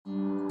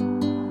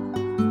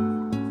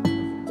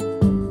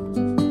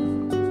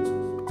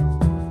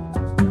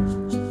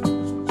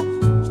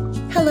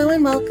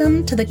and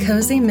welcome to the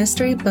Cozy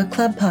Mystery Book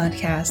Club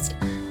podcast,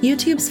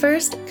 YouTube's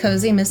first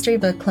Cozy Mystery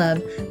Book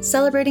Club,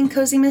 celebrating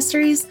cozy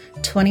mysteries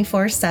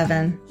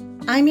 24/7.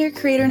 I'm your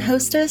creator and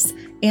hostess,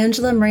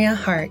 Angela Maria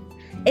Hart,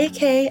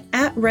 aka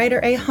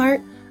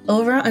 @WriterAHart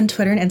over on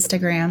Twitter and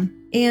Instagram,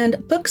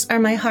 and Books Are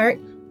My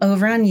Heart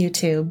over on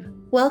YouTube.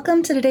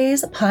 Welcome to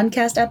today's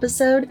podcast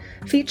episode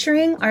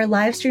featuring our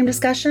live stream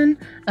discussion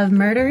of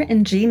Murder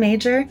in G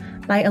Major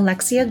by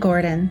Alexia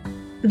Gordon.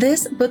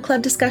 This book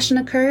club discussion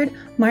occurred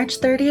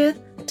March 30th,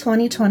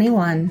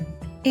 2021.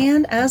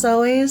 And as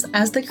always,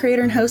 as the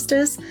creator and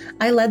hostess,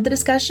 I led the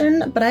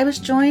discussion, but I was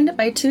joined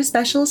by two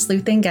special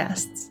sleuthing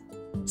guests.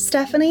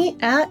 Stephanie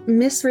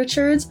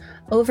 @MissRichards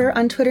over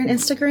on Twitter and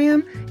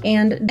Instagram,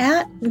 and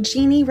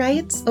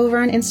 @JeannieWrites over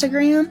on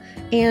Instagram,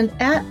 and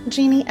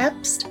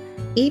 @JeannieEpst,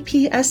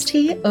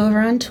 EPST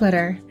over on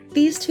Twitter.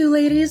 These two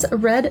ladies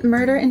read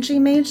Murder in G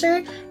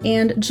Major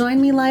and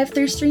joined me live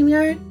through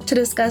StreamYard to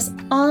discuss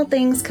all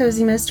things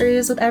cozy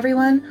mysteries with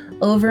everyone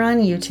over on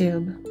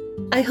YouTube.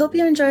 I hope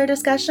you enjoy our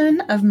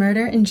discussion of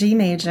Murder in G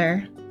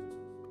Major.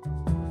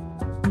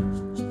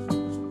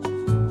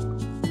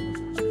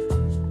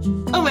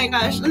 Oh my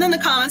gosh, and then the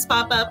comments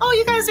pop up. Oh,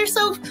 you guys are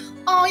so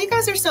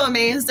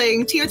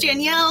amazing. Tia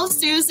Danielle,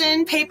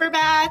 Susan,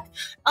 Paperback,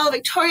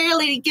 Victoria,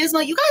 Lady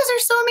Gizmo, you guys are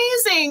so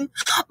amazing.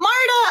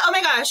 Marta, oh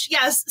my gosh,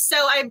 yes. So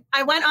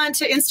I went on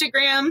to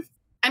Instagram.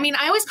 I mean,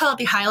 I always call it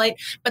the highlight,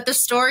 but the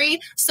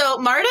story. So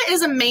Marta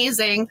is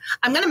amazing.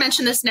 I'm going to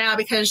mention this now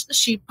because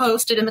she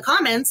posted in the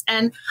comments,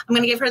 and I'm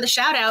going to give her the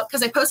shout out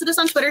because I posted this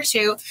on Twitter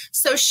too.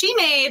 So she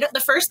made the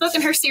first book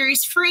in her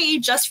series free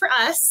just for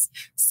us.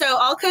 So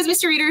all Cozy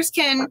Mystery readers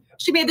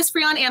she made this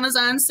free on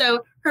Amazon.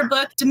 So her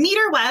book,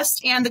 Demeter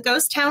West and the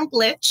Ghost Town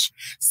Glitch.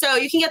 So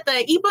you can get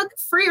the ebook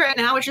free right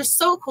now, which is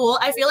so cool.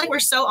 I feel like we're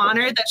so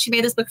honored that she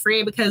made this book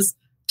free because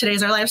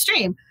today's our live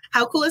stream.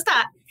 How cool is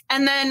that?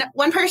 And then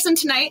one person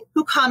tonight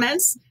who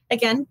comments,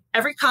 again,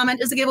 every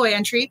comment is a giveaway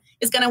entry,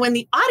 is going to win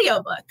the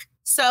audiobook.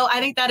 So I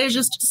think that is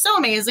just so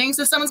amazing.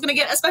 So someone's going to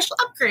get a special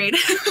upgrade.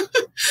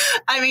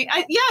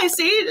 I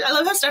see. I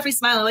love how Stephanie's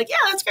smiling. Like, yeah,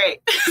 that's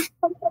great.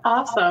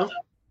 Awesome.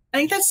 I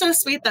think that's so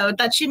sweet, though,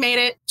 that she made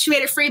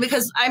it free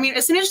because, I mean,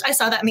 as soon as I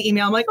saw that in the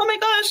email, I'm like, oh my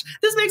gosh,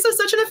 this makes us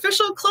such an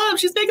official club.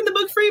 She's making the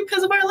book free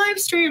because of our live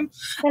stream.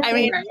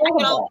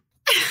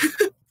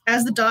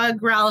 As the dog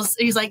growls,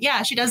 he's like,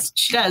 yeah, she does.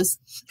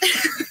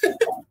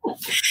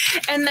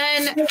 And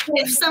then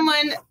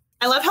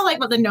I love how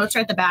what the notes are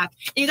at the back.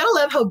 And you gotta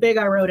love how big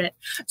I wrote it.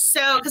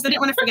 So, because I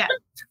didn't want to forget.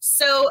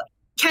 So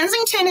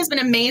Kensington has been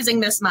amazing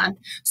this month.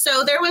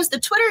 So there was the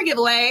Twitter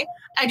giveaway.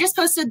 I just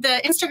posted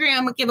the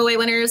Instagram giveaway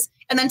winners.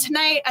 And then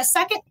tonight, a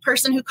second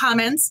person who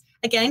comments,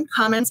 again,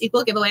 comments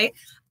equal giveaway,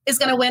 is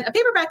going to win a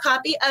paperback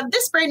copy of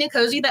this brand new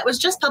cozy that was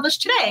just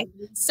published today.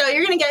 So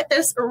you're going to get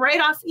this right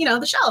off,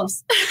 the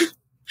shelves.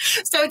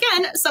 So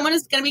again, someone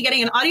is going to be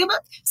getting an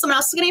audiobook. Someone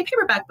else is getting a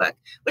paperback book,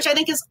 which I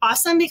think is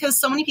awesome because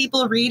so many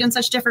people read in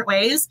such different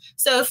ways.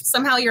 So if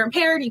somehow you're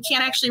impaired, you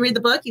can't actually read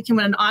the book, you can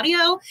win an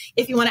audio.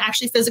 If you want to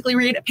actually physically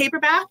read a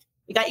paperback,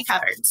 we got you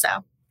covered. So,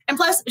 and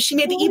plus she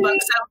made the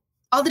ebook. So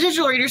all the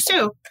digital readers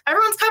too.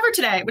 Everyone's covered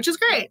today, which is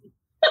great.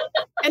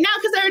 And now,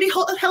 because I already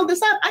held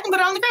this up, I can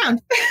put it on the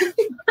ground.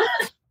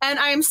 And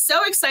I'm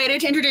so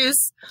excited to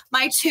introduce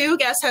my two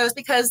guest hosts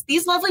because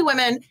these lovely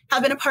women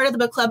have been a part of the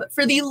book club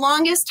for the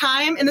longest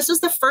time. And this was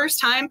the first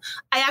time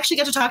I actually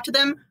get to talk to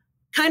them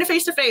kind of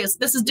face-to-face.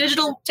 This is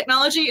digital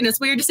technology, and it's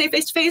weird to say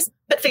face-to-face,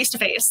 but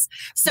face-to-face.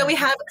 So we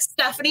have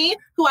Stephanie,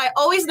 who I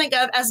always think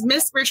of as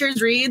Miss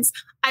Richards Reads.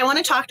 I want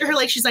to talk to her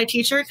like she's my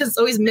teacher because it's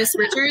always Miss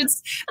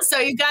Richards. So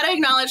you got to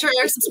acknowledge her,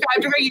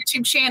 subscribe to her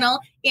YouTube channel.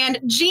 And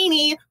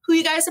Jeannie, who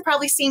you guys have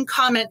probably seen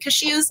comment because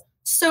she is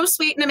so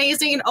sweet and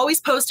amazing and always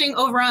posting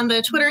over on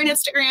the Twitter and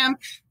Instagram.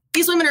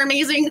 These women are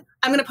amazing.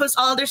 I'm going to post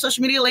all of their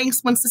social media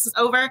links once this is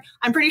over.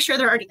 I'm pretty sure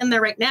they're already in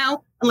there right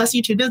now, unless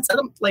YouTube did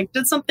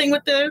something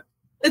with the...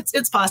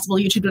 It's possible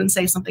YouTube didn't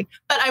say something.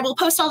 But I will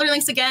post all their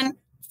links again.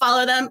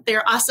 Follow them.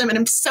 They're awesome. And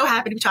I'm so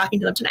happy to be talking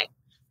to them tonight.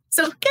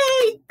 So,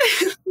 yay!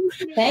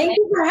 Thank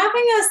you for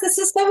having us. This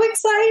is so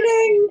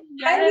exciting.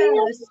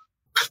 Yes.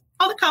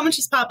 All the comments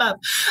just pop up.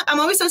 I'm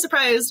always so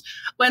surprised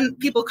when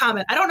people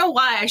comment. I don't know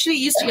why. I should be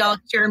used to y'all.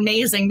 You're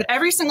amazing. But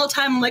every single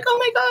time I'm like, oh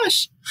my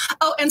gosh.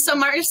 Oh, and so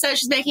Marta says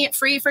she's making it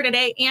free for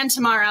today and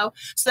tomorrow.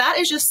 So that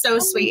is just so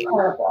sweet.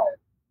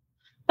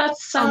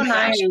 That's so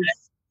nice. Gosh.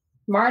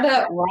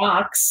 Marta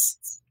rocks.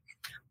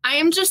 I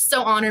am just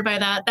so honored by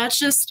that. That's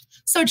just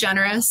so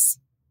generous.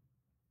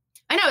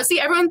 I know. See,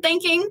 everyone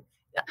thinking,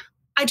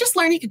 I just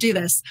learned you could do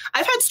this.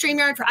 I've had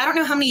StreamYard for I don't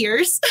know how many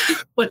years.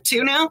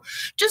 2 now?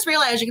 Just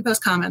realized you can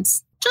post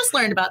comments. Just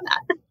learned about that.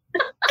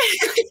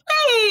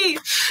 Hey!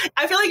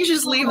 I feel like you should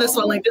just leave this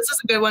one. This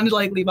is a good one to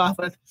leave off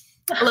with.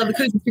 I love the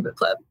Cozy Mystery Book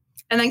Club.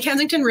 And then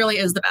Kensington really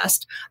is the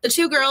best. The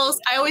two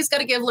girls, I always got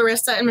to give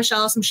Larissa and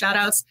Michelle some shout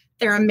outs.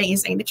 They're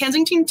amazing. The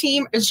Kensington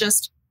team is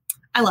just,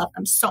 I love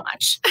them so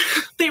much.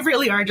 They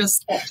really are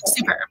just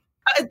superb.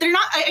 They're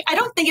not, I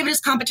don't think of it as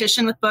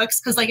competition with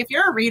books because if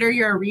you're a reader,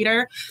 you're a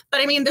reader.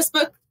 But I mean, this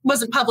book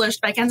wasn't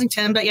published by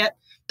Kensington, but yet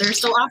they're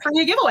still offering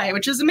a giveaway,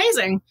 which is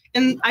amazing.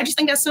 And I just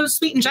think that's so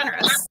sweet and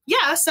generous.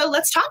 Yeah, so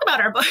let's talk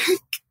about our book.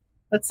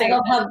 Let's see. I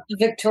love how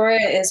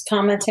Victoria is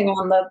commenting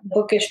on the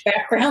bookish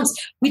backgrounds.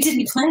 We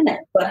didn't plan it,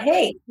 but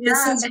hey, this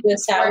is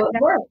just how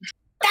it works.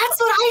 That's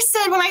what I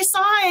said when I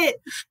saw it.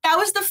 That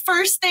was the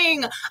first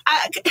thing.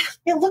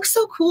 It looks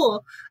so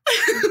cool.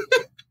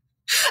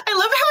 I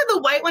love how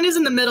the white one is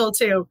in the middle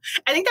too.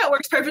 I think that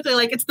works perfectly.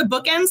 Like it's the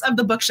bookends of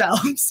the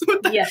bookshelves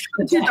with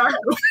the dark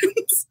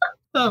ones.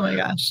 Oh my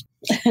gosh.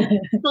 The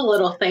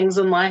little things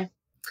in life.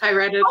 I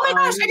read it. Oh my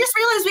gosh, I just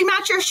realized we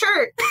match your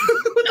shirt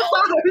with the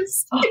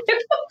flowers.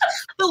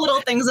 The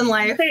little things in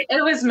life.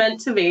 It was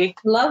meant to be.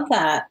 Love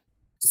that.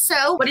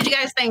 So what did you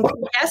guys think?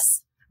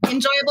 Yes?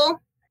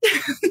 Enjoyable?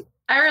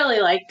 I really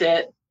liked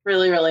it.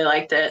 Really, really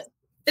liked it.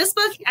 This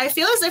book, I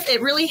feel as if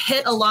it really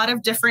hit a lot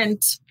of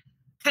different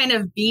kind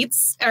of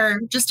beats or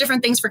just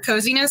different things for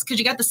coziness, because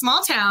you got the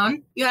small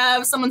town, you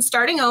have someone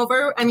starting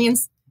over. I mean,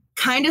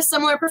 kind of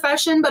similar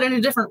profession, but in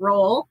a different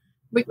role.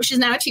 She's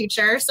now a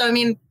teacher. So, I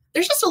mean,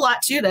 there's just a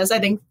lot to this, I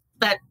think,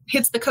 that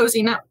hits the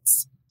cozy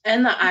notes.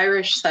 And the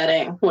Irish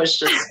setting was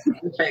just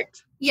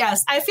perfect.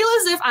 Yes, I feel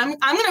as if I'm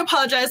going to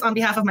apologize on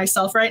behalf of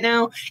myself right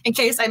now in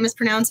case I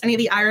mispronounce any of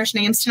the Irish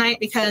names tonight,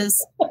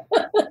 because,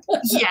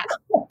 yeah,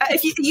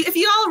 if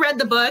you all read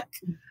the book,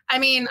 I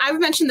mean, I've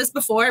mentioned this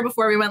before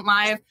we went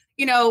live.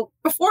 You know,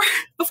 before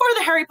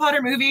the Harry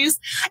Potter movies,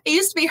 it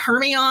used to be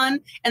Hermione,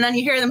 and then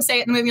you hear them say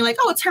it in the movie, like,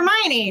 oh, it's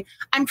Hermione.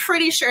 I'm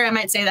pretty sure I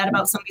might say that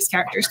about some of these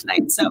characters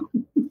tonight. So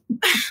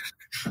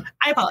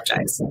I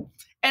apologize.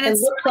 And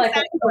it's like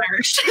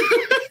Irish.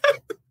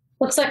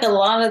 Looks like a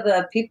lot of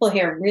the people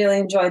here really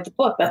enjoyed the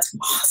book. That's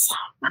awesome.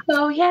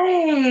 Oh,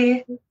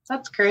 yay.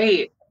 That's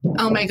great.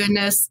 Oh, my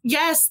goodness.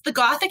 Yes, the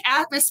Gothic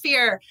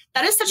atmosphere.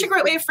 That is such a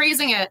great way of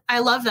phrasing it. I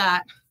love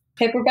that.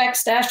 Paperback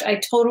Stash, I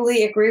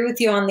totally agree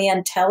with you on the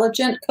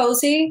intelligent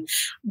cozy.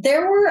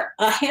 There were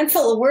a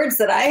handful of words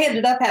that I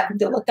ended up having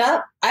to look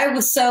up. I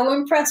was so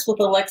impressed with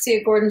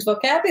Alexia Gordon's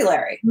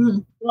vocabulary.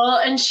 Well,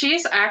 and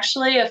she's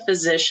actually a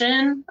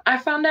physician, I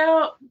found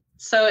out.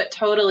 So it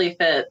totally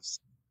fits.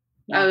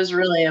 I was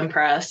really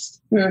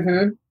impressed.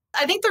 Mm-hmm.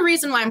 I think the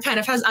reason why I'm trying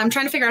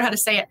to figure out how to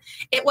say it.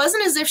 It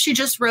wasn't as if she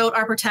just wrote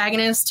our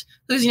protagonist,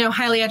 who's, you know,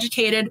 highly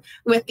educated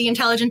with the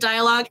intelligent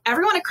dialogue.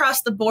 Everyone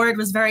across the board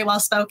was very well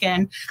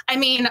spoken. I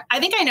mean,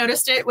 I think I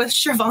noticed it with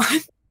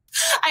Siobhan.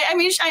 I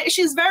mean,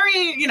 she's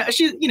very,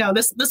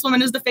 this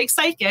woman is the fake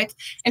psychic,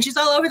 and she's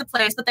all over the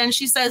place. But then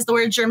she says the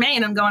word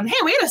Germain. I'm going, hey,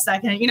 wait a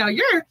second. You know,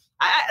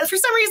 for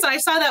some reason I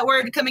saw that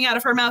word coming out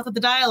of her mouth with the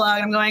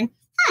dialogue. I'm going,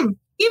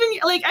 even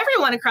like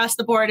everyone across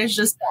the board is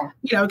just,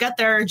 got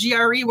their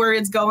GRE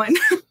words going,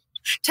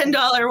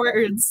 $10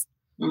 words.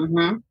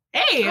 Mm-hmm.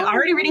 Hey,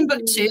 already reading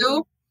book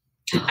 2.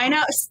 I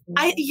know.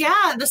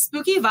 The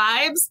spooky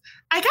vibes.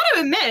 I got to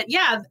admit,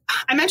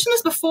 I mentioned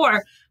this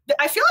before.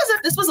 I feel as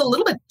if this was a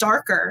little bit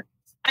darker.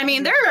 I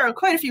mean, there are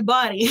quite a few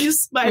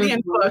bodies by the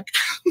end of the book.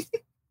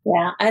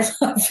 Yeah, I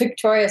love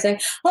Victoria saying,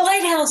 a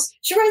lighthouse,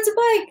 she rides a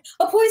bike,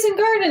 a poison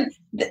garden.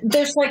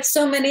 There's like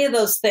so many of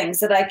those things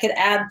that I could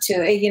add to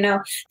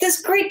it,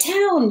 this great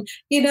town.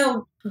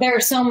 There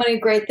are so many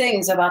great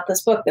things about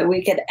this book that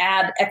we could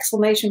add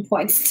exclamation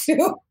points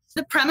to.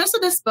 The premise of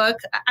this book,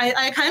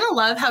 I kind of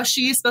love how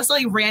she's supposed to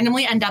like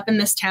randomly end up in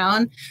this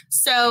town.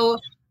 So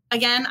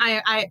again,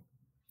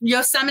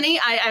 Yosemite,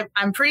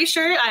 I'm pretty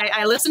sure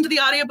I listened to the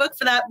audiobook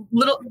for that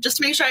little, just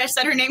to make sure I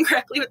said her name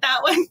correctly with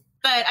that one.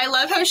 But I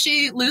love how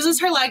she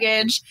loses her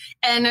luggage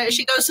and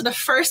she goes to the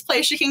first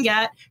place she can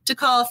get to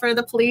call for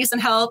the police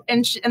and help.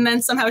 And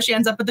then somehow she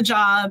ends up with a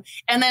job.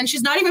 And then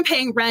she's not even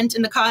paying rent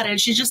in the cottage.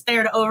 She's just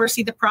there to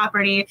oversee the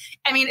property.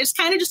 I mean, it's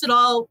kind of just it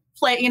all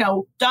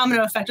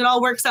domino effect. It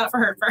all works out for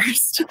her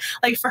first,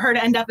 like for her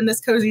to end up in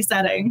this cozy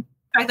setting.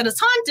 The fact that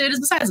it's haunted is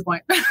besides the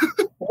point.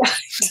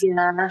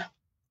 Yeah,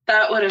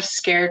 that would have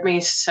scared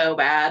me so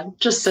bad.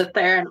 Just sit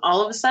there and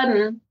all of a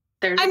sudden,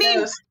 there's a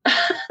ghost.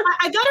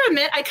 I got to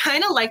admit, I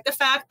kind of like the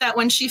fact that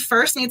when she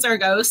first meets our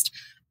ghost,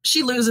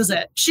 she loses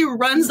it. She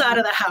runs out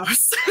of the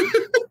house.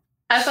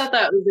 I thought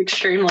that was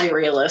extremely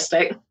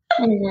realistic.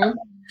 Mm-hmm.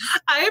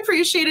 I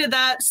appreciated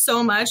that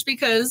so much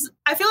because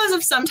I feel as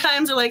if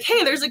sometimes they're like,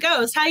 hey, there's a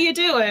ghost. How you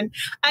doing?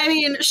 I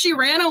mean, she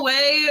ran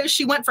away.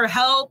 She went for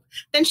help.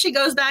 Then she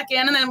goes back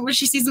in. And then when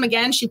she sees him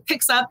again, she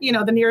picks up,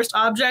 the nearest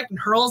object and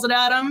hurls it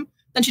at him.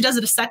 Then she does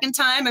it a second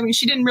time. I mean,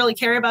 she didn't really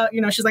care about,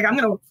 she's like, I'm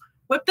going to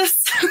whip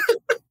this.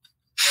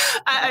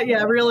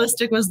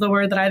 Realistic was the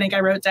word that I think I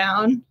wrote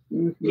down.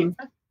 Mm-hmm.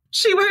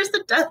 She wears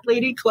the Death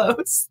Lady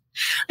clothes.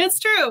 It's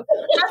true.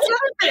 That's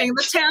another thing.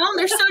 The town,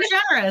 they're so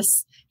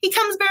generous. He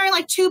comes bearing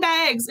like 2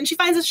 bags and she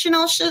finds a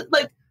Chanel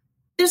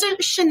there's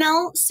a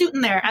Chanel suit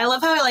in there. I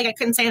love how I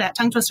couldn't say that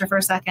tongue twister for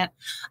a second.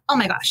 Oh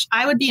my gosh.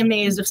 I would be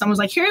amazed if someone was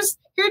like, here's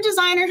your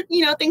designer,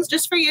 things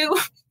just for you.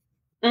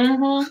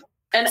 Mm-hmm.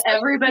 And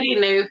everybody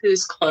knew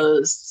whose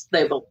clothes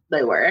they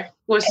were. It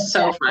was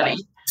exactly. So funny.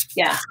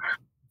 Yeah.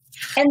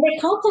 And they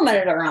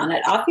complimented her on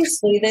it.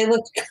 Obviously, they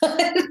looked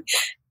good.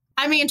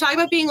 I mean, talk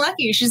about being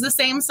lucky. She's the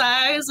same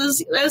size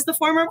as the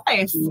former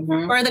wife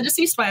or the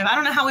deceased wife. I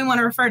don't know how we want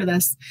to refer to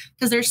this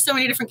because there's so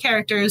many different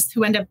characters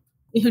who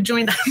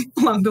joined them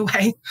along the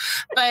way.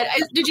 But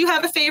did you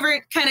have a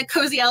favorite kind of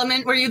cozy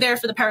element? Were you there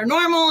for the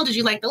paranormal? Did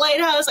you like the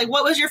lighthouse? Like,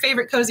 what was your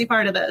favorite cozy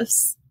part of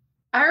this?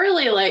 I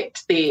really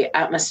liked the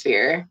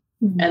atmosphere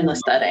and the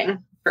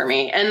setting for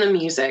me and the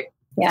music.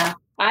 Yeah.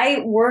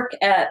 I work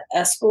at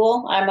a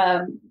school.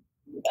 I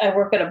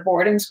work at a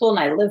boarding school and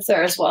I live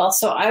there as well.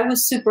 So I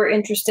was super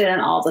interested in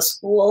all the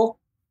school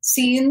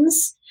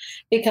scenes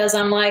because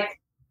I'm like,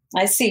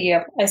 I see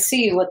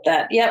you with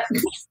that. Yep.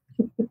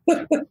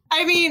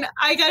 I mean,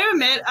 I got to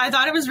admit, I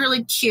thought it was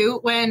really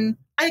cute when,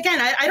 again,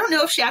 I don't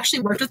know if she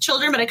actually worked with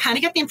children, but I kind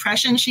of get the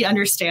impression she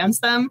understands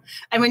them.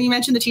 And when you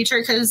mentioned the teacher,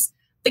 because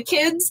the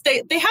kids,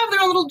 they have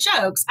their own little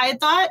jokes. I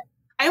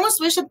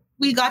almost wish that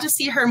we got to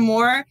see her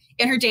more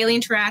in her daily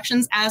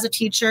interactions as a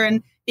teacher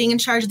and being in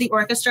charge of the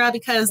orchestra,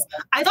 because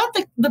I thought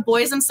the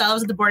boys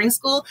themselves at the boarding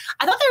school,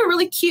 I thought they were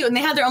really cute and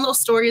they had their own little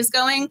stories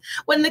going.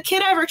 When the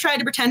kid ever tried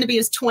to pretend to be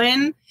his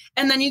twin,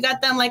 and then you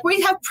got them like,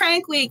 we have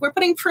prank week, we're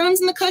putting prunes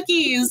in the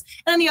cookies.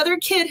 And then the other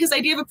kid, his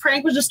idea of a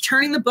prank was just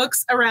turning the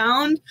books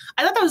around.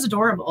 I thought that was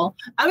adorable.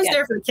 I was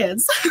there for the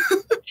kids.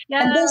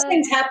 And those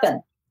things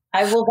happen.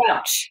 I will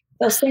vouch.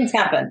 Those things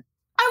happen.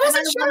 I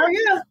wasn't sure.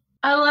 Yeah.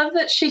 I love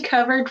that she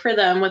covered for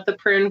them with the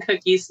prune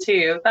cookies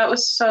too. That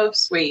was so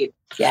sweet.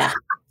 Yeah.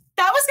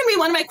 That was going to be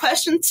one of my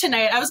questions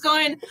tonight. I was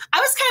kind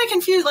of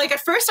confused. Like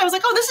at first I was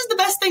like, oh, this is the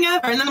best thing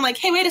ever. And then I'm like,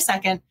 hey, wait a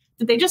second.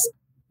 Did they just,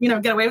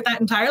 get away with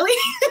that entirely?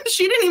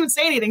 She didn't even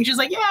say anything. She was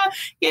like,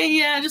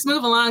 yeah, just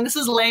move along. This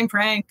is a lame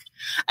prank.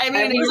 I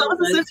mean, it was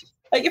almost as if,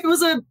 like, if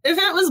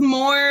it was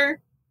more,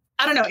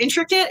 I don't know,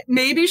 intricate,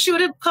 maybe she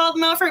would have called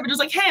them out for it, but it was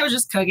like, hey, it was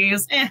just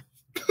cookies. Yeah.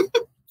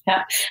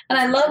 And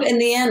I love in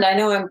the end, I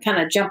know I'm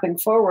kind of jumping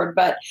forward,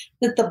 but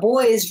that the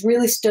boys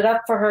really stood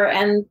up for her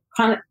and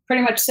kind of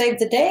pretty much saved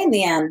the day in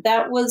the end.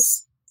 That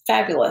was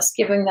fabulous,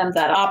 giving them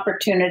that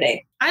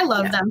opportunity. I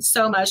love them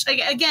so much.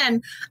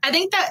 Again, I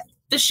think that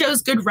the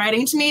show's good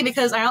writing to me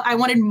because I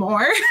wanted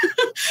more.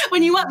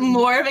 When you want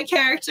more of a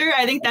character,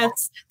 I think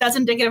that's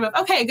indicative of,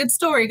 okay, good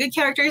story, good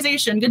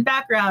characterization, good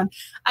background.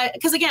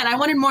 Because again, I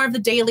wanted more of the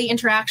daily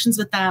interactions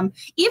with them.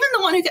 Even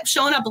the one who kept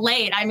showing up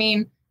late, I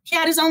mean, he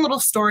had his own little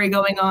story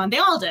going on. They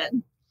all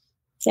did.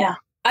 Yeah.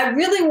 I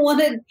really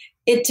wanted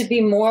it to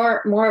be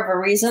more of a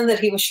reason that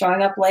he was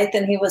showing up late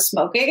than he was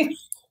smoking.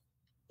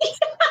 I was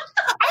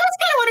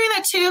kind of wondering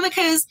that too,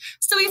 because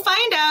so we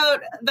find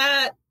out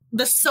that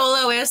the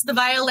soloist, the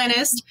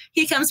violinist,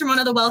 he comes from one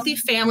of the wealthy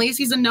families.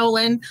 He's a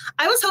Nolan.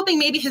 I was hoping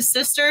maybe his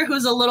sister,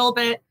 who's a little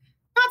bit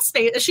not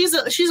space. She's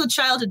a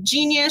childhood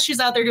genius. She's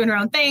out there doing her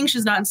own thing.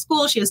 She's not in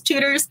school. She has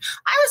tutors.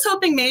 I was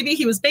hoping maybe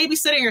he was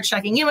babysitting or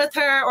checking in with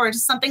her or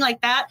just something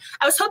like that.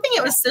 I was hoping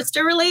it was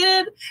sister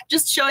related,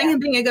 just showing him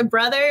being a good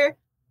brother.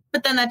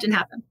 But then that didn't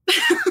happen.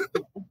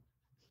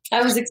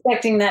 I was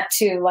expecting that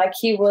too. Like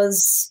he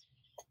was,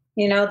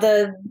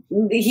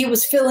 he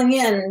was filling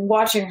in,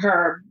 watching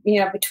her,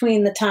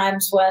 between the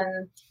times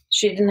when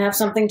she didn't have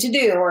something to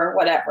do or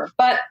whatever.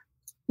 But I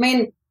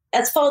mean,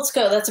 as faults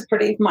go, that's a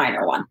pretty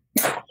minor one.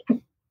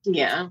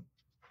 Yeah.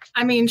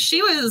 I mean,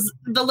 she was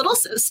the little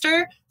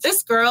sister.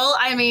 This girl,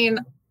 I mean,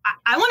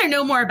 I want to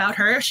know more about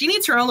her. She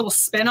needs her own little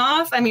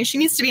spinoff. I mean, she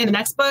needs to be in the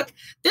next book.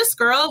 This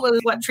girl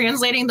was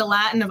translating the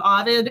Latin of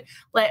Ovid,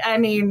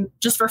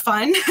 just for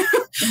fun.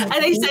 And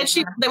they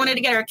said they wanted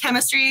to get her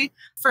chemistry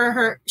for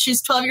her.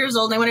 She's 12 years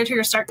old. And they wanted her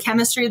to start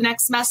chemistry the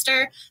next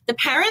semester. The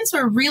parents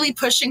were really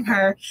pushing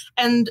her.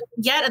 And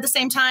yet at the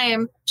same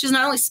time, she's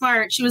not only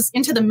smart, she was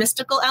into the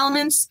mystical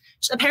elements.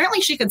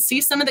 Apparently she could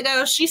see some of the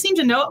ghosts. She seemed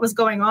to know what was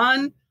going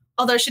on,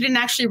 although she didn't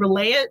actually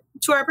relay it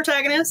to our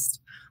protagonist,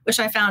 which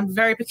I found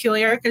very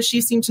peculiar because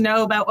she seemed to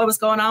know about what was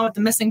going on with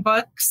the missing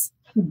books.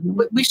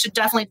 Mm-hmm. We should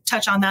definitely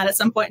touch on that at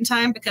some point in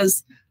time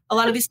because a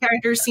lot of these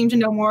characters seem to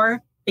know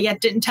more, but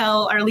yet didn't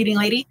tell our leading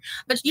lady.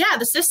 But yeah,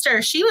 the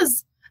sister, she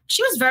was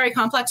very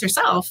complex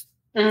herself.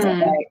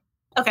 Mm.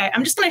 Okay,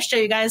 I'm just going to show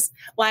you guys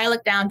why I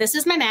look down. This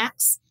is my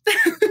Max. This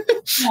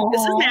is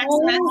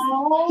Maximus.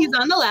 He's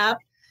on the lap.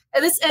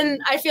 And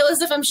I feel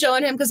as if I'm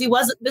showing him because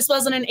this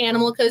wasn't an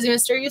animal cozy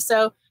mystery,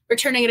 so we're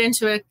turning it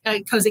into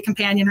a cozy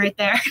companion right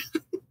there.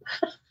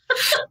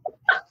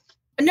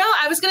 No,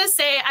 I was going to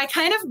say, I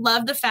kind of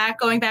love the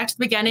fact, going back to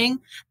the beginning,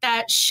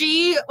 that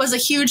she was a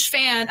huge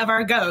fan of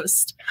our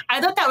ghost. I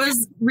thought that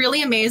was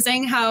really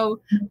amazing how,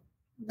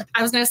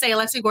 I was going to say,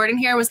 Alexia Gordon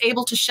here was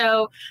able to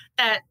show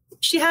that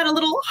she had a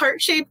little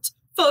heart-shaped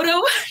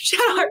photo. She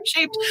had a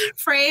heart-shaped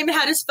frame,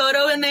 had his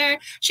photo in there.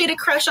 She had a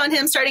crush on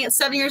him starting at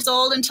 7 years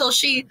old until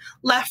she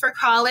left for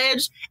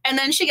college. And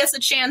then she gets a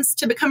chance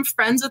to become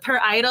friends with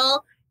her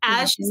idol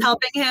as she's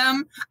helping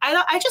him.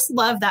 I just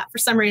love that for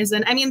some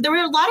reason. I mean, there were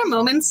a lot of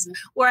moments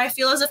where I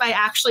feel as if I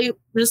actually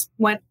just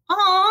went,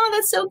 oh,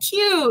 that's so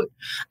cute.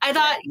 I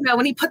thought,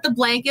 when he put the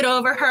blanket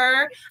over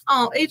her,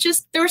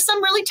 there were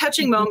some really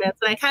touching moments.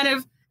 And I kind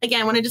of,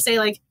 again, wanted to say,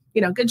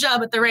 good job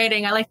with the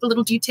writing. I like the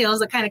little details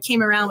that kind of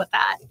came around with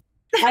that.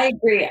 I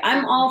agree.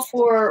 I'm all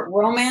for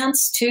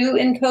romance too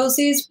in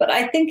cozies, but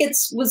I think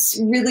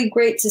was really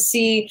great to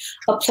see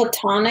a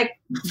platonic,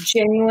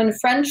 genuine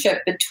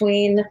friendship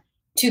between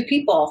two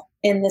people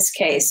in this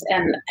case.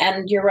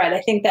 And you're right.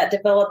 I think that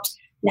developed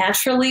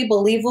naturally,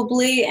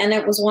 believably, and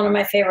it was one of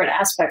my favorite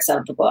aspects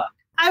of the book.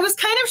 I was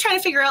kind of trying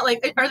to figure out,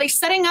 like, are they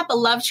setting up a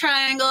love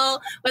triangle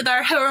with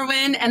our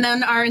heroine and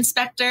then our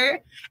inspector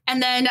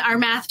and then our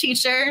math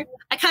teacher?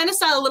 I kind of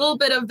saw a little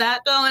bit of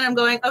that going. I'm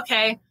going,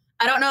 okay,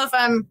 I don't know if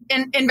I'm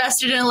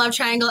invested in a love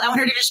triangle. I want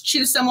her to just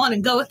choose someone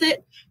and go with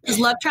it. Because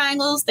love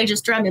triangles, they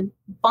just drive me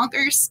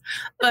bonkers.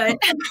 But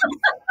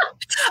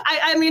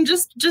I mean,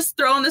 just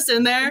throwing this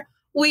in there.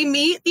 We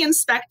meet the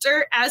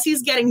inspector as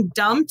he's getting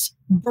dumped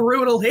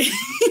brutally.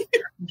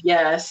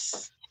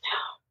 Yes.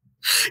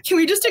 Can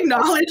we just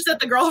acknowledge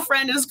that the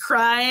girlfriend is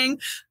crying?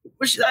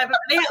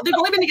 They've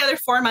only been together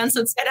 4 months,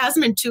 so it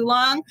hasn't been too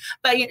long,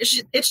 but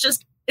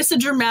it's a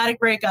dramatic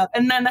breakup.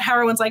 And then the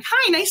heroine's like,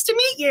 hi, nice to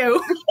meet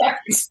you.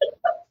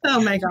 Oh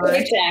my God.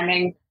 Great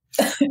timing.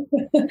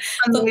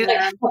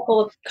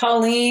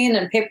 Colleen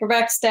and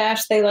Paperback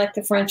Stash, they like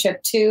the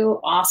friendship too.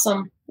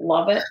 Awesome.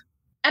 Love it.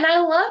 And I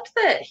loved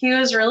that he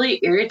was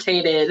really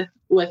irritated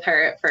with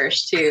her at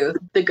first too,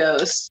 the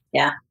ghost.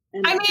 Yeah.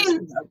 I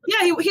mean,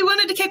 yeah, he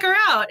wanted to kick her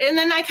out. And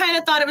then I kind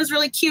of thought it was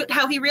really cute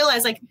how he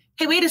realized, like,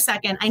 hey, wait a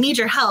second, I need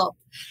your help.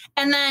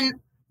 And then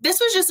this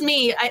was just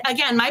me.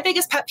 Again, my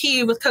biggest pet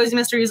peeve with cozy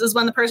mysteries is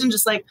when the person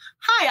just like,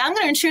 hi, I'm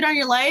going to intrude on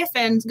your life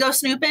and go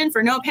snooping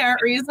for no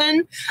apparent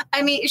reason.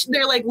 I mean,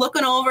 they're like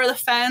looking over the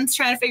fence,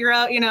 trying to figure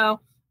out,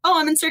 oh,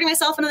 I'm inserting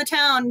myself into the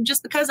town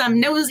just because I'm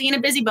nosy and a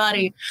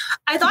busybody.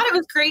 I thought it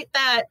was great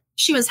that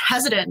she was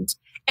hesitant,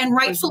 and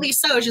rightfully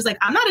so. She's like,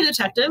 I'm not a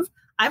detective.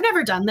 I've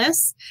never done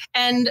this.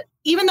 And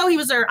even though he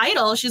was her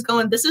idol, she's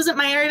going, this isn't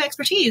my area of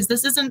expertise.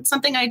 This isn't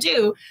something I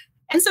do.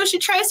 And so she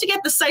tries to get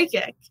the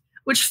psychic,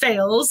 which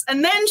fails.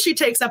 And then she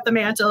takes up the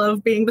mantle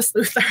of being the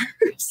sleuther.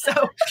 So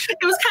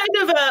it was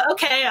kind of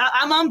okay,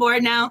 I'm on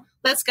board now.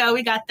 Let's go.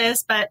 We got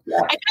this. But I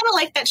kind of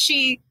like that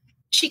she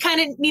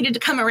kind of needed to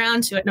come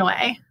around to it in a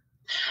way.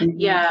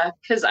 Yeah,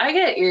 because I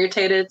get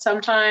irritated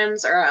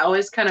sometimes, or I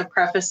always kind of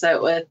preface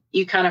it with,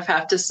 you kind of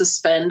have to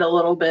suspend a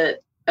little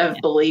bit of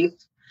belief.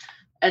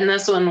 And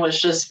this one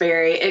was just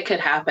it could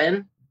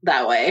happen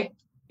that way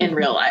in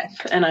real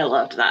life. And I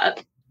loved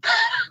that.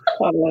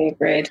 Totally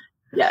agreed.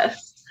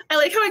 Yes. I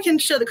like how I can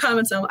show the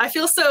comments though. I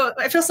feel so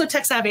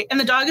tech savvy. And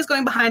the dog is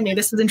going behind me.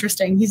 This is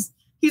interesting. He's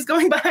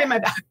going behind my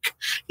back.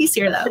 He's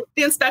here though.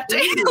 The inspector,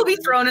 he'll be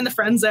thrown in the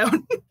friend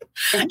zone.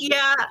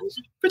 Yeah,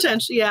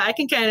 potentially. Yeah, I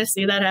can kind of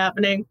see that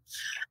happening.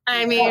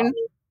 I mean,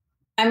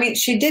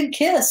 she did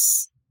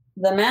kiss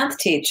the math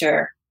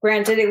teacher.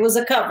 Granted, it was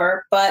a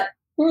cover, but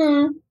he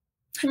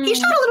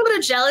showed a little bit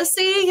of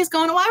jealousy. He's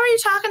going, why were you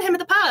talking to him at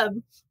the pub?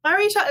 Why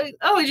were you talking?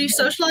 Oh, did you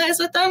socialize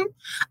with them?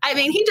 I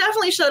mean, he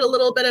definitely showed a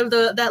little bit of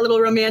that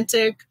little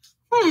romantic,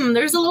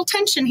 there's a little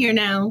tension here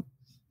now.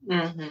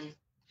 Mm-hmm.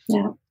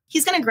 Yeah.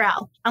 He's going to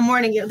growl. I'm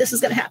warning you. This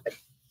is going to happen.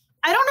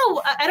 I don't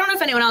know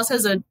if anyone else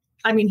has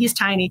he's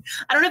tiny.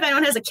 I don't know if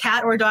anyone has a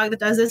cat or a dog that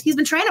does this. He's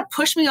been trying to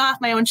push me off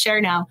my own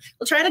chair now.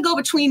 He'll try to go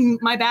between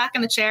my back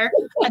and the chair.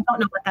 I don't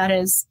know what that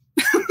is.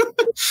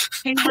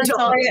 He wants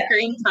all the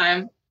screen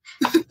time.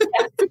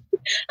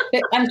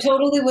 I'm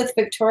totally with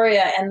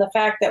Victoria and the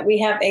fact that we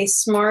have a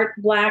smart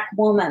Black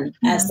woman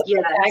as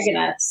the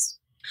protagonist.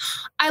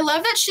 I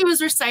love that she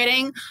was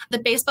reciting the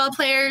baseball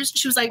players.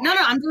 She was like, no,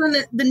 I'm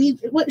doing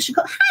what she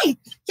called, hi,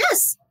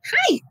 yes,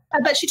 hi.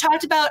 But she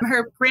talked about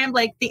her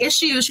the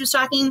issues. She was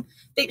talking,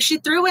 she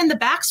threw in the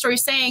backstory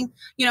saying,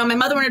 my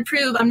mother wanted to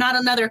prove I'm not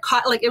another,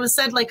 it was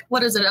said like,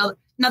 what is it?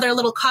 Another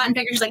little cotton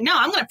picker. She's like, no,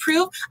 I'm going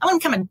to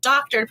become a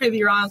doctor to prove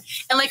you wrong.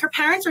 And like her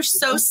parents were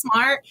so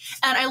smart.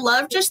 And I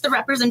love just the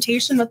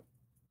representation with,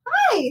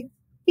 hi,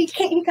 he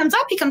comes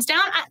up, he comes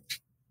down.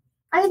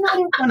 I did not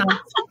even know.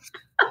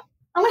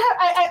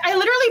 I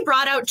literally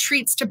brought out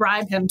treats to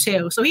bribe him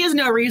too. So he has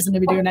no reason to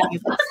be doing any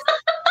of this.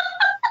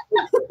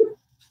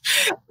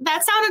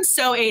 That sounded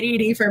so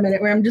ADD for a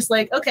minute where I'm just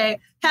like, okay,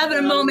 having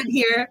a moment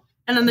here.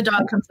 And then the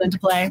dog comes into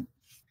play.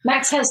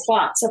 Max has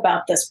thoughts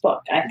about this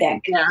book, I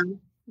think. Yeah.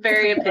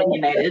 Very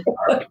opinionated.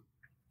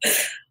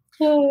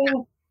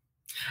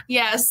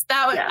 Yes,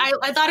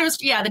 I thought it was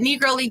the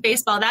Negro League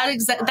Baseball.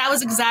 That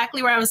was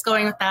exactly where I was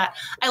going with that.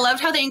 I loved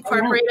how they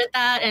incorporated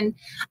that, and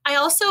I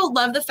also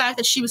love the fact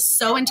that she was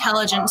so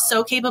intelligent,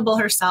 so capable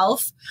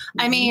herself.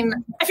 I mean,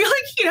 I feel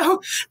like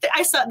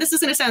I saw, this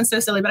is going to sound so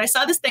silly, but I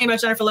saw this thing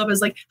about Jennifer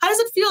Lopez. Like, how does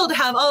it feel to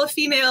have all a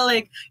female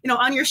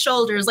on your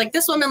shoulders? Like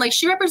this woman,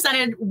 she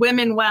represented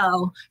women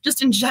well,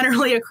 just in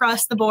generally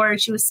across the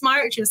board. She was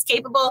smart, she was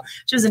capable,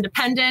 she was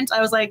independent.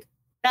 I was like,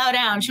 bow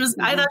down.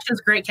 I thought she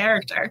was a great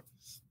character.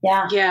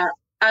 Yeah. Yeah.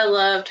 I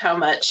loved how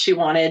much she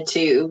wanted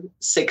to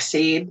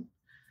succeed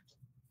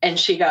and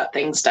she got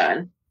things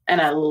done.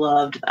 And I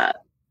loved that.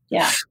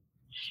 Yeah.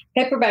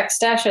 Paperback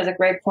Stash has a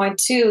great point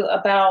too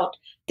about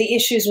the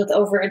issues with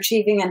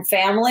overachieving and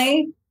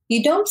family.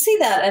 You don't see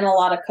that in a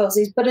lot of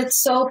cozies, but it's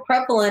so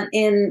prevalent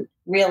in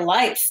real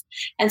life.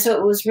 And so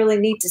it was really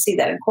neat to see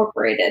that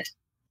incorporated.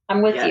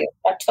 I'm with you.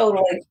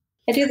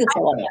 I do this a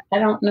lot. I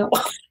don't know.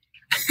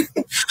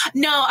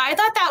 No, I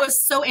thought that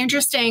was so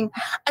interesting,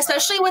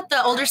 especially with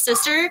the older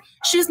sister.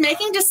 She was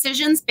making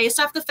decisions based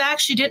off the fact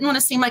she didn't want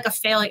to seem like a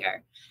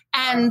failure.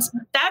 And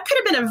that could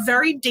have been a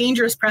very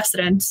dangerous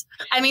precedent.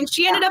 I mean,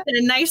 she ended up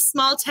in a nice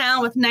small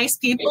town with nice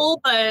people,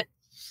 but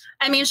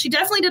I mean, she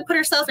definitely did put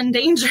herself in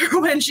danger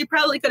when she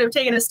probably could have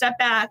taken a step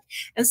back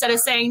instead of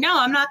saying, no,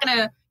 I'm not going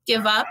to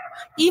give up.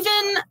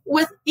 Even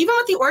with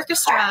the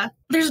orchestra,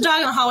 there's a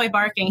dog in the hallway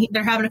barking.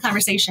 They're having a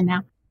conversation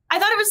now. I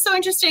thought it was so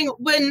interesting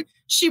when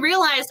she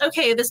realized,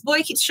 okay, this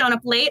boy keeps showing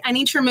up late. I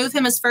need to remove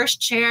him as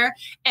first chair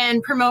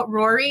and promote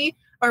Rory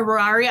or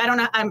Rory. I don't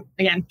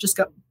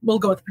know. We'll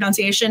go with the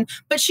pronunciation.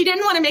 But she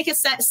didn't want to make it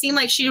seem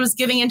like she was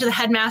giving in to the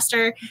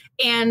headmaster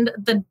and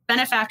the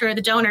benefactor or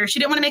the donor. She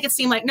didn't want to make it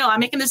seem like, no, I'm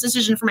making this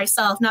decision for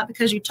myself, not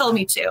because you told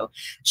me to.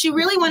 She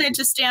really wanted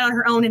to stand on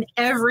her own in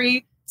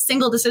every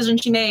single decision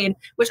she made,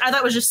 which I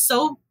thought was just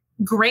so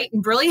great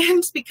and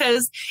brilliant,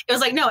 because it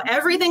was like, no,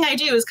 everything I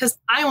do is because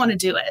I want to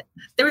do it.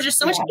 There was just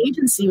so much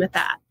agency with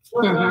that.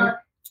 Mm-hmm.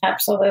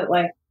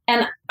 Absolutely.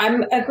 And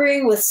I'm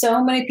agreeing with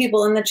so many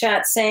people in the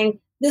chat saying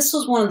this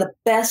was one of the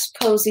best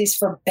cozies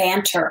for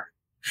banter.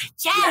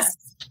 Yes.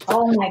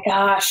 Oh my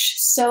gosh.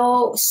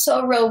 So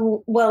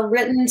real well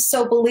written,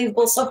 so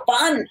believable, so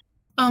fun.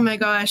 Oh my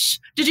gosh.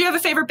 Did you have a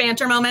favorite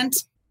banter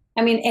moment?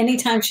 I mean,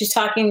 anytime she's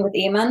talking with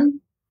Eamon,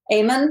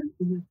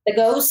 the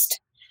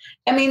ghost,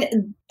 I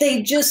mean,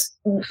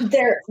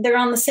 they're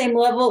on the same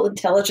level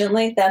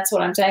intelligently. That's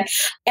what I'm saying.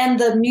 And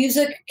the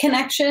music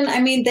connection,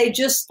 I mean, they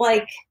just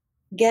like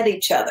get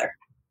each other.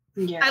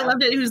 Yeah. I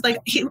loved it. It was like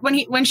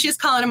when she's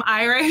calling him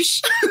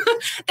Irish,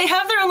 they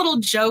have their own little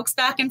jokes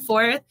back and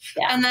forth.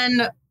 Yeah. And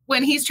then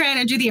when he's trying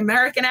to do the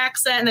American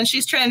accent and then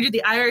she's trying to do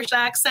the Irish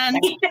accent.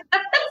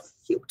 Yes.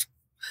 Cute.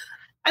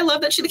 I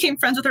love that she became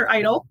friends with her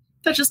idol.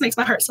 That just makes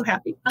my heart so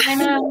happy. I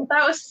know.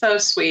 That was so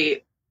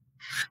sweet.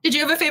 Did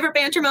you have a favorite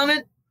banter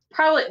moment?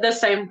 Probably the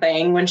same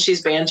thing when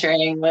she's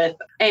bantering with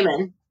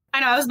Eamon. I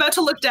know. I was about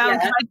to look down.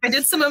 Yeah. I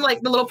did some of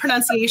like the little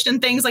pronunciation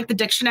things, like the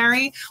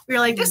dictionary. We were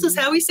like, this is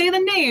how we say the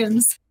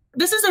names.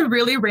 This is a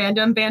really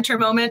random banter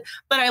moment,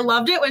 but I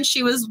loved it when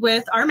she was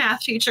with our math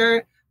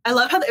teacher. I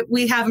love how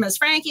we have him as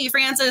Frankie,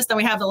 Francis, then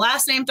we have the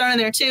last name thrown in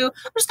there too.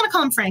 I'm just going to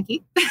call him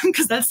Frankie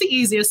because that's the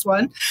easiest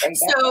one.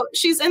 So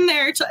she's in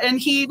there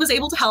and he was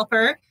able to help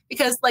her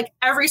because like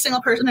every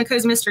single person in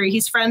Cozy Mystery,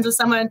 he's friends with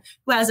someone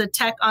who has a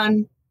tech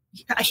on.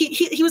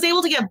 He was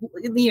able to get,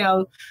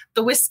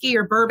 the whiskey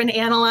or bourbon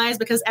analyzed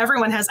because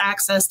everyone has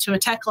access to a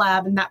tech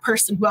lab and that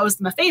person who owes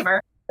them a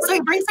favor. So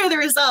he brings her the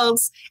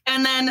results,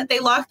 and then they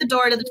lock the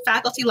door to the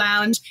faculty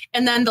lounge,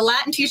 and then the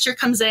Latin teacher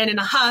comes in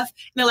a huff,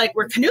 and they're like,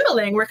 we're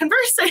canoodling, we're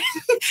conversing,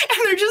 and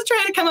they're just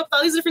trying to come up with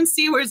all these different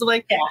C words of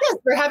like, yes,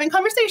 we're having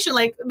conversation.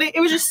 Like,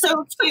 it was just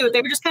so cute.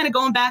 They were just kind of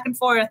going back and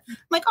forth. I'm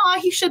like, oh,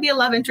 he should be a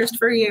love interest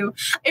for you.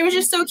 It was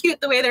just so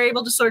cute the way they're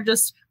able to sort of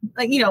just,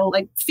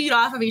 like feed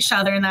off of each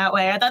other in that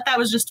way. I thought that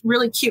was just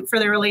really cute for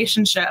their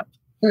relationship.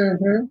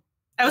 Mm-hmm.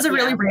 That was a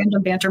really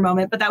random banter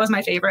moment, but that was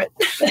my favorite.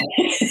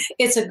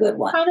 It's a good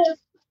one.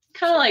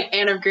 Kind of like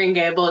Anne of Green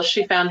Gables,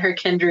 she found her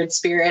kindred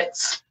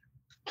spirits.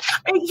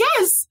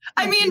 Yes.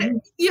 I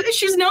mean,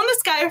 she's known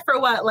this guy for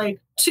what,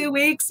 like 2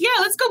 weeks? Yeah,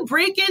 let's go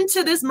break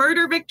into this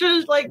murder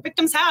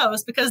victim's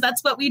house because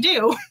that's what we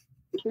do.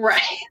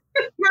 Right.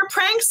 We're a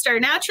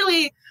prankster.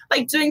 Naturally,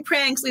 like doing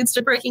pranks leads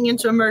to breaking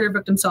into a murder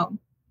victim's home.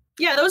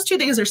 Yeah, those two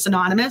things are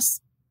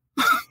synonymous.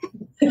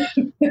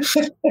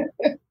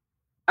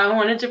 I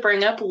wanted to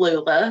bring up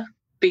Lula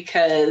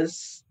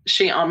because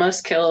she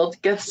almost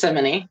killed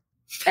Gethsemane.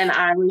 And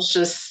I was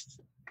just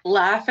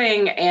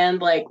laughing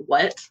and like,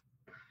 what?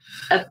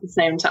 At the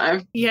same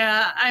time.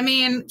 Yeah. I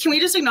mean, can we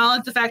just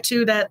acknowledge the fact,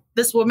 too, that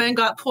this woman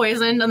got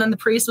poisoned and then the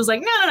priest was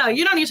like, no,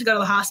 you don't need to go to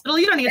the hospital.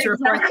 You don't need to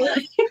report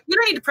it. You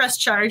don't need to press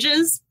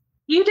charges.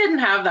 You didn't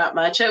have that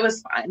much. It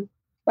was fine.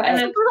 Right. And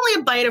it's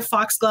only a bite of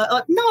foxglove.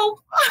 Like, no,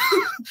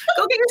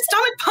 go get your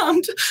stomach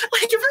pumped.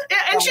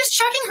 And she's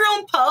checking her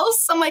own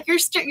pulse. I'm like, you're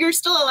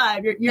still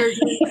alive. You're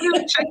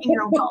checking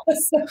your own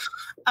pulse.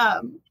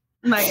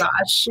 My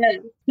gosh.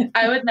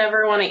 I would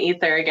never want to eat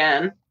there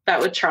again.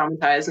 That would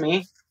traumatize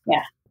me.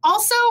 Yeah.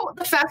 Also,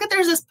 the fact that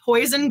there's this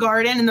poison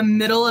garden in the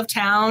middle of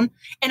town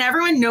and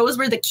everyone knows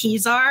where the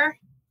keys are.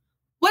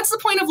 What's the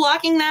point of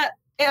locking that?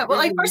 Yeah, well,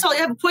 like, first of all,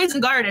 you have a poison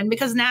garden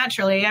because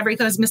naturally every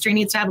Cozy Mystery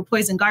needs to have a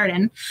poison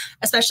garden,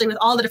 especially with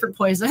all the different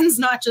poisons,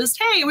 not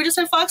just, hey, we just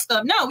have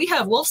foxglove. No, we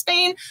have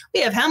wolfsbane, we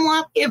have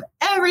hemlock, we have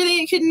everything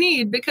you could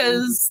need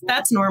because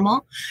that's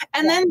normal.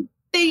 And then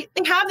they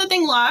have the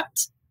thing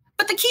locked.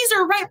 But the keys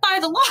are right by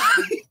the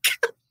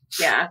lock.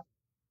 Yeah.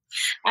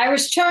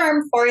 Irish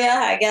charm for you,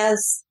 I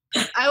guess.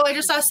 Oh, I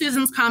just saw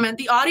Susan's comment.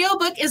 The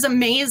audiobook is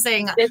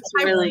amazing. It's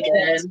really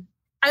good.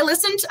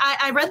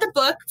 I read the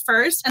book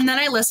first, and then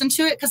I listened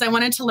to it because I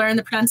wanted to learn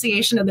the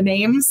pronunciation of the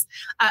names.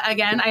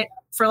 Again,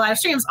 for live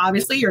streams,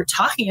 obviously, you're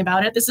talking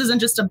about it. This isn't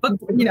just a book,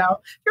 you're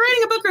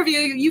writing a book review.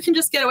 You can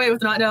just get away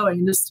with not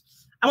knowing.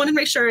 I wanted to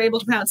make sure I'm able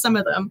to pronounce some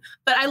of them.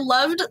 But I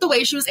loved the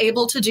way she was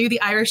able to do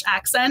the Irish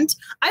accent.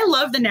 I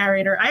love the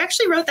narrator. I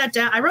actually wrote that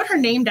down. I wrote her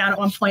name down at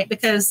one point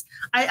because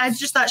I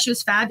just thought she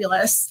was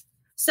fabulous.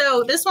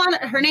 So this one,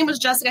 her name was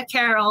Jessica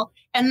Carroll.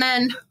 And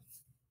then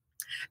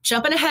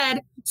jumping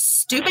ahead,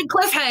 stupid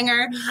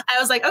cliffhanger. I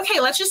was like, okay,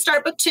 let's just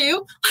start book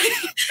 2.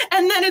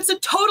 And then it's a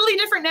totally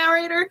different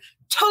narrator,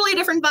 totally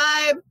different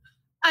vibe.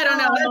 I don't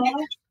know.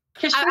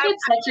 Because she did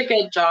such a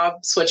good job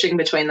switching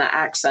between the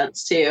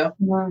accents too.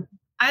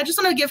 I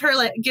just want to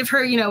give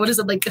her, you know, what is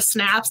it, like the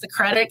snaps, the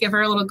credit, give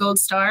her a little gold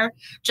star.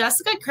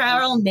 Jessica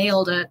Carroll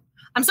nailed it.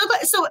 I'm so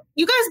glad. So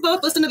you guys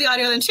both listened to the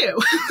audio then too.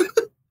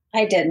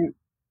 I didn't.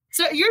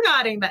 So you're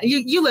nodding that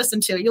you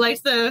listened to it. You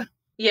liked the.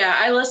 Yeah,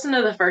 I listened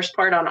to the first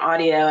part on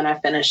audio and I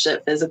finished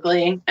it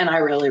physically, and I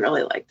really,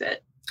 really liked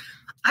it.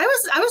 I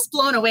was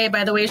blown away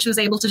by the way she was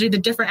able to do the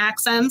different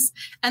accents,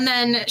 and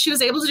then she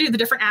was able to do the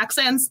different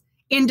accents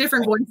in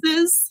different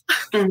voices.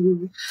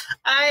 Mm-hmm.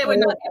 I would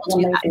not be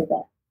able to do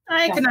that.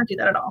 I could not do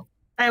that at all.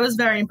 I was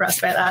very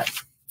impressed by that.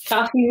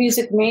 Coffee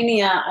Music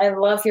Mania, I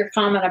love your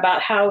comment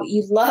about how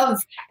you love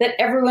that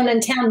everyone in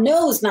town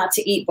knows not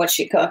to eat what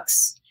she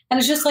cooks. And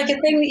it's just like a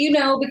thing that you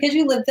know because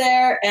you live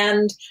there.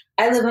 And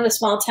I live in a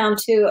small town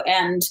too.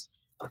 And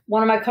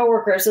one of my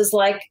coworkers is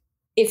like,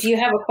 if you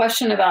have a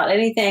question about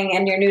anything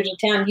and you're new to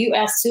town, you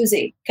ask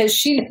Susie because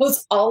she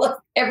knows all of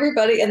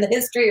everybody and the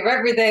history of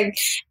everything.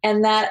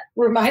 And that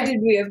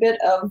reminded me a bit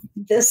of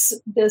this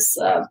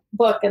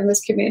book and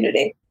this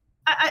community.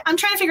 I'm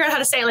trying to figure out how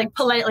to say it like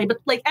politely, but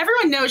like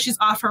everyone knows she's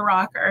off her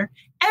rocker.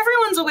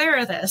 Everyone's aware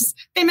of this.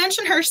 They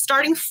mention her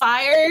starting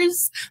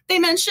fires. They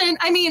mention,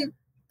 I mean,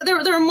 there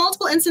were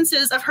multiple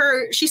instances of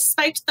her. She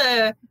spiked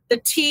the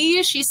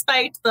tea. She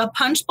spiked the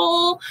punch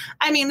bowl.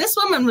 I mean, this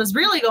woman was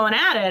really going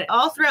at it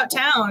all throughout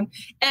town.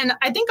 And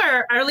I think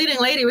our leading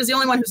lady was the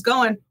only one who's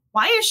going,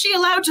 why is she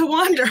allowed to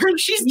wander?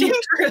 She's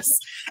dangerous.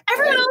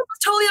 Everyone else was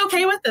totally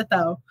okay with it,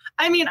 though.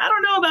 I mean, I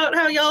don't know about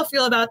how y'all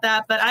feel about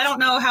that, but I don't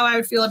know how I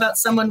would feel about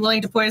someone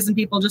willing to poison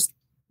people just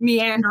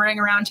meandering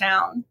around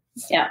town.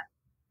 Yeah.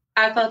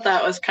 I thought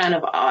that was kind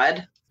of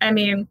odd. I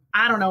mean,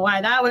 I don't know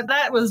why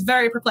that was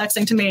very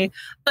perplexing to me.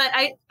 But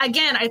I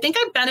think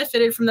I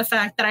benefited from the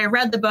fact that I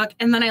read the book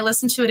and then I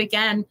listened to it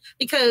again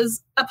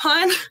because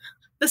upon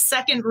the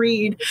second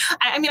read,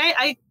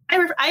 I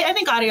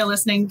think audio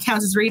listening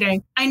counts as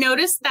reading. I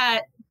noticed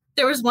that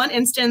there was one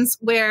instance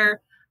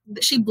where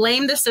she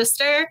blamed the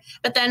sister,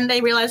 but then they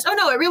realized, oh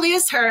no, it really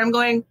is her. I'm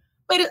going,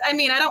 wait, I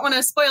mean, I don't want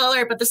to spoil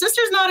alert, but the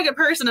sister's not a good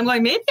person. I'm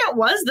going, maybe it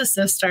was the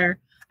sister.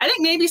 I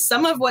think maybe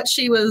some of what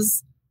she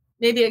was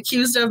maybe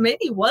accused of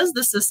maybe was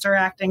the sister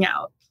acting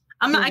out.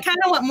 I kind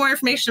of want more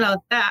information about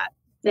that.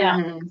 Yeah.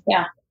 Mm-hmm.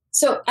 Yeah.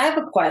 So I have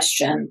a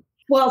question.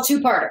 Well,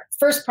 two-parter.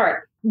 First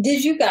part,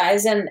 did you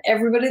guys and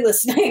everybody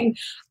listening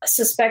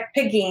suspect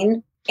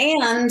Pegeen?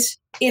 And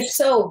if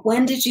so,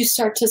 when did you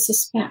start to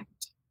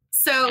suspect?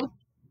 So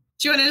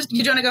do you want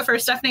to go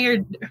first, Stephanie?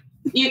 Or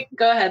you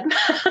go ahead. No,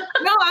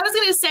 I was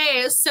going to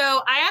say,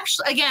 so I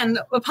actually, again,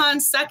 upon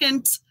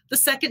the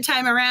second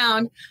time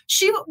around,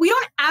 we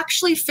don't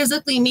actually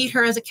physically meet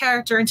her as a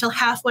character until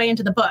halfway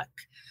into the book.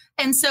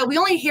 And so we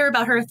only hear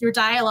about her through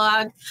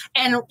dialogue,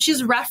 and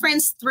she's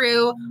referenced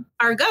through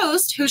our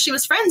ghost, who she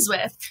was friends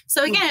with.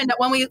 So again,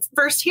 when we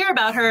first hear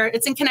about her,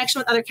 it's in connection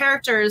with other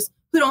characters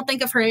who don't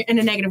think of her in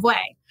a negative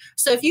way.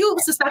 So if you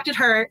suspected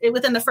her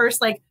within the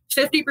first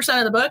 50%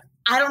 of the book,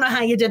 I don't know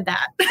how you did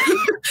that.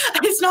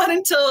 It's not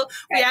until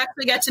we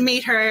actually get to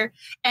meet her.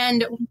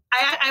 And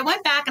I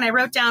went back and I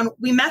wrote down,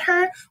 we met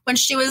her when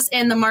she was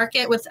in the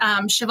market with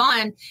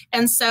Siobhan.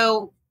 And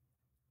so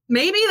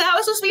maybe that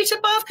was supposed to be a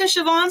tip off because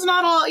Siobhan's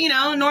not all,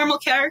 a normal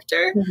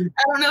character. Mm-hmm.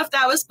 I don't know if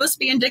that was supposed to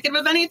be indicative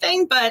of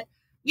anything, but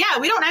yeah,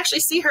 we don't actually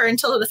see her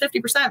until the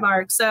 50%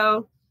 mark.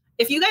 So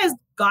if you guys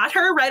got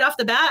her right off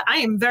the bat, I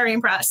am very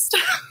impressed.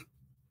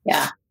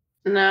 Yeah.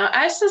 No,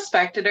 I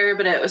suspected her,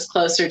 but it was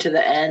closer to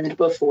the end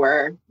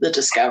before the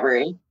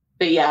discovery.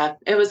 But yeah,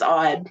 it was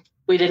odd.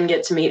 We didn't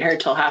get to meet her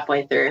till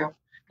halfway through.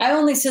 I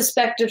only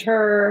started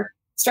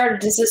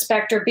to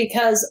suspect her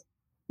because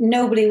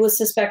nobody was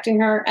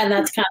suspecting her. And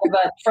that's kind of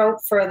a trope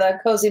for the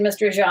cozy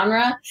mystery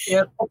genre.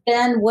 Yep. But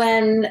then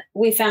when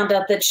we found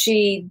out that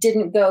she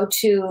didn't go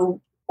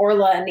to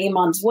Orla and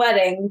Iman's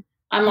wedding,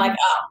 I'm like,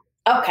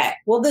 oh, okay,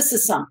 well, this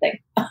is something.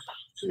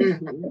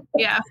 Mm-hmm.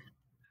 Yeah.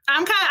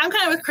 I'm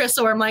kind of with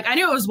Crystal where I'm like, I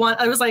knew it was one.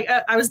 I was like,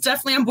 I was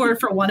definitely on board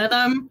for one of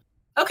them.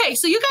 Okay.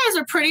 So you guys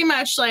are pretty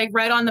much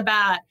right on the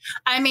bat.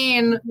 I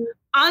mean,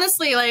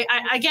 honestly,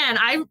 I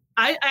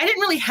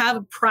didn't really have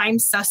a prime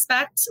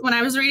suspect when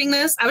I was reading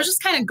this. I was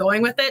just kind of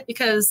going with it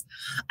because,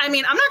 I'm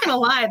not going to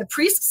lie. The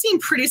priest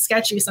seemed pretty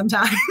sketchy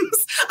sometimes.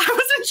 I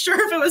wasn't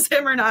sure if it was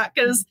him or not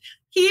because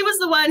he was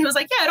the one who was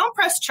like, yeah, don't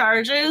press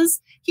charges.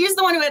 He's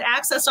the one who had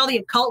access to all the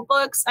occult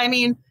books.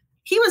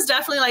 He was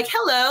definitely like,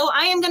 hello,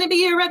 I am going to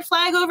be your red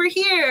flag over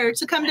here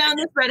to come down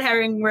this red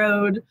herring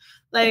road.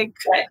 I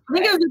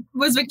think it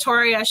was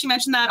Victoria. She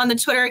mentioned that on the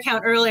Twitter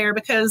account earlier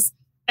because,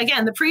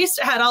 again, the priest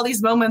had all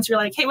these moments where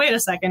you're like, hey, wait a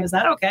second, is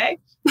that okay?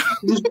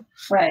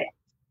 Right.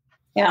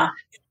 Yeah.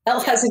 Elle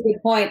has a good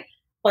point.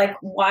 Like,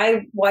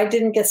 why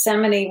didn't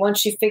Gethsemane, once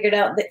she figured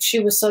out that she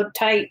was so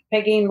tight,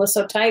 Peggy was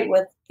so tight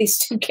with these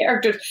two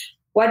characters,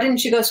 why didn't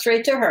she go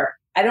straight to her?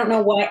 I don't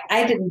know why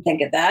I didn't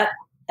think of that.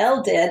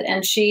 Elle did,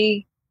 and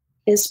she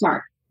is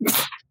smart.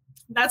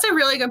 That's a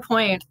really good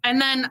point. And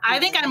then I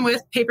think I'm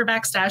with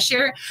Paperback Stash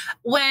here.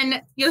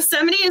 When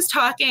Yosemite is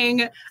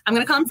talking, I'm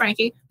going to call him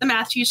Frankie, the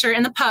math teacher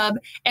in the pub,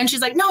 and she's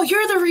like, no,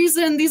 you're the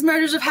reason these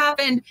murders have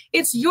happened.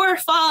 It's your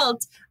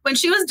fault. When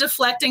she was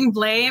deflecting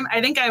blame,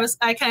 I think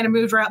I kind of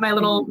moved her out my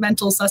little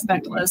mental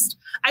suspect list.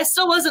 I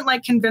still wasn't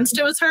like convinced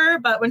it was her,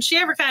 but when she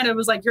ever kind of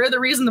was like, you're the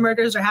reason the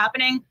murders are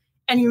happening,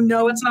 and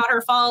it's not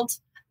her fault,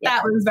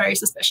 that was very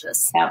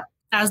suspicious. Yeah.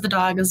 As the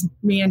dog is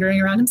meandering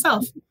around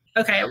himself.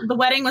 Okay, the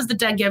wedding was the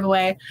dead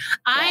giveaway.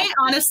 I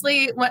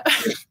honestly,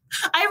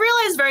 I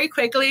realized very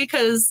quickly,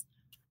 because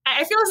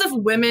I feel as if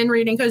women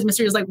reading Cozy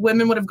Mysteries, like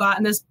women would have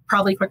gotten this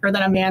probably quicker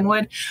than a man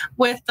would,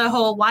 with the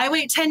whole, why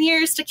wait 10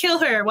 years to kill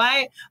her?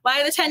 Why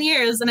the 10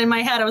 years? And in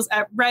my head, I was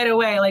right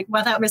away, like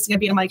without missing a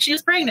beat, I'm like, she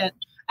was pregnant.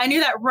 I knew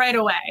that right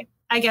away.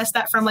 I guess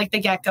that from like the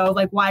get-go,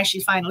 like why she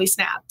finally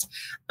snapped.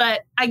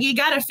 But you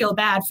got to feel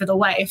bad for the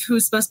wife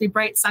who's supposed to be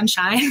bright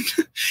sunshine.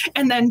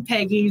 And then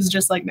Peggy's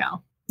just like,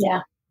 no.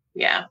 Yeah.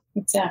 Yeah,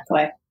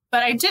 exactly.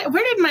 But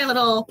where did my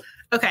little,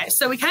 okay,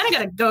 so we kind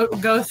of got to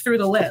go through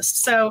the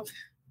list. So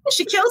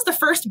she kills the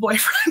first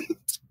boyfriend.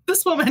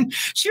 This woman,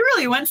 she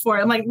really went for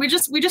it. I'm like, we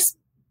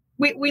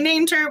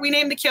named her, we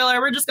named the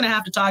killer. We're just going to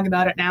have to talk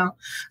about it now.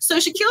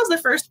 So she kills the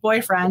first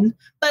boyfriend,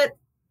 but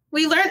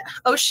we learned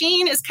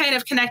O'Sheen is kind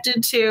of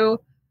connected to,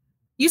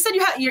 you said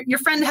your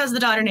friend has the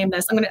daughter named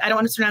this. I don't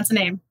want to pronounce the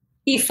name.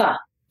 Aoife.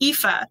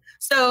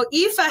 So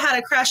Aoife had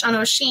a crush on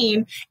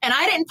O'Sheen, and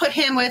I didn't put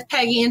him with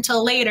Peggy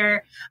until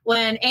later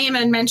when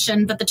Eamon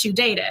mentioned that the two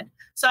dated.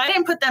 So I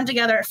didn't put them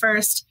together at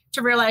first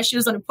to realize she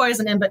was going to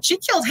poison him, but she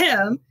killed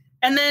him,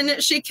 and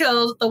then she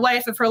killed the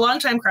wife of her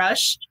longtime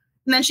crush,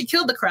 and then she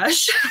killed the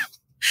crush,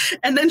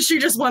 and then she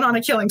just went on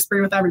a killing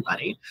spree with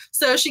everybody.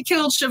 So she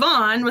killed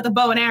Siobhan with a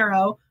bow and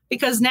arrow,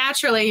 because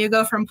naturally you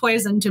go from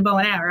poison to bow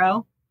and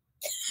arrow.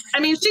 I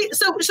mean, she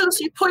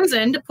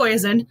poisoned,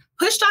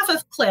 pushed off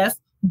a cliff,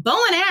 bow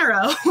and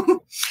arrow.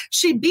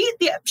 she beat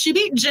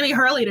Jimmy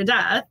Hurley to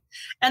death,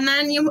 and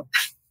then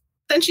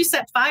she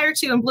set fire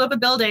to and blew up a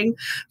building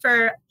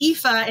for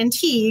Aoife and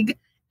Teague,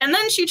 and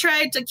then she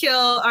tried to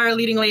kill our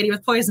leading lady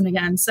with poison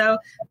again. So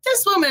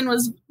this woman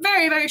was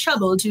very, very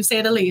troubled, to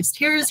say the least.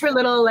 Here's her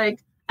little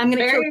I'm going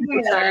to kill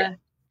you.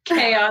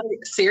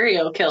 Chaotic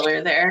serial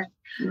killer there.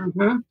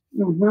 Mm-hmm.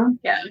 Mm-hmm.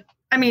 Yeah.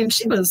 I mean,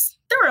 there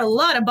were a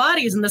lot of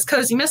bodies in this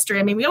cozy mystery.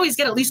 I mean, we always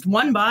get at least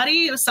one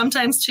body,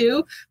 sometimes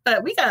two,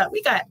 but we got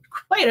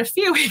quite a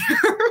few here.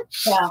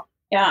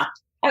 Yeah.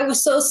 I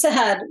was so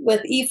sad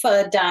with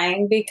Aoife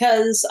dying,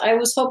 because I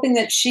was hoping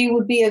that she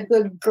would be a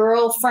good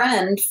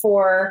girlfriend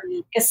for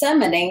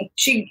Gethsemane.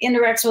 She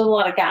interacts with a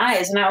lot of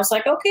guys, and I was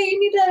like, okay,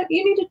 you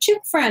need a chick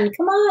friend.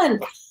 Come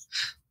on.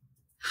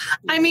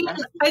 I mean,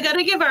 I got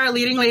to give our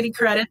leading lady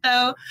credit,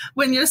 though.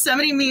 When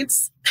Yosemite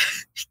meets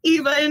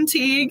Eva and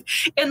Teague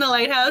in the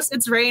lighthouse,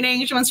 it's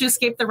raining. She wants to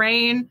escape the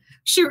rain.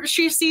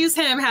 She sees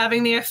him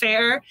having the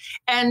affair,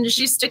 and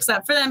she sticks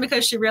up for them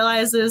because she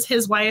realizes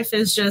his wife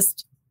is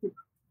just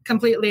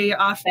completely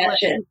off.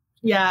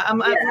 Yeah, I'm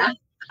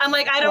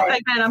like, I don't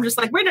like that. I'm just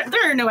like,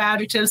 there are no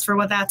adjectives for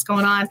what that's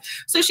going on.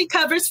 So she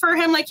covers for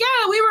him, like,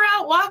 yeah, we were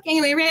out walking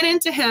and we ran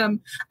into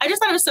him. I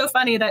just thought it was so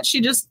funny that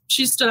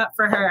she stood up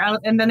for her,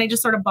 and then they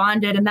just sort of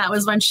bonded. And that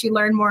was when she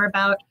learned more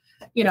about,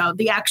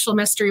 the actual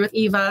mystery with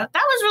Eva.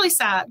 That was really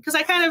sad, because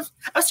I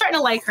was starting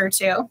to like her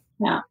too.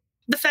 Yeah.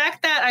 The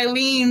fact that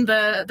Eileen,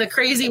 the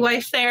crazy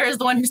wife there, is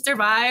the one who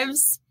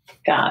survives.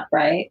 God,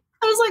 right.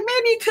 I was like,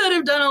 maybe you could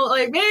have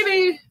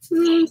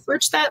done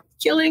switch that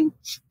killing.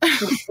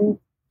 Mm-hmm.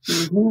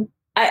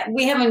 Mm-hmm.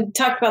 We haven't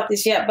talked about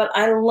this yet, but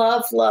I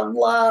loved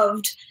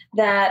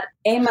that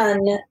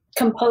Eamon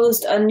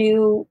composed a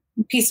new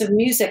piece of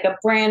music, a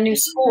brand new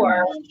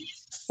score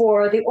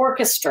for the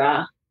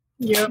orchestra.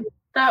 Yep.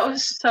 That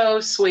was so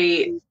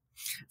sweet.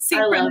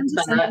 I love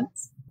that.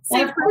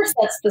 And of course,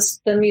 that's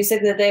the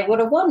music that they would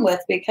have won with,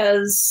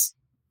 because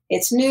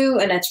it's new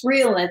and it's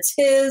real and it's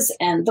his,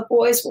 and the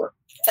boys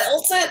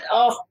felt it.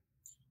 Oh,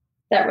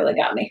 that really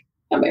got me.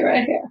 Got me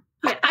right here.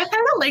 I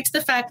kind of liked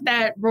the fact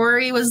that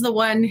Rory was the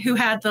one who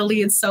had the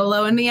lead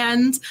solo in the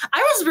end. I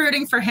was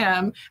rooting for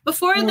him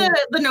before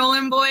the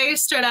Nolan boy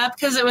stood up,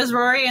 because it was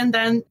Rory, and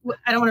then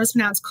I don't want to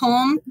mispronounce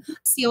Colm,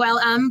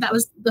 Colm. That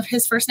was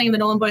his first name, the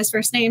Nolan boy's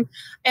first name.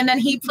 And then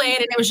he played,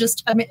 and it was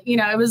just,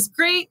 it was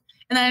great.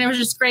 And then it was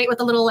just great with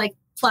a little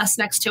plus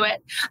next to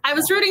it. I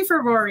was rooting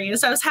for Rory,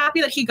 so I was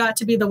happy that he got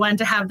to be the one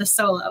to have the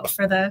solo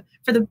for the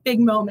big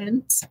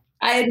moment.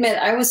 I admit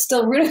I was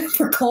still rooting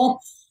for Colm.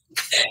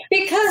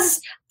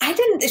 Because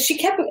she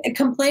kept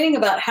complaining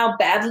about how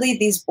badly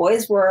these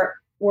boys were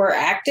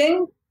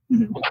acting.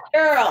 Mm-hmm.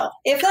 Girl,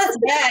 if that's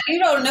bad, you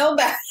don't know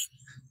bad.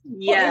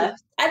 Yeah.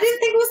 I didn't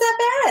think it was that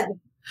bad.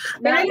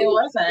 No, it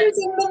wasn't.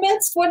 In the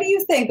midst, what do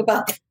you think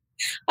about that?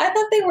 I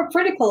thought they were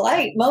pretty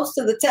polite most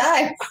of the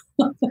time.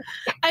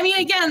 I mean,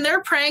 again,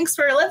 their pranks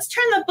were, let's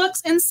turn the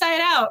books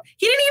inside out.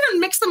 He didn't even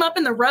mix them up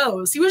in the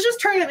rows. He was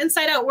just turning them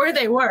inside out where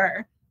they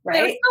were. Right.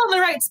 They were still in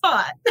the right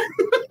spot.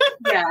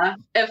 Yeah.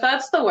 If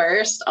that's the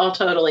worst, I'll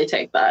totally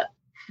take that.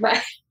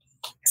 Right.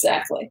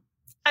 Exactly.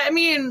 I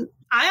mean,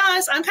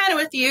 I'm kind of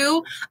with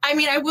you. I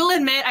mean, I will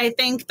admit, I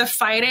think the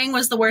fighting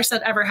was the worst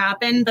that ever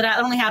happened, but that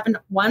only happened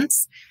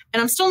once.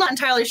 And I'm still not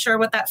entirely sure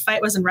what that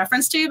fight was in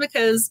reference to,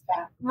 because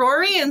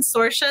Rory and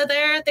Saoirse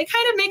there, they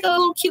kind of make a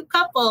little cute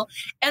couple.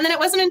 And then it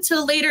wasn't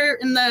until later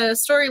in the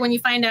story when you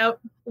find out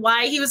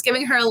why he was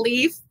giving her a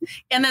leaf.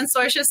 And then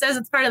Saoirse says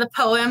it's part of the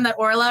poem that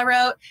Orla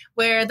wrote,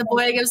 where the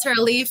boy gives her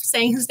a leaf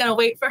saying he's going to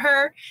wait for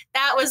her.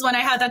 That was when I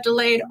had that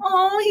delayed,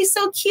 oh, he's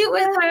so cute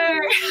with her.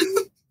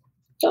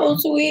 So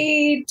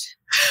sweet.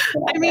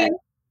 I mean,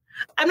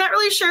 I'm not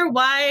really sure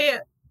why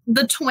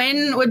the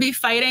twin would be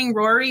fighting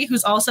Rory,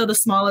 who's also the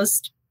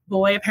smallest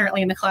boy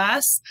apparently in the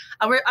class.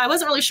 I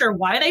wasn't really sure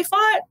why they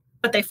fought,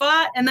 but they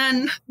fought. And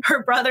then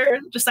her brother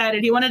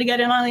decided he wanted to get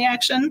in on the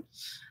action.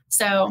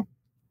 So,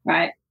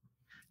 right.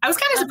 I was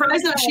kind of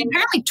surprised that she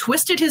apparently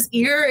twisted his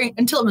ear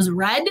until it was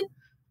red.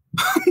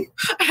 I don't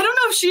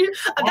know if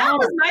that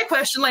was my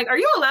question. Like, are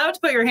you allowed to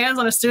put your hands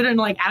on a student and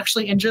like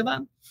actually injure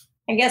them?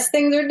 I guess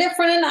things are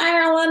different in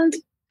Ireland.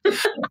 I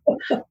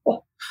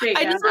saw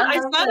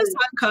this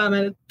one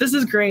comment. This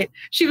is great.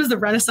 She was the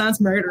Renaissance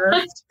murderer.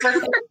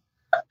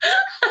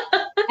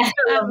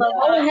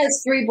 Ella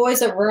has 3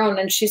 boys of her own,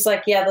 and she's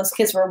like, yeah, those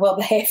kids were well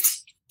behaved.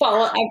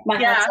 My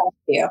hat's off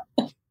to you.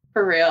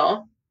 For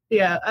real.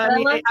 Yeah. I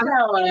love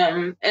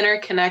how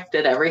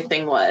interconnected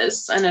everything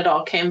was, and it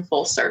all came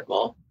full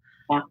circle.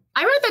 Yeah.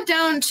 I wrote that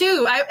down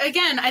too.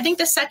 I think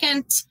the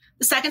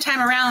second time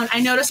around, I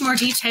noticed more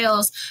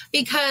details,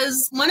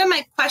 because one of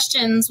my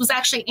questions was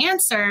actually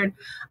answered,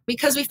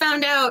 because we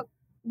found out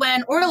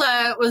when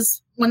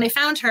they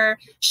found her,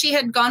 she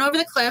had gone over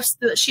the cliffs,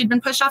 she'd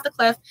been pushed off the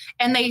cliff,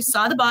 and they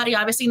saw the body,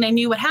 obviously, and they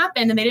knew what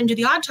happened, and they didn't do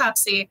the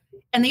autopsy.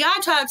 And the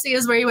autopsy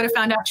is where you would have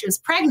found out she was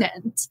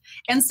pregnant.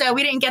 And so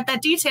we didn't get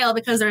that detail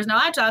because there was no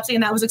autopsy,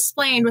 and that was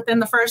explained within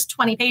the first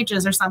 20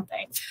 pages or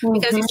something,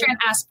 because he's trying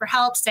to ask for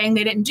help, saying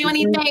they didn't do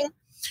anything.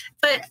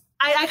 But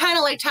I kind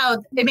of liked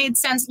how it made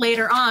sense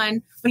later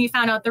on when you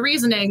found out the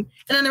reasoning.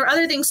 And then there were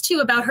other things too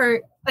about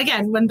her.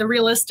 Again, when the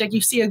realistic, you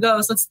see a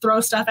ghost, let's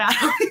throw stuff at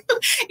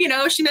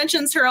him. She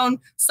mentions her own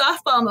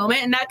softball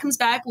moment, and that comes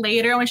back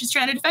later when she's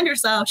trying to defend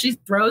herself. She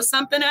throws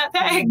something at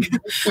Peg.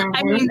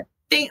 I mean,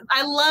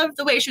 I love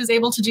the way she was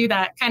able to do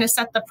that, kind of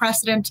set the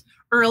precedent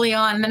early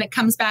on. And then it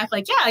comes back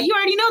like, yeah, you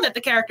already know that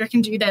the character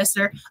can do this,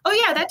 or,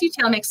 oh yeah, that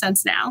detail makes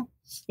sense now.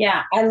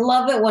 Yeah. I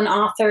love it when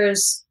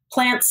authors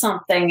plant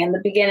something in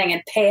the beginning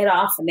and pay it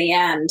off in the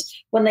end.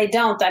 When they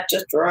don't, that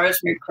just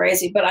drives me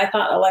crazy. But I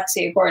thought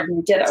Alexia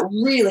Gordon did a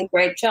really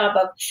great job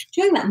of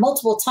doing that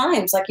multiple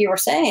times, like you were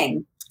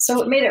saying.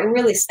 So it made it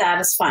really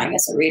satisfying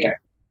as a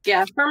reader.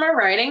 Yeah, from a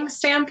writing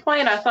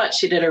standpoint, I thought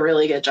she did a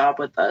really good job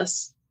with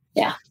this.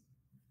 Yeah.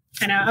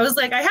 I know. I was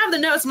like, I have the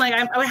notes. I'm like,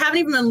 I haven't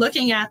even been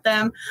looking at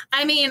them.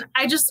 I mean,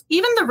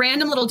 even the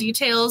random little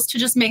details to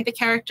just make the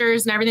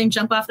characters and everything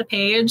jump off the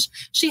page.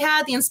 She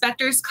had the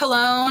inspector's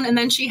cologne, and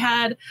then she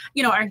had,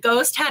 our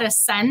ghost had a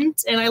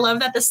scent. And I love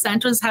that the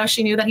scent was how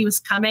she knew that he was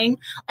coming.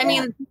 I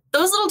mean,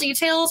 those little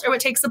details are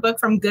what takes the book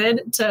from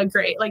good to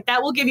great. Like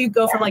that will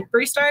go from like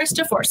 3 stars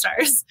to 4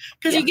 stars.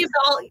 Because you give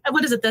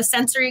the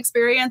sensory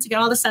experience. You get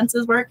all the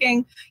senses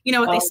working. You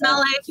know what they smell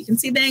like. You can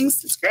see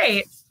things. It's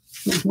great.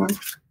 Mm-hmm.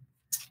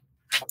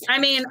 I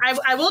mean,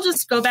 I will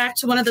just go back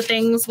to one of the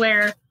things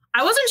where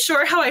I wasn't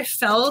sure how I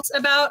felt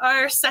about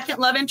our second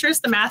love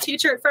interest, the math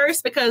teacher, at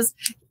first, because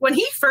when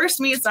he first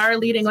meets our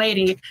leading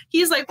lady,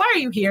 he's like, why are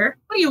you here?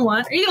 What do you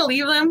want? Are you going to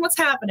leave them? What's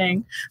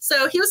happening?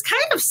 So he was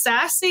kind of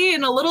sassy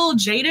and a little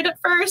jaded at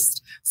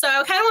first. So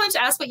I kind of wanted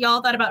to ask what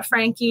y'all thought about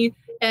Frankie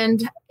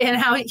and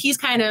how he's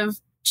kind of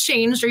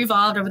changed or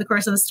evolved over the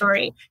course of the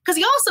story. Because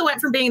he also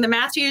went from being the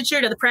math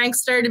teacher to the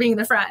prankster to being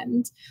the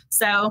friend.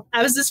 So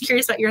I was just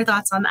curious about your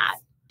thoughts on that.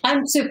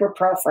 I'm super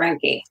pro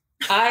Frankie.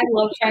 I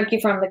love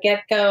Frankie from the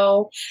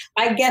get-go.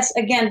 I guess,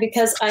 again,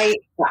 because I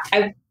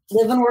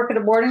live and work at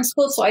a boarding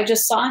school, so I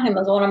just saw him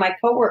as one of my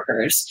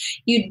coworkers.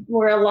 You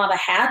wear a lot of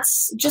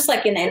hats, just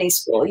like in any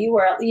school.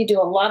 You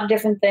do a lot of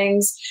different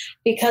things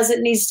because it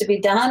needs to be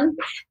done.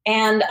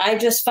 And I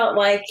just felt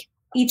like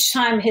each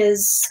time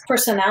his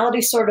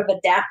personality sort of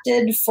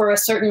adapted for a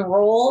certain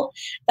role,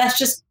 that's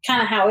just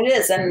kind of how it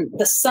is. And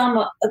the sum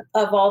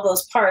of all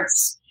those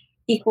parts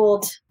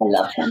equaled, I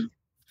love him.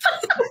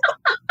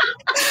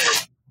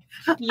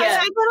 Yeah, I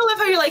kind of love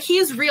how you're like,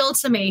 he's real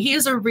to me. He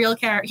is a real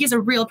character. He's a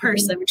real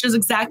person, which is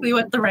exactly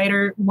what the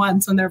writer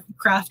wants when they're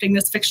crafting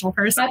this fictional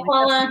person. Hi,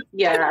 Paula.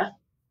 Yeah,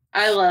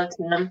 I loved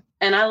him,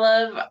 and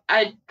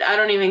I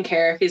don't even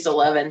care if he's a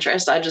love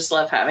interest. I just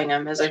love having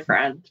him as a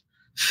friend.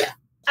 Yeah,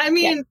 I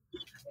mean,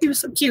 he was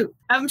so cute.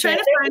 I'm trying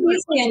to find. We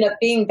usually end up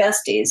being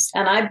besties,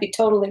 and I'd be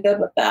totally good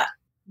with that.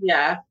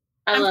 Yeah.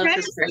 I love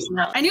his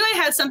personality. I knew I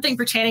had something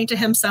pertaining to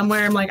him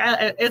somewhere. I'm like,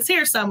 it's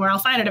here somewhere. I'll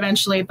find it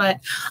eventually. But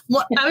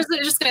I was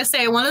just going to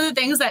say, one of the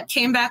things that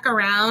came back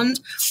around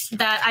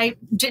that I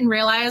didn't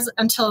realize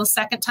until the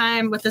second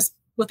time with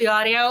the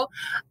audio.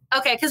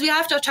 Okay, because we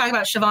have to talk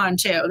about Siobhan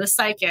too,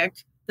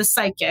 the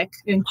psychic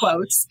in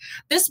quotes.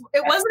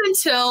 It wasn't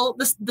until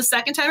the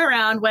second time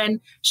around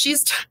when she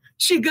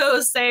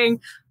goes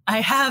saying, I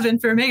have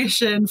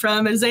information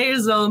from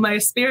Azazel, my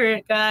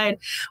spirit guide,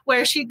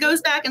 where she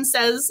goes back and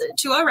says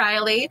to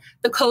O'Reilly,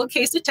 the cold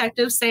case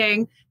detective,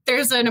 saying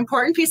there's an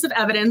important piece of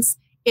evidence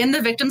in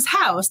the victim's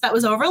house that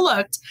was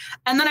overlooked.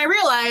 And then I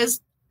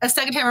realized a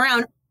second time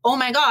around, oh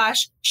my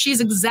gosh, she's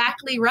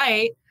exactly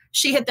right.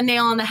 She hit the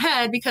nail on the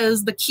head,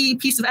 because the key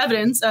piece of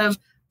evidence of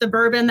the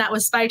bourbon that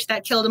was spiked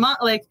that killed him,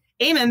 like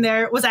Eamon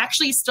there, was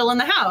actually still in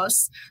the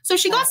house. So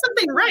she got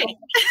something right.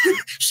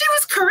 She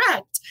was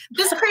correct.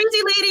 This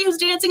crazy lady who's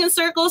dancing in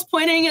circles,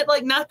 pointing at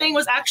like nothing,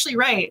 was actually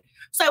right.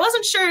 So I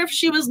wasn't sure if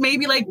she was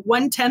maybe like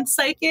 1/10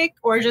 psychic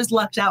or just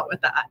lucked out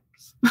with that.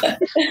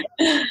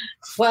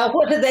 Well,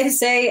 what did they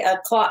say? A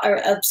clock or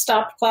a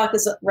stopped clock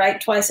is right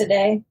twice a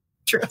day.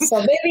 True. So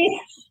maybe.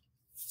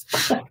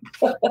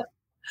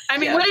 I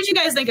mean, what did you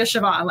guys think of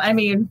Siobhan? I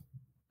mean,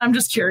 I'm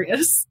just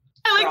curious.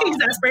 I like the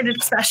exasperated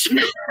expression.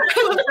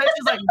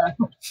 She's like,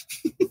 no.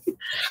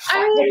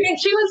 I mean,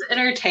 she was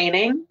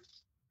entertaining,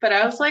 but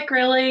I was like,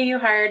 really? You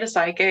hired a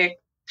psychic?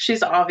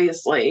 She's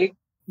obviously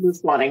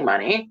just wanting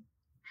money.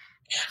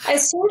 I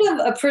sort of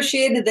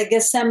appreciated the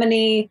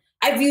Gethsemane.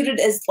 I viewed it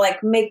as like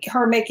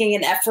her making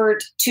an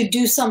effort to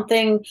do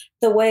something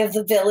the way of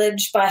the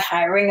village by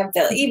hiring a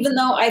village, even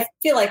though I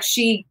feel like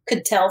she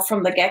could tell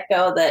from the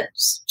get-go that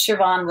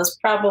Siobhan was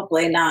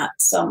probably not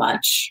so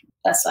much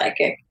a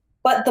psychic.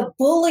 But the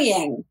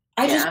bullying,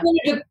 I just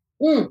wanted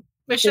to...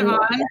 With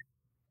Siobhan?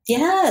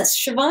 Yes,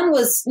 Siobhan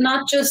was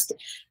not just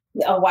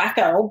a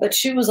wacko, but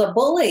she was a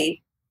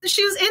bully.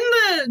 She was in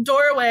the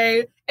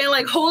doorway and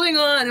like holding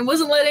on and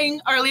wasn't letting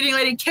our leading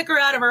lady kick her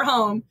out of her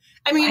home.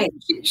 I mean,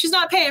 she's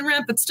not paying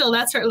rent, but still,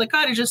 that's her, the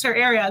cottage is her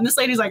area. And this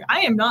lady's like,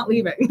 I am not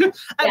leaving.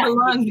 I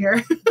belong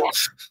here.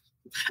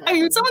 I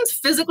mean, when someone's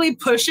physically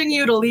pushing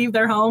you to leave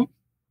their home,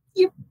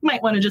 you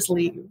might want to just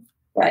leave.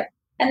 Right.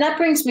 And that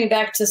brings me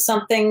back to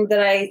something that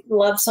I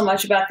love so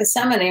much about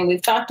Gethsemane, and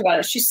we've talked about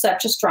it. She's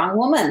such a strong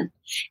woman.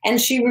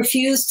 And she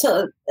refused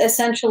to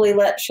essentially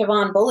let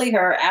Siobhan bully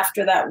her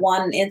after that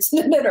one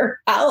incident at her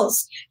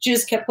house. She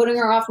just kept putting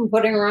her off and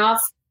putting her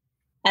off.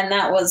 And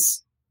that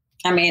was,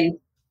 I mean,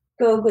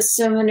 go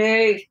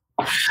Gethsemane.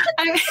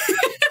 I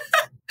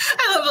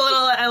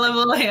love a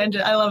little hand.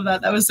 I love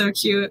that. That was so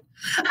cute.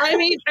 I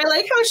mean, I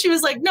like how she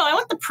was like, no, I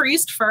want the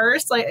priest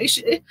first. Like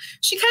she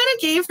kind of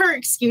gave her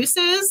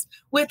excuses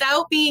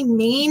without being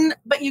mean,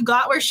 but you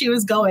got where she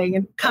was going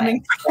and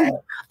coming from.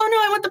 Oh no,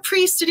 I want the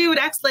priest to do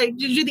to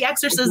do the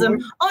exorcism.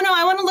 Mm-hmm. Oh no,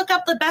 I want to look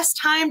up the best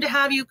time to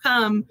have you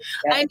come.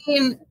 Yeah. I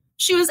mean,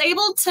 she was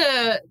able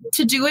to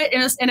do it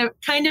in a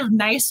kind of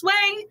nice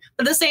way,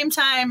 but at the same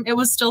time, it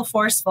was still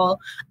forceful.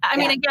 I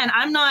mean, again,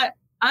 I'm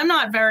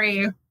not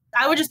very.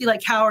 I would just be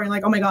like cowering,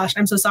 like, oh my gosh,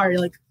 I'm so sorry.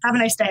 Like, have a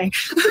nice day.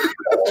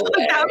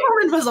 That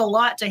woman was a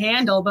lot to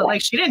handle, but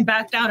like, she didn't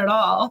back down at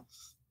all.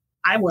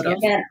 I would have.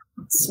 Yeah.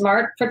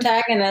 Smart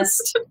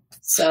protagonist.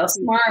 So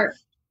smart.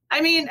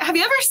 I mean, have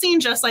you ever seen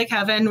Just Like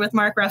Heaven with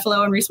Mark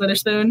Ruffalo and Reese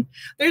Witherspoon?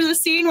 There's a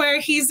scene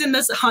where he's in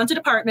this haunted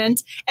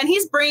apartment and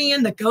he's bringing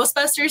in the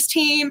Ghostbusters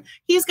team.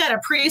 He's got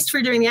a priest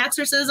for doing the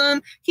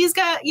exorcism. He's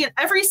got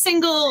every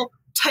single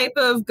type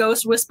of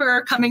ghost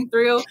whisperer coming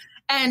through.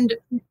 And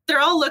they're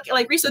all looking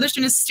like Reese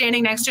Witherspoon is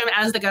standing next to him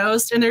as the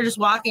ghost, and they're just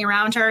walking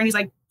around her, and he's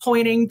like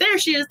pointing, there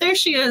she is, there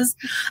she is.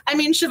 I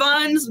mean,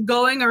 Siobhan's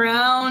going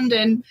around,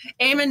 and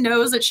Eamon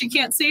knows that she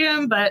can't see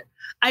him, but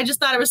I just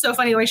thought it was so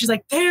funny the way she's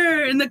like,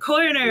 there in the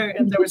corner,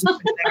 and there was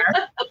nothing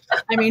there.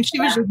 I mean, she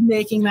was just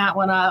making that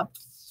one up.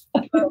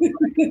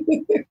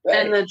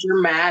 And the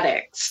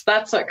dramatics,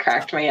 that's what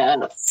cracked me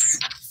up.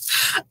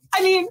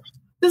 I mean,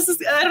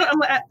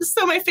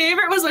 so my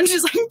favorite was when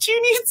she's like, do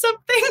you need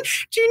something?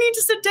 Do you need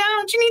to sit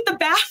down? Do you need the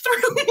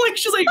bathroom? Like,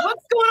 she's like,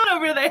 what's going on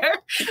over there?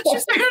 She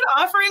started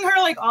offering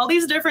her like all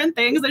these different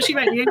things that she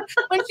might need.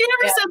 When she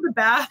never said the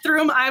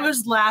bathroom, I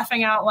was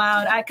laughing out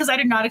loud because I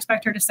did not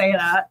expect her to say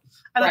that.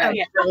 I thought that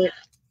was brilliant.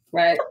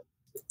 Right.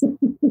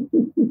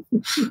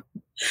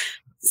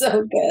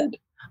 So good.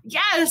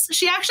 Yes,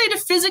 she actually had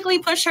to physically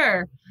push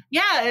her.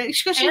 Yeah,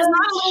 because she was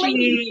not a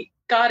lady. She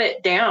got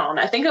it down.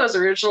 I think it was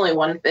originally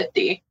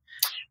 150.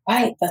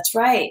 Right, that's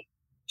right.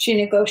 She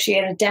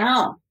negotiated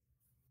down.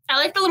 I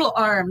like the little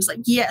arms. Like,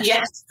 yes.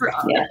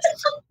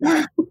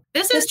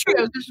 This is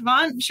true.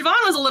 Siobhan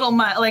was a little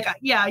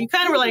you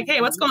kind of were like,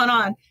 hey, what's going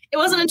on? It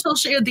wasn't until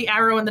she had the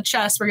arrow in the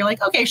chest where you're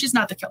like, okay, she's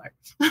not the killer.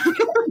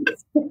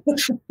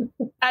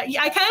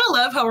 I kind of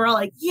love how we're all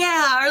like,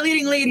 yeah, our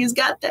leading lady's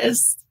got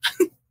this.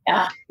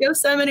 Yeah.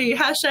 Yosemite,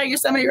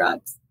 #Yosemite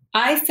rocks.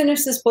 I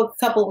finished this book a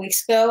couple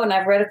weeks ago, and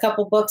I've read a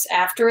couple books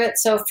after it,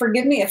 so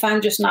forgive me if I'm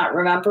just not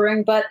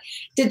remembering, but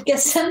did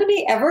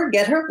Gethsemane ever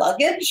get her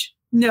luggage?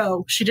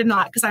 No, she did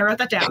not, because I wrote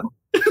that down.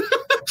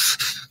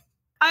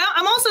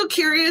 I'm also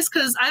curious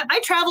because I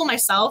travel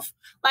myself.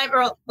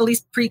 Or at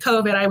least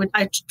pre-COVID,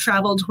 I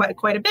traveled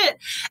quite a bit,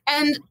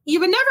 and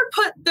you would never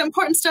put the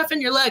important stuff in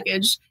your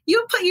luggage. You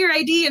would put your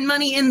ID and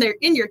money in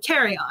your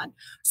carry-on.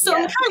 So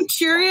I'm kind of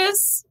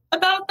curious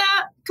about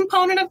that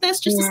component of this,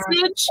 just a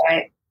smidge.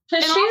 Right.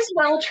 Because she's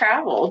well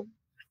traveled.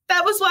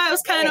 That was why I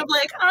was kind of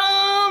like,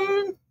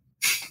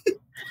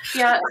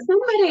 Yeah,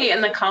 somebody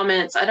in the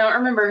comments, I don't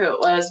remember who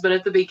it was, but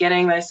at the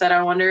beginning they said,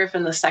 I wonder if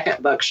in the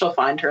second book she'll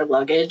find her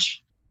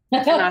luggage.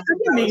 And I think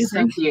that was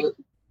so cute.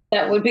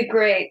 That would be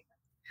great.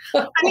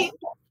 I mean,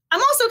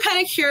 I'm also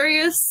kind of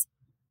curious.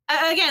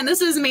 Again,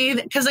 this is me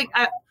because like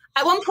at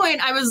one point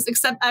I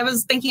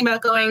was thinking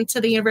about going to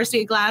the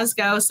University of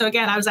Glasgow. So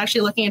again, I was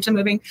actually looking into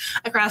moving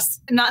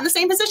across, not in the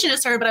same position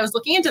as her, but I was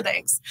looking into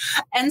things.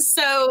 And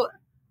so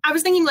I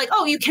was thinking like,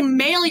 oh, you can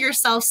mail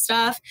yourself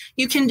stuff.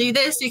 You can do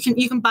this. You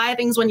can buy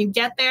things when you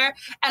get there.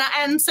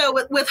 And so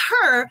with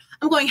her,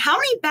 I'm going, how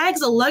many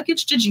bags of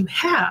luggage did you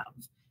have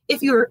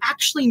if you were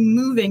actually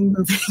moving?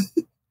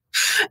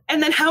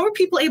 And then how are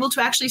people able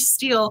to actually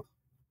steal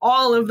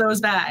all of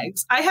those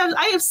bags? I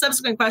have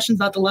subsequent questions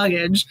about the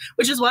luggage,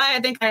 which is why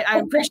I think I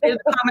appreciated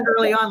the comment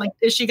early on. Like,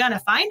 is she going to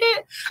find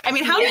it? I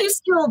mean, how do you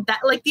steal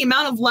that? Like the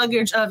amount of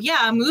luggage of,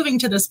 I'm moving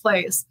to this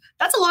place.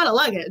 That's a lot of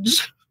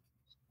luggage.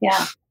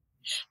 Yeah.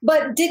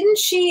 But didn't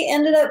she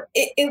ended up,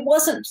 it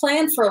wasn't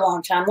planned for a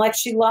long time. Like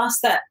she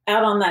lost that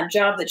out on that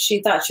job that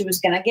she thought she was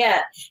going to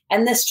get.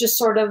 And this just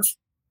sort of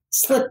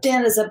slipped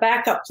in as a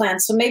backup plan.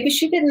 So maybe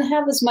she didn't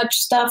have as much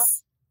stuff.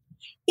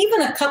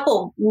 Even a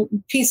couple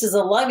pieces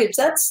of luggage,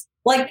 that's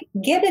like,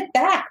 get it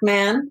back,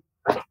 man.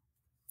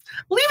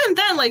 Well, even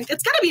then, like,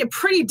 it's got to be a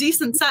pretty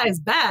decent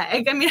sized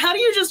bag. I mean, how do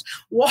you just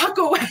walk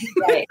away?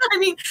 Right. I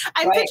mean,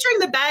 I'm picturing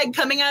the bag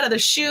coming out of the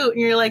chute and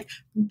you're like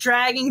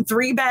dragging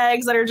 3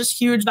 bags that are just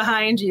huge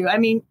behind you. I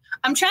mean,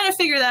 I'm trying to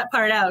figure that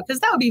part out because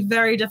that would be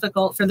very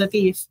difficult for the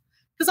thief.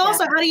 Because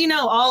also, how do you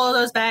know all of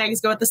those bags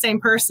go at the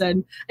same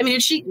person? I mean,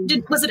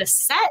 was it a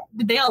set?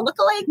 Did they all look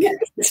alike?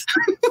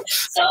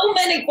 So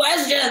many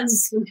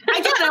questions.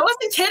 Again, I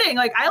wasn't kidding.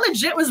 Like, I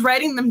legit was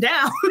writing them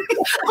down.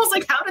 I was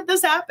like, how did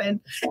this happen?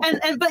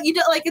 But you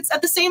know, like, it's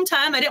at the same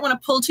time, I didn't want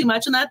to pull too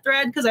much in that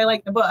thread because I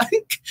like the book.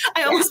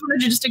 I almost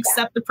wanted to just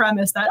accept the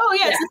premise that,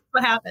 this is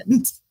what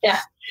happened. Yeah.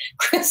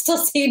 Crystal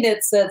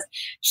Zenith says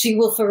she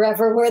will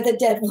forever wear the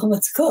dead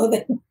woman's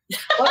clothing.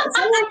 Well,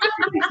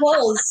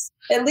 clothes.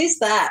 At least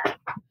that.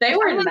 They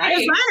were nice.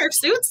 Designer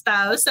suits,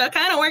 though, so it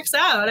kind of works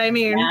out. I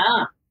mean,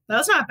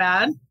 that's not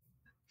bad.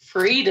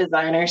 Free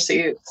designer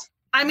suits.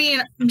 I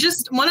mean,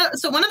 just one of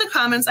the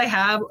comments I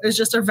have is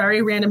just a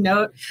very random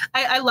note.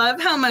 I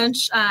love how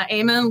much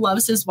Eamon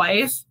loves his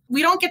wife.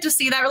 We don't get to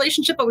see that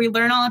relationship, but we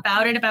learn all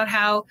about it, about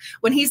how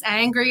when he's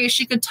angry,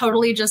 she could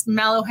totally just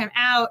mellow him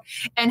out,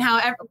 and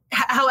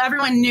how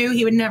everyone knew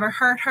he would never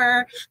hurt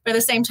her. But at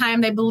the same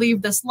time, they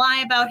believed this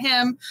lie about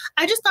him.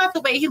 I just thought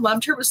the way he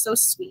loved her was so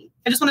sweet.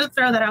 I just wanted to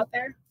throw that out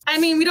there. I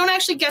mean, we don't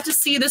actually get to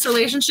see this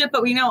relationship,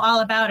 but we know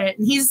all about it.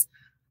 And he's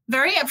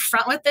very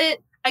upfront with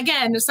it.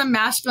 Again, there's some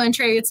masculine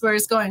traits where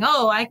it's going,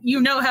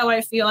 you know how I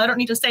feel. I don't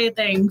need to say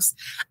things.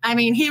 I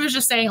mean, he was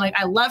just saying, like,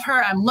 I love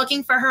her. I'm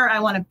looking for her. I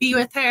want to be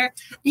with her.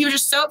 He was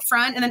just so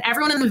upfront. And then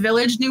everyone in the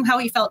village knew how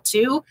he felt,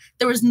 too.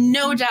 There was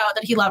no doubt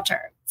that he loved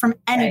her from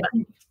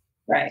anybody.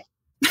 Right.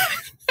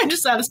 I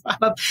just saw this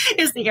pop up.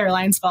 It's the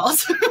airline's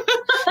fault.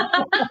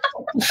 I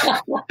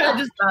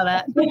just saw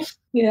that.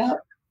 Yeah.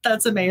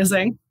 That's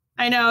amazing.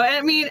 I know.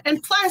 I mean,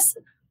 and plus,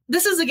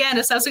 this is, again,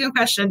 a subsequent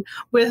question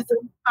with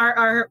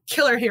our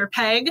killer here,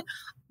 Peg.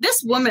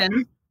 This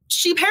woman,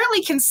 she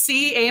apparently can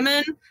see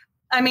Eamon.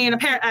 I mean,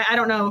 apparently, I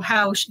don't know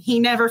how he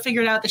never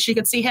figured out that she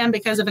could see him,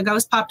 because if a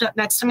ghost popped up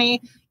next to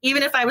me,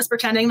 even if I was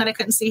pretending that I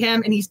couldn't see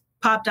him and he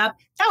popped up,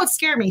 that would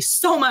scare me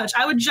so much.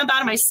 I would jump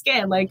out of my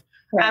skin. Like,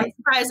 I'm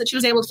surprised that she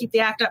was able to keep the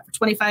act up for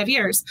 25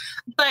 years.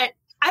 But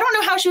I don't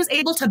know how she was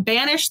able to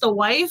banish the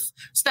wife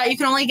so that you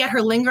can only get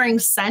her lingering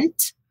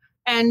scent.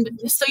 And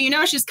so,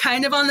 she's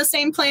kind of on the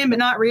same plane, but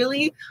not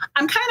really.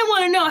 I'm kind of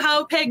want to know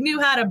how Peg knew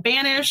how to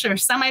banish or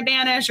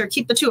semi-banish or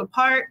keep the two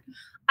apart.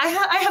 I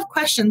have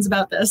questions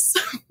about this.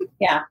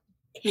 Yeah.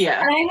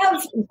 Yeah. And I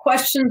have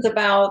questions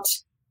about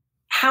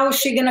how is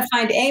she going to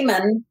find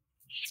Eamon?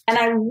 And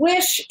I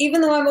wish,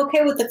 even though I'm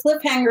okay with the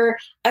cliffhanger,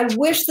 I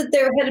wish that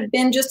there had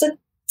been just a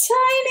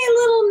tiny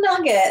little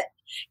nugget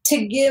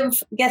to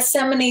give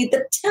Gethsemane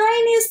the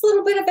tiniest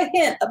little bit of a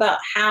hint about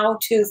how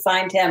to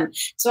find him,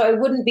 so I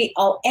wouldn't be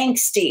all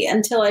angsty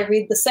until I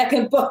read the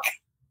second book.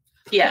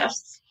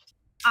 Yes.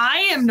 I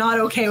am not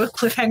okay with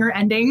cliffhanger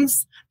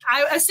endings.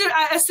 As soon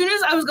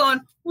as I was going,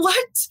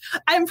 what?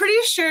 I'm pretty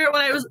sure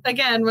when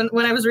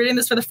I was reading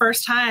this for the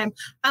first time,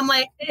 I'm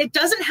like, it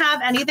doesn't have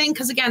anything,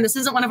 because again, this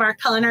isn't one of our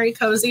culinary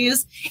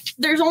cozies.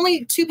 There's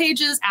only 2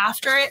 pages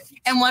after it,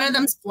 and one of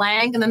them's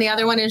blank, and then the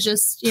other one is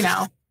just,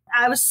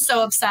 I was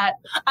so upset.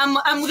 I'm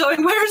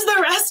going, where's the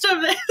rest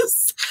of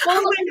this? Well,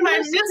 am I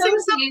missing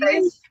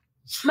something?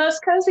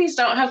 Most cozies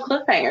don't have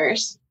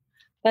cliffhangers.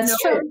 That's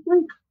true.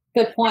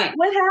 Good point.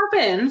 What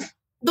happens?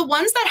 the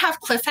ones that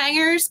have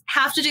cliffhangers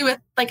have to do with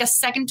like a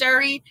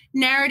secondary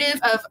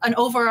narrative of an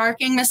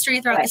overarching mystery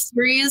throughout the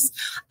series.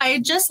 I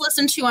just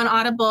listened to on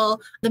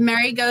Audible, The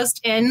Merry Ghost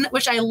Inn,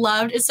 which I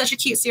loved. It's such a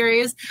cute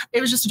series.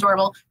 It was just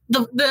adorable.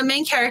 The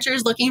main character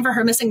is looking for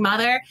her missing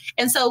mother.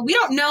 And so we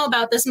don't know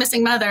about this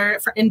missing mother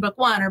in book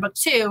 1 or book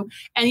 2.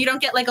 And you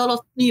don't get like a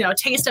little,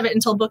 taste of it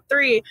until book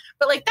 3.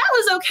 But like that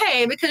was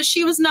okay because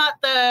she was not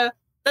the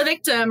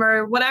victim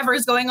or whatever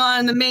is going on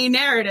in the main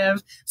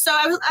narrative. So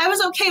I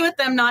was okay with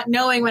them not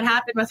knowing what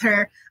happened with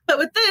her. But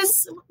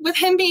with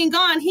him being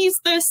gone, he's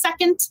the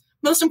second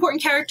most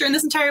important character in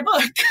this entire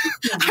book.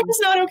 I was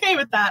not okay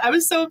with that. I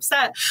was so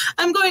upset.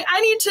 I'm going,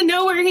 I need to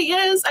know where he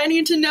is. I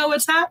need to know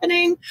what's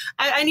happening.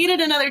 I needed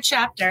another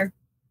chapter.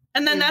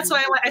 And then that's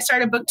why I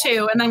started book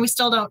 2. And then we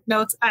still don't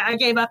know. I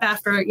gave up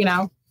after,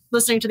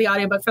 listening to the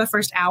audiobook for the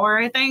first hour,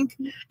 I think.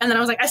 And then I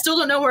was like, I still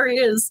don't know where he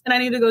is. And I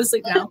need to go to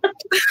sleep now.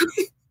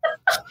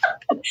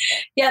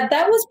 Yeah,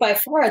 that was by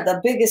far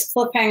the biggest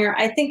cliffhanger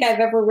I think I've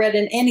ever read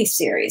in any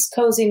series,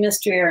 cozy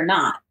mystery or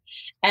not.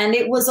 And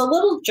it was a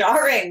little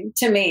jarring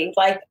to me.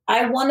 Like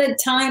I wanted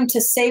time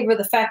to savor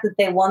the fact that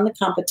they won the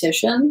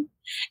competition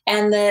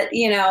and that,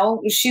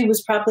 she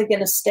was probably going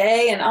to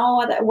stay and,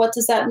 what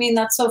does that mean?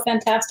 That's so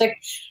fantastic.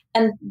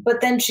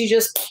 But then she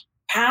just,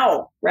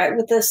 right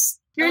with this.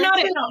 You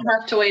don't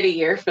have to wait a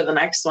year for the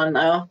next one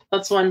though.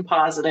 That's one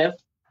positive.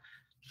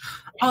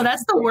 Oh,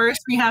 that's the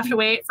worst when you have to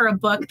wait for a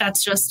book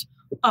that's just,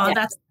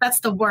 that's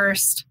the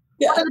worst.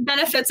 Yeah. What are the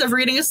benefits of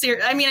reading a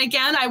series? I mean,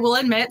 again, I will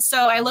admit,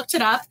 so I looked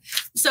it up.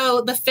 So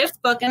the 5th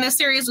book in this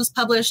series was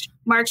published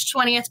March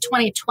 20th,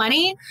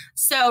 2020.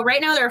 So right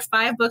now there are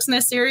 5 books in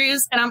this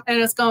series and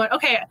it's going,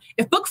 okay,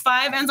 if book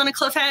 5 ends on a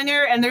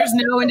cliffhanger and there's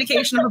no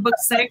indication of a book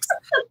 6,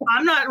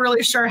 I'm not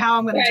really sure how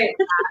I'm going to do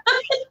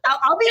that.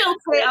 I'll be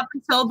okay up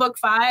until book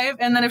 5.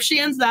 And then if she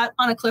ends that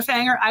on a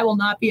cliffhanger, I will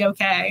not be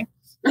okay.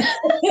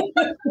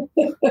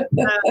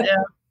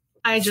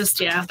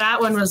 That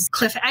one was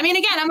cliff. I mean,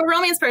 again, I'm a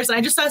romance person.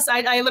 I just saw,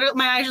 I literally,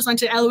 my eyes just went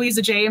to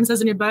Eloisa James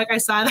as a new book. I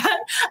saw that.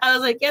 I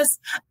was like, yes,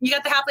 you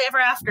got the happily ever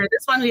after.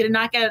 This one, we did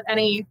not get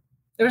any,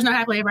 there was no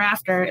happily ever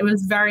after. It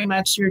was very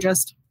much, you're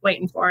just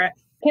waiting for it.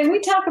 Can we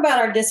talk about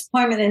our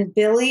disappointment in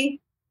Billy?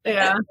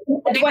 Yeah.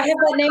 Do I have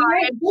that name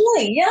right?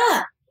 Billy,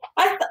 yeah.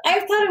 I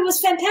thought it was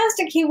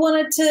fantastic. He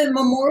wanted to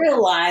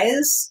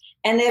memorialize.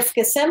 And if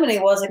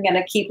Gethsemane wasn't going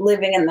to keep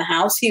living in the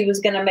house, he was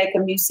going to make a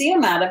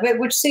museum out of it,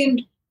 which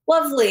seemed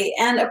lovely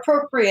and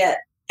appropriate.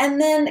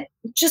 And then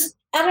just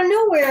out of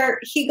nowhere,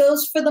 he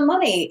goes for the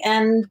money.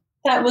 And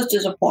that was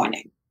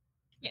disappointing.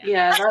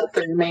 Yeah, that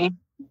threw me.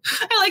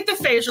 I like the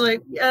facial,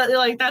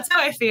 like that's how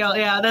I feel.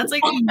 Yeah, that's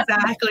like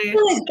exactly.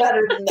 It's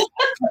better than that.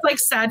 It's like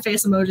sad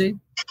face emoji.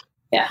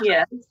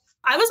 Yeah.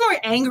 I was more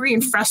angry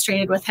and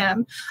frustrated with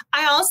him.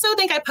 I also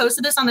think I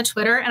posted this on the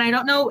Twitter, and I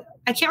don't know,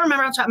 I can't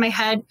remember off the top of my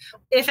head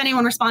if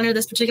anyone responded to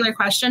this particular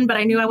question, but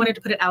I knew I wanted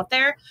to put it out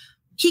there.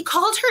 He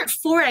called her at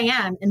 4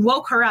 a.m. and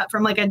woke her up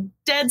from like a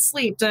dead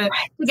sleep to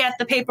get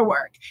the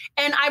paperwork.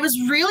 And I was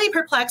really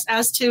perplexed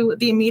as to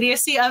the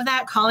immediacy of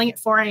that, calling at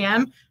 4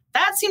 a.m.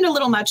 That seemed a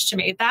little much to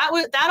me.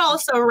 That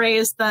also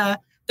raised the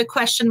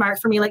question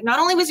mark for me. Like, not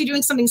only was he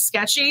doing something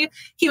sketchy,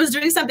 he was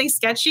doing something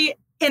sketchy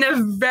in a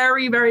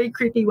very, very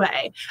creepy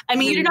way. I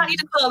mean, you do not need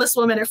to call this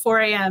woman at 4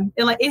 a.m.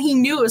 And he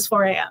knew it was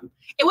 4 a.m.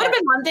 It would have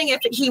been one thing if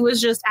he was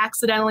just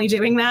accidentally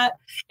doing that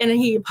and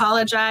he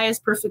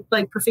apologized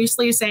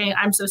profusely saying,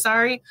 I'm so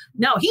sorry.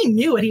 No, he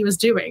knew what he was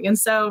doing. And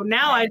so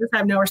now I just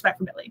have no respect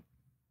for Billy.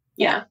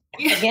 Yeah.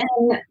 Again,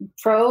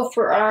 pro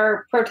for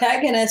our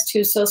protagonist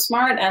who's so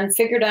smart and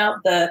figured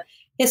out the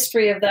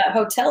history of that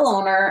hotel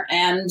owner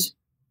and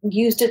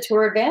used it to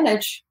her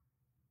advantage.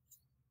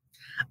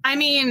 I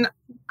mean,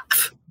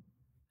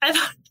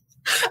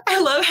 I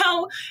love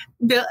how,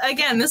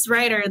 again, this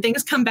writer,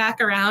 things come back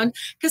around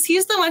because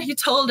he's the one who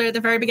told her at the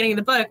very beginning of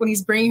the book when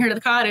he's bringing her to the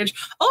cottage,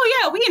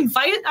 oh, yeah, we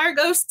invite our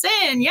ghosts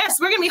in.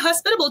 Yes, we're going to be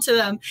hospitable to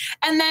them.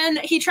 And then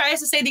he tries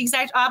to say the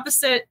exact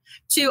opposite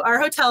to our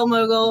hotel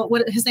mogul.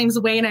 His name's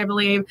Wayne, I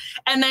believe.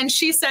 And then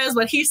she says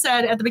what he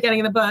said at the beginning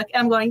of the book.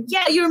 And I'm going,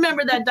 yeah, you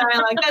remember that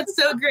dialogue. That's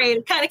so great.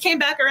 It kind of came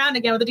back around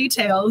again with the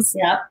details.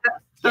 Yeah.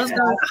 I was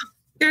going,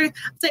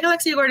 it's like,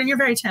 Alexia Gordon, you're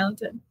very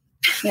talented.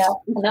 Yeah,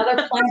 another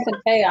plan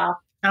to pay off.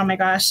 Oh my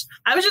gosh.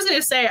 I was just going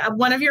to say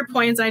one of your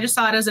points, I just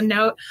saw it as a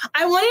note.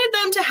 I wanted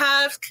them to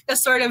have a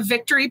sort of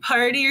victory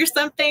party or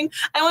something.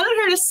 I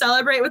wanted her to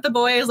celebrate with the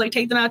boys, like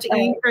take them out to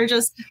eat or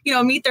just,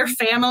 meet their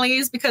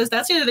families, because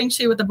that's the other thing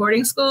too with the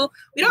boarding school.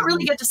 We don't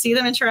really get to see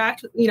them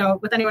interact,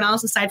 with anyone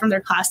else aside from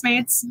their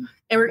classmates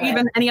or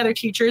even any other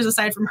teachers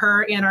aside from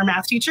her and our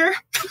math teacher.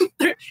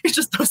 It's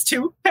just those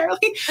two,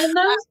 apparently. And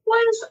those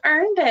boys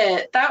earned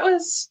it.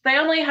 They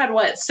only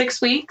had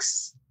 6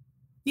 weeks?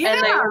 Yeah.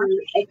 And they were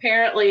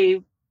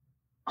apparently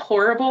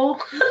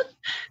horrible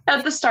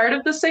at the start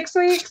of the 6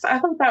 weeks. I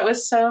thought that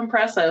was so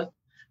impressive.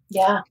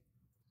 Yeah.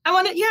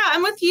 I'm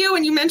with you.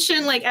 And you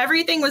mentioned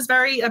everything was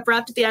very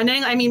abrupt at the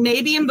ending. I mean,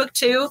 maybe in book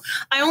 2,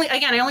 I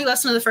only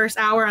listened to the first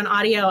hour on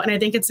audio, and I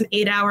think it's an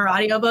 8-hour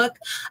audiobook.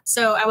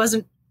 So I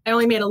wasn't I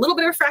only made a little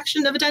bit of a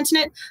fraction of a dent in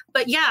it.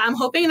 But yeah, I'm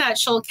hoping that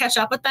she'll catch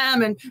up with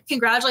them and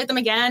congratulate them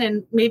again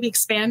and maybe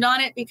expand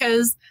on it,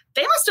 because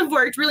they must have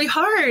worked really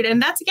hard.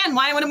 And that's, again,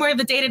 why I wanted more of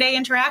the day-to-day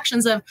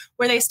interactions of,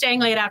 were they staying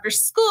late after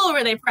school?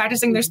 Were they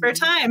practicing their spare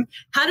time?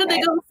 How did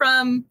they go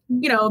from,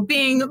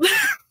 being,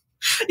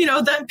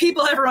 the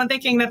people, everyone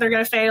thinking that they're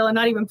going to fail and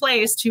not even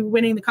place, to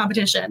winning the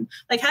competition?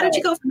 Like, how did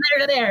you go from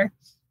there to there?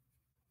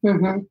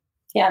 Mm-hmm.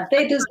 Yeah,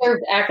 they deserve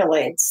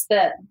accolades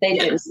that they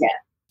didn't get.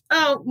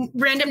 Oh,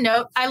 random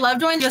note. I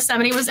loved when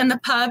Gethsemane was in the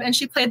pub and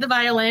she played the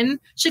violin.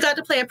 She got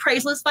to play a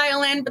praiseless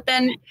violin, but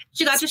then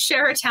she got to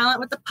share her talent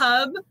with the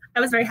pub.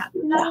 I was very happy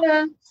with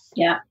that.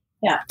 Yeah.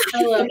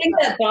 I think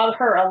that bought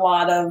her a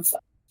lot of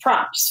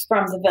props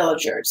from the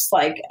villagers.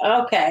 Like,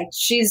 okay,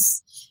 she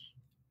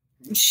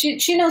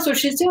knows what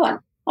she's doing.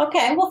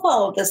 Okay, we'll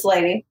follow this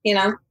lady,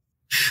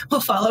 We'll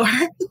follow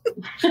her.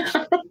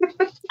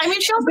 I mean,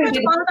 she also got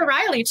to follow the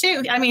Riley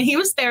too. I mean, he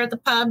was there at the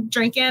pub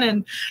drinking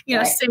and,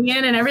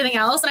 singing and everything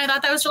else. And I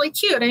thought that was really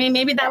cute. I mean,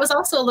 maybe that was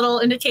also a little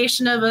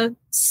indication of a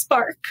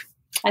spark.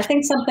 I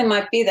think something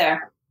might be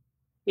there.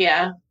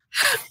 Yeah.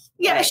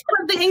 Yeah. Right.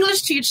 The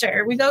English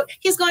teacher.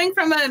 He's going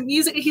from an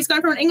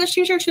English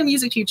teacher to a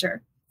music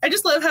teacher. I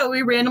just love how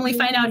we randomly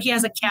find out he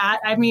has a cat.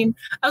 I mean,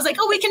 I was like,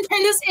 oh, we can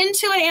turn this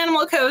into an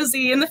animal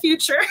cozy in the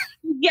future.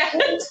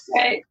 Yes.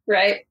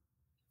 Right.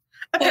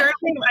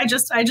 Apparently, I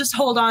just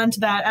hold on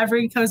to that.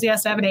 Every cozy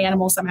has to have an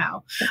animal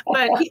somehow.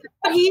 But he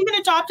even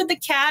adopted the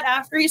cat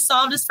after he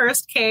solved his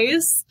first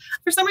case.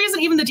 For some reason,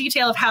 even the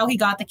detail of how he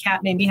got the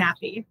cat made me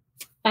happy.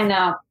 I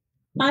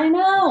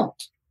know.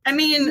 I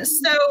mean,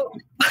 so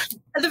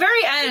at the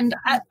very end,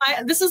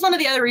 this is one of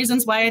the other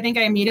reasons why I think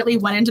I immediately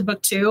went into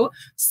book 2.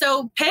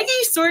 So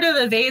Peggy sort of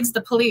evades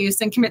the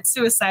police and commits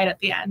suicide at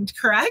the end,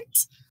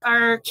 correct?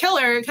 Our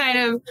killer kind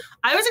of,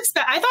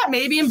 I thought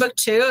maybe in book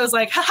 2, it was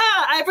like,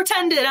 haha, I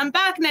pretended, I'm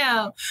back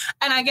now.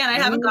 And again, I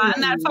haven't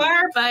gotten that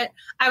far, but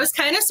I was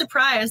kind of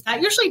surprised.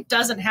 That usually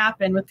doesn't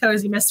happen with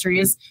cozy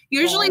mysteries.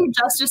 Usually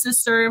justice is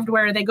served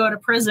where they go to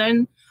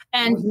prison.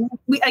 And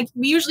we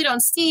usually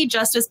don't see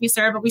justice be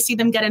served, but we see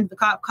them get into the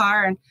cop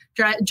car and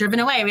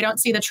driven away. We don't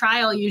see the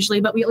trial usually,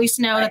 but we at least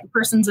know that the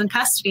person's in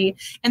custody.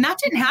 And that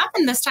didn't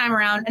happen this time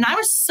around. And I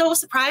was so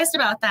surprised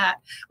about that,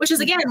 which is,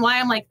 again,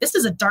 why I'm like, this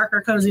is a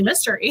darker cozy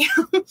mystery.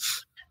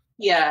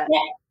 Yeah.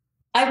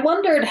 I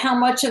wondered how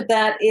much of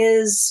that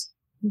is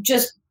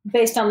just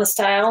based on the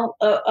style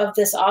of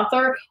this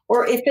author,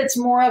 or if it's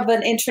more of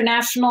an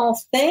international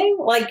thing.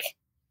 Like,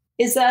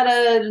 is that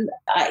a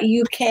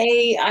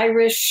UK,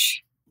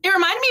 Irish... It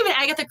reminded me of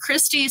an Agatha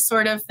Christie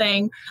sort of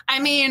thing.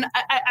 I mean,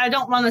 I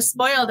don't want to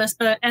spoil this,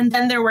 but and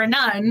then there were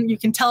none. You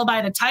can tell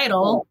by the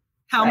title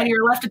how many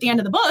are left at the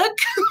end of the book.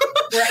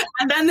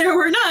 And then there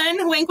were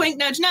none. Wink, wink,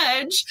 nudge,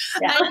 nudge.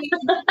 Yeah.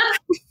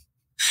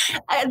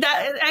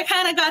 I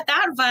kind of got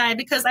that vibe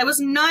because I was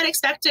not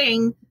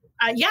expecting.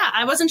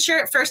 I wasn't sure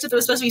at first if it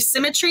was supposed to be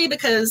symmetry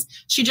because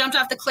she jumped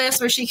off the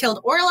cliffs where she killed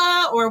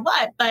Orla or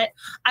what. But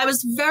I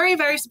was very,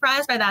 very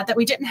surprised by that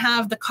we didn't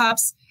have the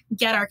cops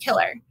get our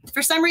killer.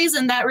 For some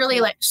reason, that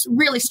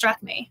really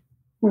struck me.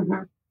 Mm-hmm.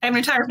 I have an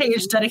entire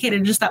page dedicated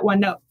to just that one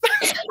note.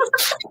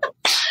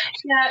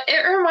 Yeah,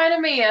 it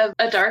reminded me of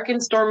A Dark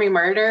and Stormy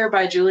Murder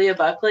by Julia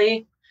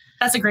Buckley.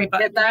 That's a great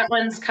book. That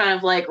one's kind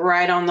of like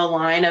right on the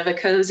line of a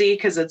cozy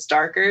because it's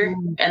darker,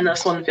 and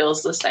this one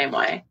feels the same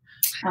way.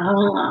 She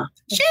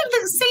had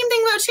the same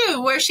thing though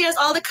too, where she has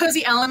all the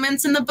cozy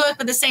elements in the book,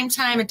 but at the same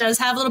time it does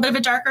have a little bit of a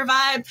darker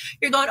vibe.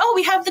 You're going, oh,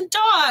 we have the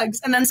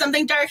dogs, and then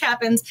something dark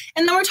happens,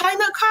 and then we're talking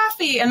about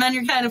coffee, and then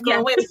you're kind of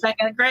going, wait a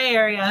second, gray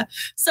area.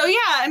 So yeah,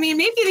 I mean,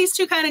 maybe these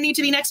two kind of need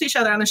to be next to each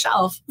other on the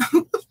shelf.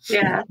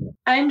 Yeah,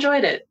 I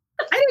enjoyed it.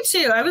 I did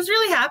too. I was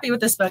really happy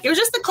with this book. It was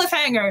just the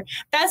cliffhanger.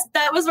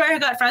 That was where I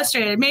got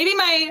frustrated. Maybe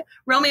my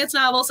romance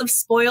novels have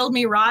spoiled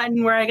me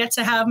rotten, where I get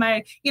to have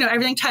my,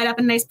 everything tied up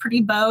in a nice,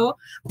 pretty bow.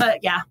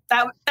 But yeah,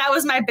 that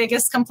was my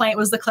biggest complaint,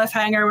 was the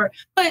cliffhanger.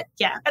 But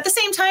yeah, at the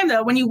same time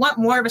though, when you want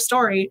more of a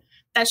story,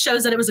 that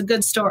shows that it was a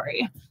good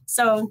story.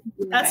 So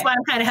that's why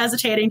I'm kind of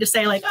hesitating to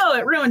say like, oh,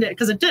 it ruined it,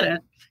 because it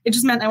didn't. It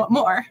just meant I want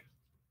more.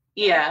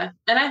 Yeah,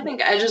 and I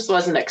think I just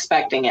wasn't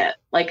expecting it.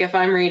 Like if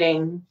I'm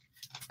reading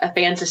a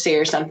fantasy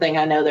or something,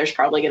 I know there's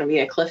probably going to be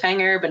a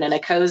cliffhanger, but in a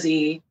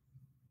cozy,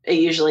 it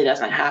usually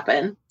doesn't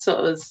happen. So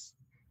it was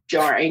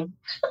jarring.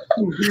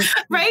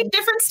 Right?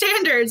 Different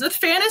standards. With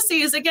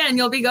fantasies, again,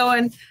 you'll be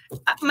going,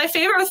 my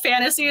favorite with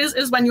fantasies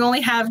is when you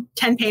only have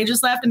 10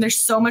 pages left and there's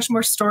so much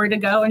more story to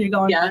go, and you're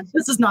going,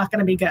 this is not going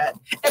to be good.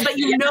 But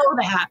you know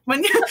that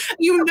when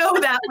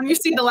you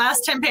see the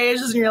last 10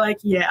 pages and you're like,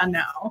 yeah,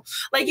 no.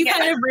 Like you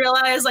kind of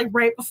realize like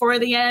right before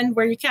the end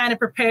where you kind of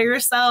prepare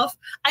yourself.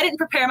 I didn't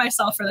prepare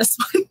myself for this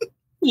one.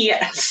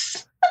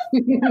 Yes. I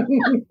love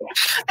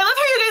how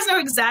you guys know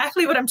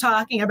exactly what I'm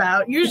talking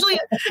about. Usually,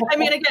 I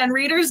mean, again,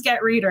 readers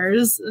get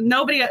readers.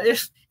 Nobody,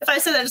 if I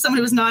said that to someone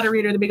who was not a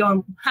reader, they'd be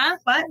going, huh?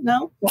 What?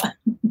 No?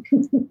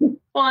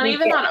 Well, and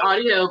even on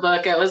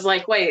audiobook, it was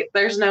like, wait,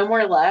 there's no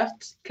more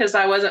left, because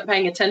I wasn't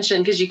paying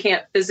attention because you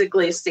can't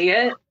physically see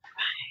it.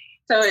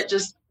 So it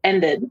just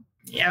ended.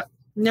 Yep.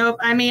 Nope.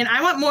 I mean,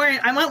 I want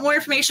more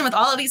information with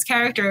all of these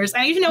characters.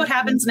 I need to know what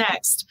happens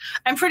next.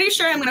 I'm pretty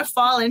sure I'm going to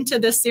fall into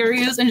this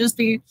series and just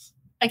be,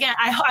 again,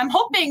 I'm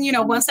hoping,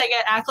 once I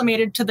get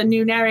acclimated to the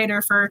new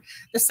narrator for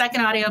the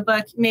second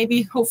audiobook,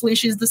 maybe hopefully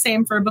she's the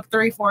same for book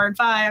 3, 4, and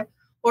 5,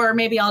 or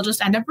maybe I'll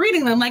just end up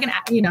reading them like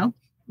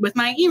with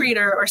my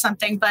e-reader or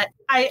something. But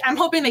I'm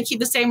hoping they keep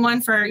the same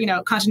one for,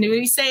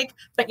 continuity's sake.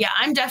 But yeah,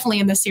 I'm definitely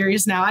in this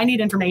series now. I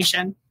need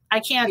information. I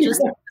can't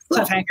just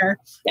cliffhanger.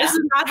 Yeah. This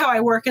is not how I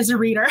work as a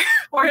reader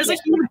or as a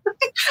human.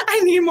 I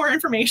need more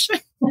information.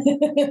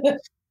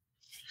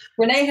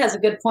 Renee has a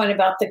good point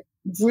about the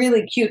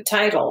really cute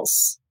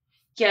titles.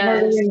 Yes.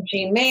 Murder in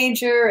G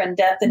major and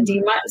Death in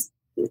D minor.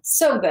 It's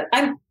so good.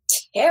 I'm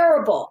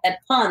terrible at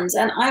puns,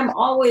 and I'm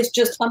always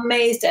just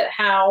amazed at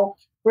how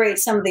great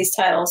some of these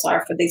titles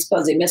are for these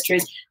cozy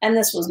mysteries, and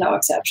this was no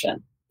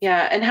exception.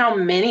 Yeah, and how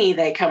many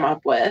they come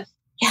up with.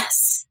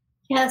 Yes.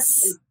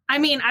 I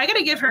mean, I got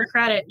to give her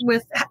credit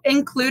with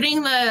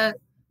including the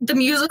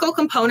musical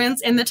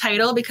components in the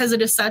title, because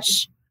it is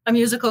such a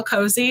musical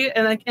cozy,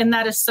 and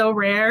that is so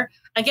rare.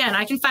 Again,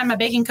 I can find my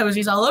baking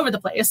cozies all over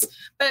the place,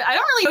 but I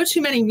don't really know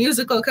too many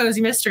musical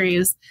cozy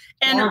mysteries.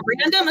 And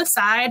random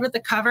aside with the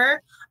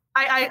cover,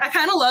 I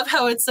kind of love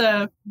how it's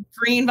a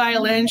green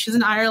violin. She's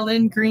in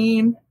Ireland,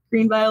 green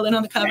violin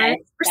on the cover. Right.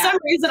 For some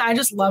reason, I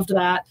just loved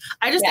that.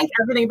 I just think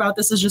everything about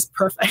this is just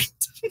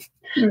perfect.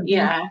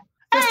 Yeah.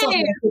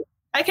 Hey,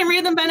 I can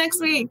read them by next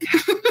week.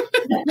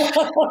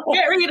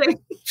 Get reading.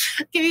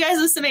 Give you guys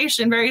a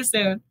summation very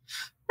soon.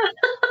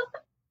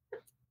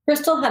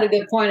 Crystal had a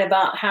good point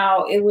about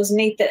how it was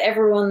neat that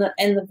everyone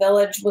in the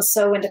village was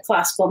so into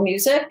classical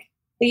music.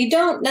 But you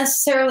don't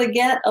necessarily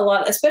get a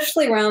lot,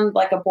 especially around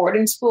like a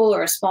boarding school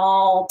or a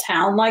small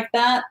town like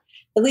that.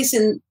 At least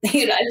in the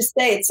United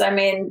States, I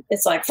mean,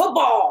 it's like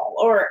football,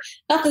 or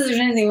not that there's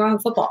anything wrong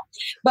with football,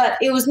 but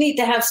it was neat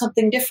to have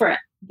something different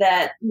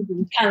that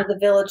kind of the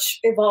village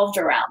revolved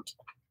around.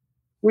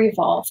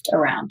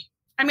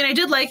 I mean, I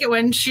did like it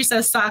when she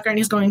says soccer and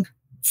he's going,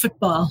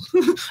 football.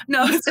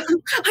 No, it's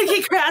like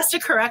he has to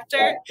correct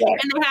her.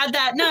 And they had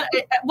that,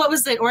 what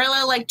was it?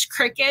 Orla liked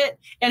cricket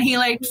and he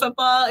liked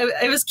football.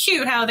 It was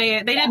cute how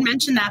they did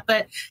mention that.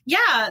 But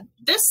yeah,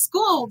 this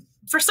school,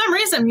 for some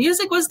reason,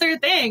 music was their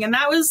thing. And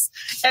that was,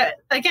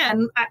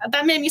 again,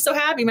 that made me so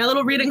happy. My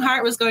little reading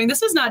heart was going,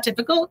 this is not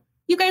typical.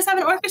 You guys have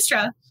an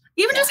orchestra.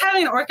 Even just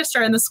having an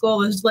orchestra in the school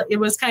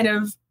was kind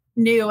of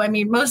new. I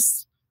mean,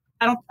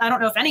 I don't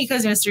know if any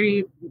cozy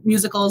mystery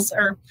musicals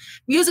or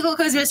musical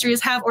cozy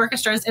mysteries have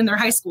orchestras in their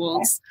high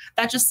schools.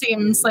 That just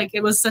seems like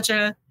it was such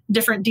a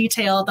different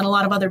detail than a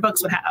lot of other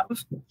books would have.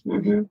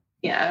 Mm-hmm.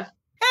 Yeah.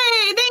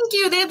 Hey, thank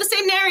you. They have the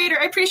same narrator.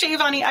 I appreciate you,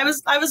 Vani.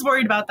 I was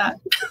worried about that.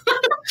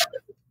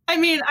 I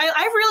mean,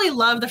 I really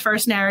love the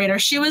first narrator.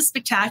 She was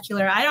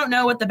spectacular. I don't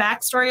know what the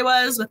backstory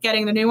was with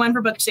getting the new one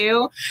for book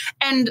 2.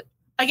 And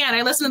again,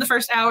 I listened to the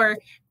first hour.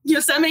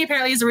 Yosemite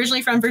apparently is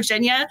originally from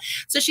Virginia.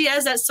 So she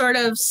has that sort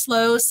of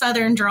slow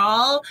Southern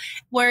drawl,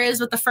 whereas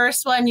with the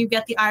first one, you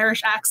get the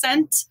Irish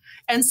accent.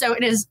 And so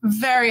it is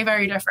very,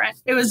 very different.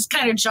 It was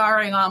kind of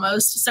jarring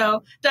almost.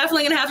 So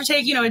definitely going to have to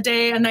take, a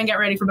day and then get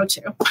ready for book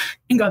 2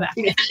 and go back.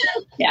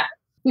 Yeah.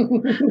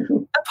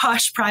 A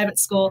posh private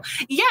school.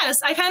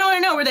 Yes, I kind of want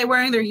to know, were they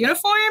wearing their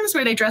uniforms?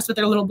 Were they dressed with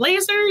their little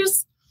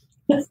blazers?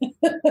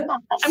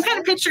 I'm kind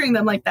of picturing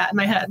them like that in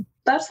my head.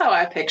 That's how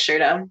I pictured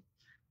them.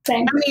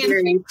 Same. I mean,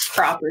 very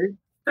proper.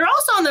 They're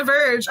also on the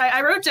verge.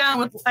 I wrote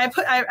down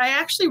I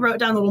actually wrote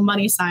down a little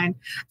money sign.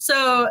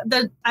 So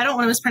I don't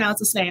want to mispronounce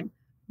his name.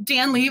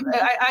 Dan Levy.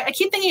 I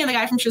keep thinking of the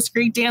guy from Schitt's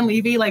Creek, Dan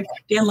Levy, like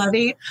Dan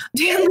Levy.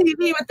 Dan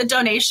Levy with the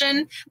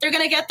donation. They're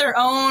going to get their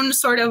own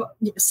sort of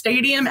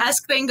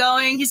stadium-esque thing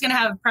going. He's going to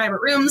have private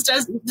rooms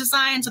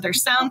designed so they're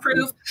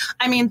soundproof.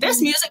 I mean,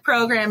 this music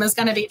program is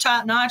going to be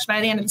top-notch by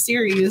the end of the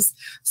series.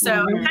 So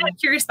I'm kind of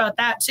curious about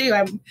that, too.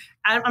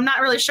 I'm not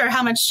really sure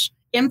how much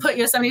input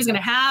Yosemite's going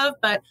to have,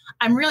 but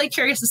I'm really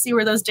curious to see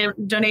where those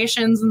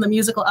donations and the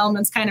musical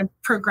elements kind of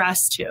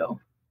progress to.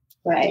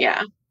 Right.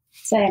 Yeah.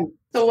 Same.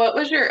 So what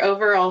was your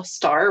overall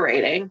star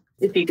rating,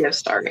 if you give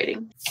star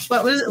rating?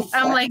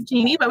 I'm like,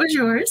 Jeannie, what was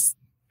yours?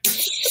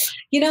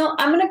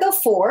 I'm going to go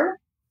 4.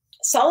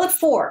 Solid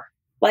 4.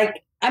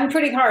 Like, I'm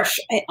pretty harsh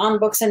on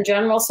books in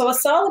general, so a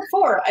solid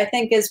 4, I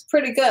think, is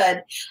pretty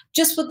good.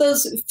 Just with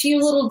those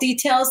few little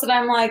details that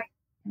I'm like,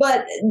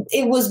 but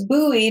it was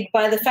buoyed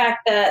by the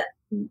fact that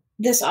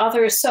this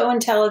author is so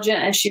intelligent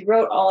and she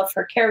wrote all of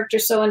her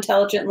characters so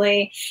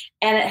intelligently,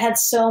 and it had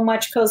so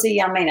much cozy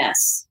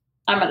yumminess.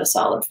 I'm at a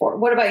solid 4.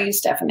 What about you,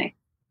 Stephanie?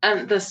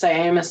 I'm the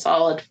same, a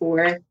solid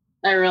 4.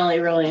 I really,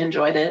 really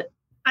enjoyed it.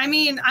 I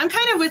mean, I'm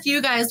kind of with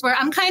you guys where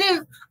I'm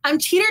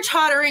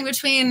teeter-tottering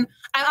between,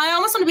 I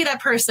almost want to be that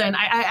person.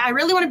 I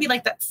really want to be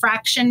like that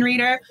fraction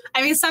reader.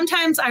 I mean,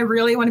 sometimes I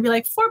really want to be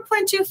like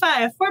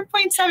 4.25,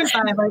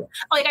 4.75.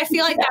 Like I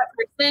feel like that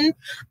person,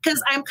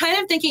 because I'm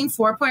kind of thinking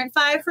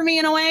 4.5 for me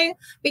in a way,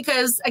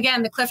 because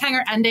again, the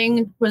cliffhanger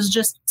ending was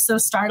just so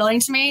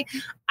startling to me.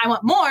 I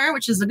want more,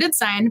 which is a good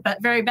sign,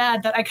 but very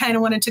bad that I kind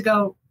of wanted to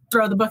go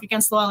throw the book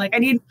against the wall. Like,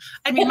 my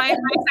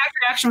exact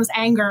reaction was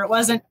anger. It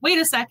wasn't, wait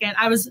a second.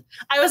 I was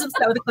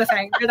upset with the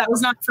cliffhanger. That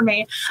was not for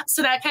me.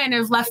 So that kind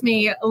of left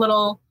me a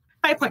little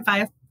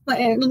 5.5,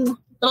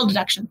 little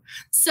deduction.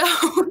 So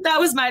that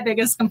was my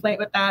biggest complaint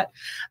with that.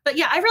 But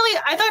yeah,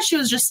 I thought she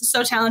was just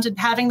so talented,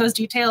 having those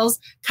details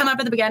come up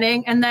at the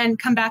beginning and then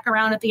come back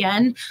around at the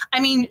end. I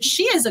mean,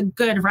 she is a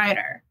good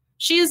writer.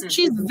 She's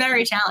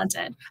very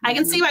talented. I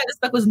can see why this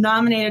book was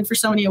nominated for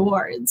so many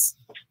awards.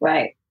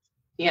 Right.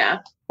 Yeah.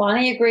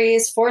 Bonnie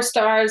agrees. 4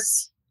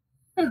 stars.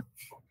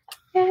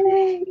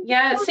 Yay.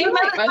 Yeah, it seemed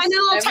like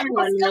most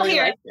everyone really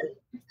liked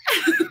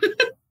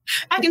it.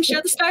 I can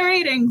share the star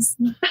ratings.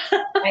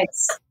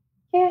 Nice.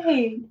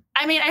 Yay.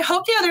 I mean, I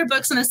hope the other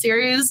books in the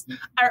series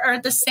are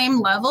at the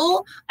same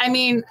level. I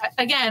mean,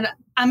 again,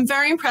 I'm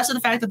very impressed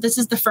with the fact that this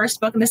is the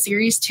first book in the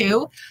series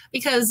too,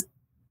 because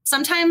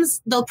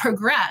sometimes they'll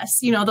progress,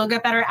 they'll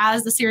get better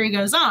as the series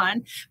goes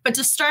on. But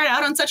to start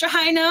out on such a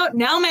high note,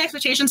 now my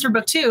expectations for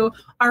book 2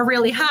 are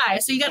really high.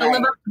 So you got to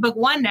live up to book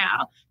 1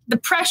 now. The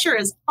pressure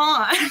is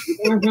on.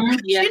 Mm-hmm.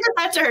 She did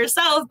that to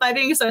herself by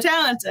being so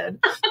talented.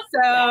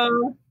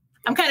 So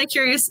I'm kind of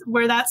curious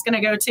where that's going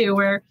to go to,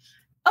 where,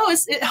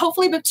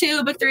 hopefully book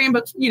 2, book 3, and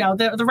book,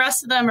 the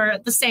rest of them are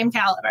the same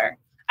caliber.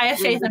 I have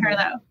faith in her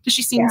though, because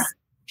she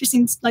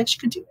seems like she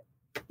could do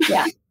it.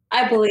 Yeah,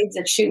 I believe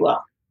that she will.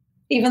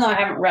 Even though I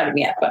haven't read them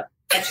yet, but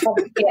I just have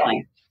a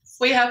feeling.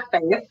 We have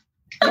faith.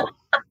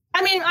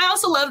 I mean, I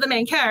also love the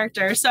main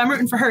character, so I'm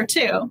rooting for her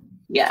too.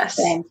 Yes.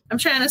 Same. I'm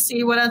trying to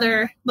see what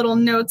other little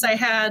notes I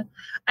had.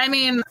 I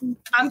mean,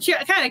 I'm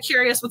kind of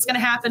curious what's going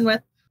to happen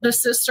with the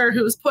sister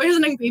who's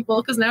poisoning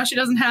people, because now she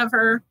doesn't have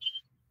her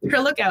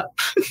lookout.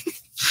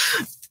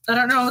 I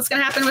don't know what's going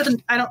to happen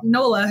with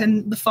Nola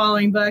in the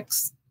following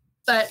books.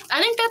 But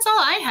I think that's all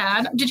I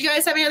had. Did you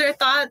guys have any other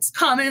thoughts,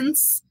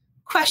 comments,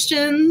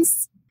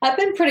 questions? I've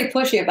been pretty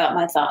pushy about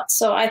my thoughts,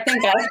 so I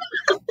think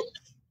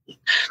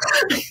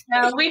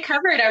No, we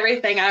covered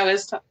everything I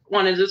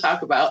wanted to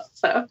talk about.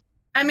 So,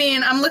 I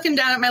mean, I'm looking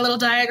down at my little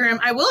diagram.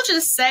 I will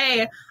just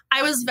say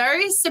I was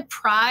very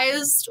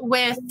surprised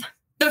with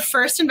the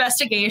first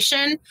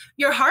investigation.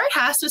 Your heart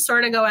has to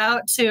sort of go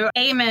out to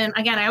Eamon.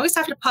 Again, I always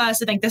have to pause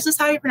to think, this is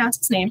how you pronounce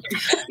his name.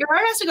 Your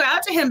heart has to go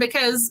out to him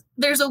because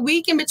there's a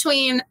week in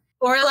between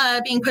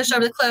Orla being pushed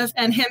over the cliff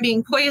and him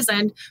being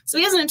poisoned. So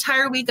he has an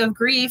entire week of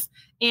grief,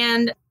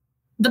 and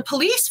the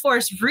police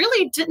force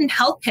really didn't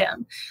help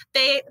him.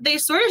 They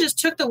sort of just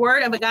took the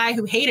word of a guy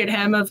who hated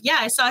him of,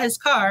 I saw his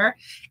car,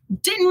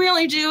 didn't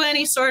really do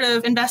any sort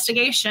of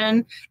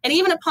investigation. And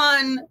even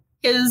upon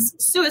his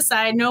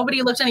suicide,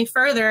 nobody looked any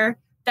further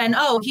than,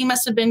 he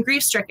must have been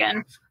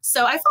grief-stricken.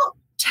 So I felt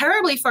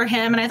terribly for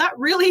him, and I thought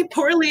really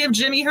poorly of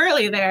Jimmy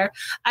Hurley there.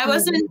 I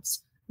wasn't,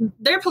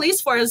 their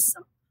police force,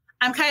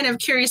 I'm kind of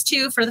curious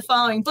too for the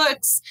following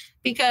books,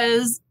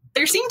 because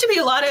there seemed to be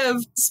a lot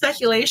of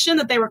speculation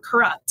that they were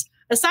corrupt.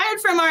 Aside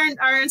from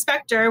our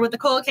inspector with the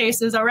cold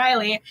cases,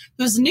 O'Reilly,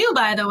 who's new,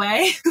 by the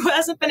way, who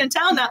hasn't been in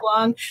town that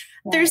long,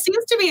 there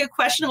seems to be a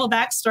questionable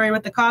backstory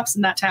with the cops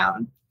in that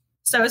town.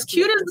 So as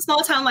cute as the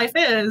small town life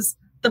is,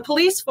 the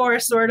police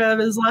force sort of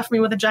has left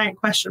me with a giant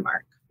question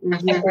mark.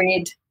 Mm-hmm.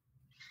 Agreed.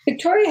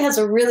 Victoria has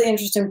a really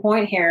interesting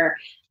point here.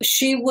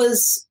 She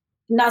was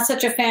not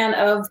such a fan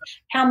of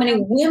how many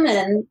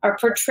women are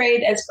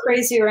portrayed as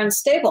crazy or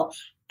unstable.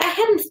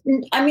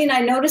 I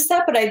noticed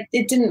that, but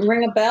it didn't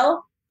ring a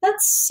bell.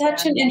 That's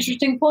such an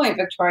interesting point,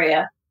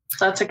 Victoria.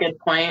 That's a good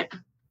point.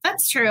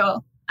 That's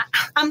true.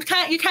 You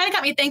kind of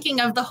got me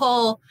thinking of the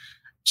whole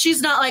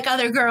she's not like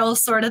other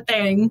girls sort of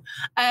thing,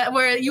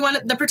 where you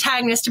want the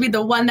protagonist to be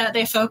the one that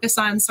they focus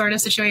on sort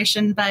of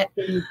situation. But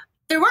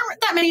there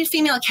weren't that many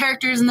female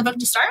characters in the book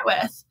to start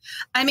with.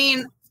 I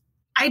mean,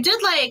 I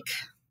did like,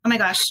 oh my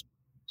gosh,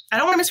 I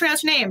don't want to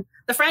mispronounce her name.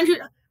 The friend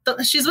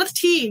she's with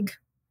Teague,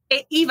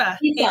 Eva.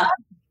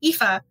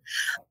 Aoife.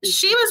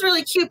 She was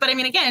really cute, but I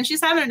mean, again,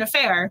 she's having an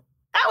affair.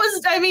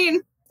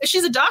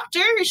 She's a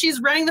doctor.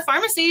 She's running the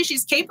pharmacy.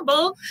 She's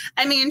capable.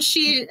 I mean,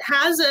 she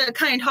has a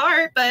kind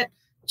heart, but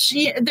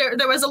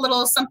there was a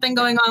little something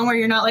going on where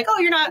you're not like,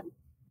 you're not,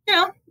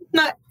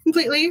 not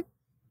completely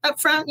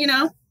upfront,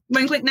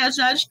 wink, wink, nudge,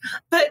 nudge.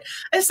 But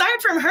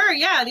aside from her,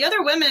 the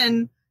other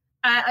women,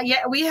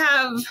 we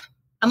have,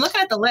 I'm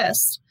looking at the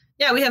list.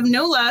 Yeah, we have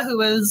Nola, who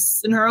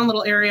was in her own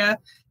little area.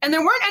 And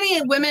there weren't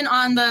any women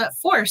on the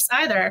force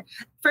either.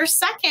 For a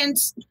second,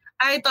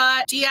 I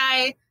thought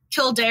D.I.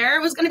 Kildare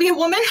was going to be a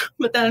woman,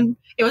 but then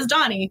it was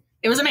Donnie.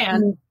 It was a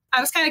man. Mm-hmm. I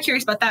was kind of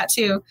curious about that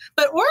too.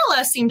 But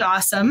Orla seemed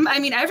awesome. I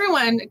mean,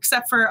 everyone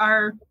except for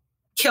our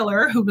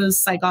killer, who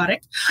was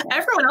psychotic,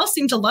 everyone else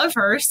seemed to love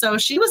her. So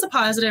she was a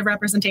positive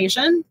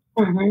representation.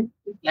 Mm-hmm.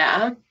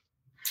 Yeah.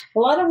 A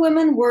lot of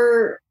women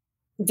were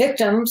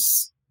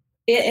victims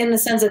in the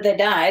sense that they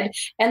died.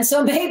 And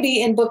so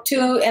maybe in book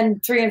 2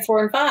 and 3 and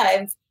 4 and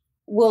 5,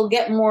 we'll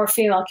get more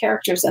female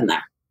characters in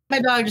there.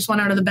 My dog just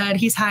went out of the bed.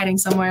 He's hiding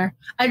somewhere.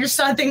 He's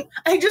so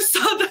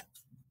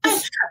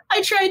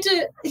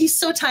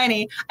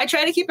tiny. I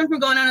try to keep him from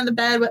going out of the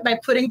bed by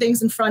putting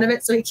things in front of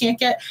it so he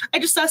can't I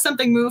just saw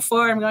something move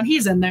forward. I'm going,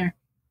 he's in there.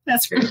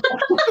 That's great.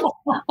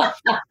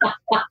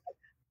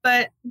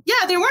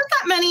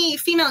 that many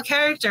female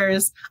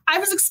characters, I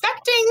was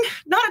expecting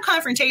not a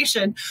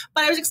confrontation,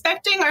 but I was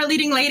expecting our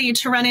leading lady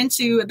to run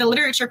into the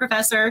literature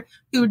professor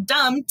who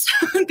dumped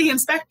the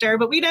inspector,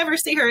 but we never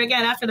see her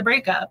again after the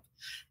breakup.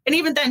 And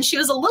even then, she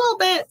wasn't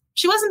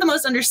the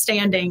most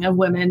understanding of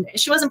women.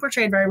 She wasn't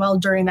portrayed very well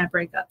during that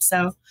breakup.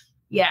 So,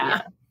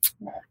 yeah.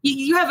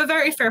 You have a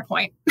very fair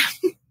point.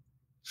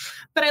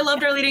 But I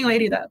loved our leading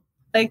lady, though.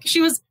 Like,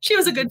 she was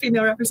a good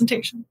female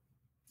representation.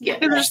 Yeah.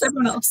 It was just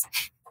everyone else.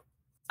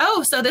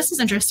 Oh, so this is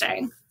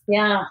interesting.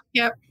 Yeah.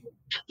 Yep.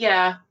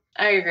 Yeah,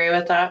 I agree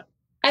with that.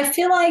 I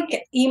feel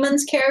like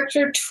Eamon's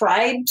character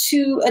tried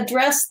to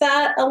address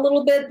that a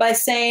little bit by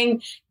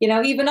saying,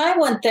 even I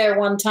went there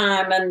one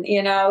time and,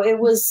 it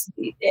was,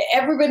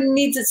 everybody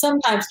needs it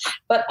sometimes.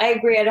 But I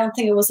agree. I don't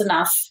think it was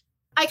enough.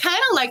 I kind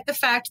of like the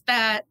fact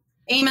that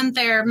Eamon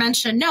there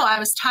mentioned, no, I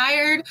was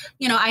tired.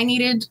 I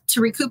needed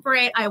to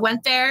recuperate. I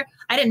went there.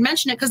 I didn't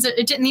mention it because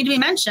it didn't need to be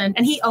mentioned.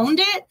 And he owned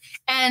it.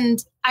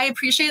 And I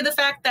appreciated the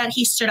fact that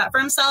he stood up for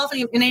himself and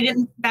he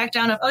didn't back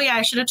down of, oh, yeah,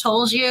 I should have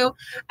told you.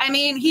 I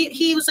mean,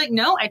 he was like,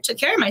 no, I took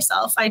care of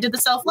myself. I did the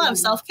self-love,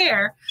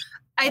 self-care.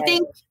 I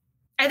think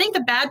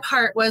the bad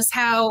part was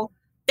how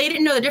they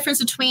didn't know the difference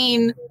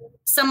between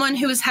someone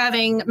who was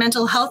having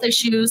mental health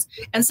issues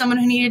and someone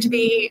who needed to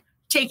be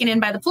taken in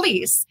by the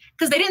police,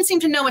 because they didn't seem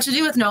to know what to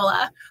do with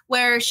Nola,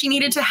 where she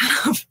needed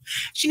help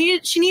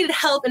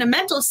in a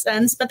mental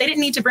sense, but they didn't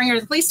need to bring her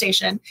to the police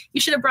station. You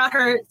should have brought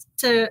her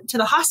to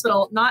the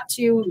hospital, not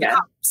to the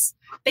cops.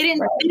 They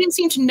didn't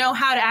seem to know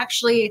how to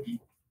actually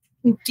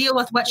deal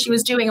with what she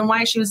was doing and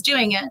why she was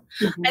doing it.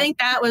 Mm-hmm. I think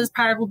that was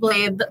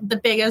probably the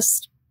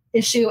biggest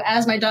issue.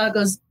 As my dog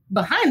goes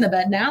behind the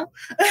bed now,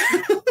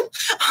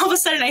 all of a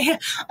sudden I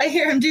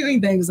hear him doing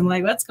things. I'm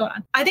like, what's going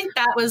on? I think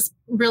that was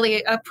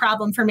really a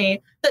problem for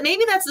me. But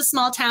maybe that's a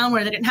small town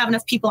where they didn't have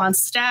enough people on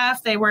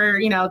staff. They were,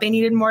 they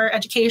needed more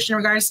education in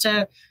regards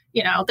to,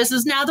 this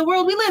is now the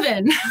world we live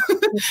in.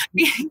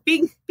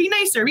 be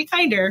nicer, be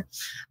kinder.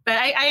 But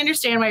I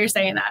understand why you're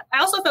saying that. I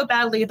also felt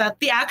badly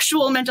that the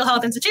actual mental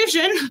health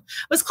institution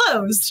was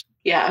closed.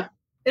 Yeah.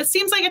 It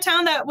seems like a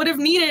town that would have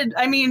needed,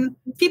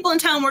 people in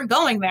town were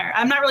going there.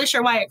 I'm not really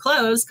sure why it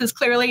closed, because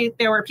clearly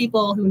there were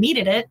people who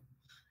needed it,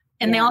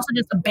 and they also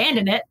just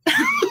abandoned it.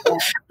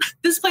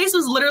 This place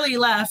was literally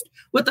left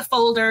with the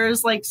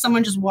folders, like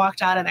someone just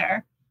walked out of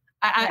there.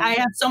 I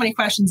have so many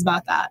questions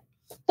about that.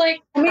 Like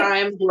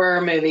crime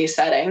horror movie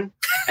setting.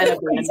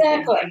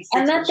 Exactly.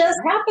 And that does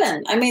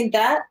happen.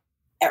 that,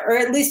 or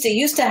at least it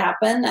used to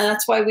happen. And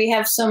that's why we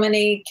have so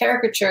many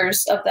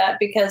caricatures of that,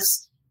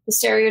 because the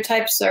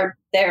stereotypes are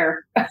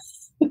there.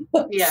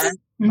 Yeah.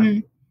 Mm-hmm.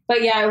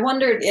 But yeah, I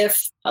wondered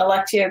if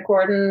Alexia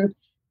Gordon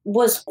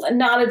was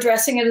not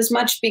addressing it as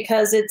much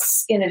because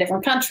it's in a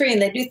different country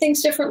and they do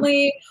things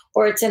differently,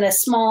 or it's in a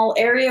small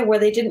area where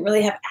they didn't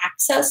really have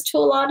access to a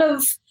lot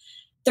of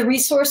the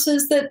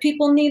resources that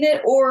people needed,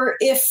 or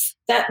if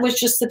that was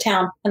just the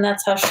town and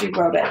that's how she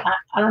wrote it.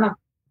 I don't know.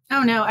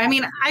 Oh, no.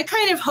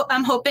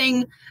 I'm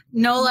hoping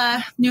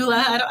Nula,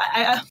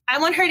 I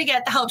want her to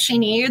get the help she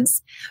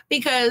needs,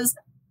 because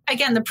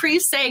again, the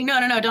priest saying,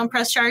 no, don't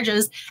press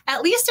charges.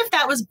 At least if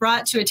that was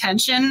brought to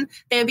attention,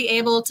 they would be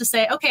able to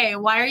say, okay,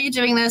 why are you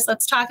doing this?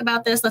 Let's talk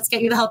about this. Let's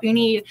get you the help you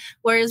need.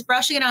 Whereas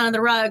brushing it under the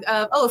rug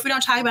of, oh, if we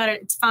don't talk about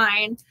it, it's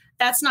fine.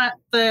 That's not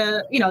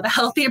the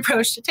healthy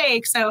approach to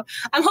take. So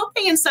I'm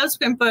hoping in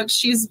subsequent books,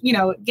 she's,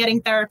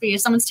 getting therapy.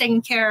 Someone's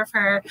taking care of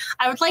her.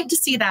 I would like to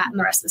see that in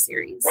the rest of the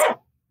series.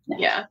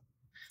 Yeah.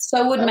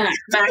 So would Max.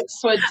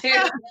 Max would too.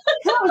 That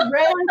was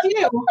right on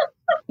you.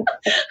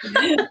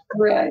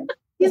 Right.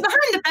 He's behind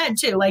the bed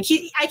too. Like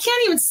I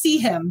can't even see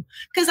him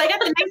because I got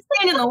the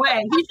nightstand in the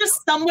way. He's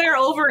just somewhere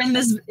over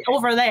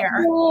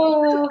there.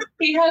 Oh,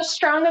 he has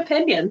strong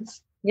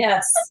opinions.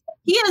 Yes.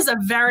 He has a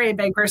very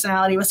big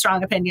personality with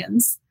strong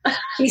opinions.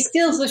 He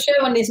steals the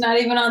show and he's not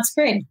even on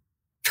screen.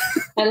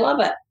 I love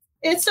it.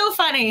 It's so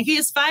funny. He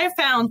is 5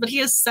 pounds, but he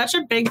has such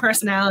a big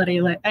personality.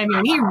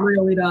 He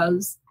really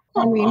does.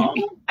 He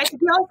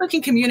also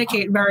can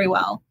communicate very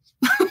well.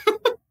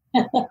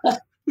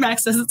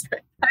 Max says it's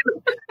great.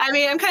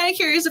 I'm kind of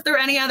curious if there were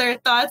any other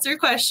thoughts or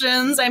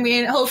questions.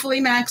 Hopefully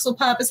Max will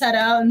pop his head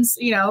out and,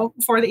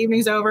 before the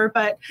evening's over.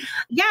 But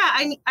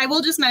yeah, I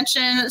will just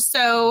mention,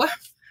 so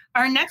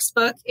our next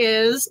book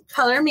is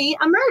Color Me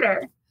a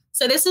Murder.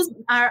 So this is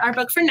our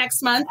book for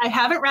next month. I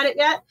haven't read it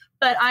yet,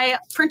 but I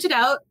printed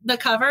out the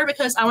cover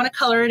because I want to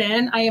color it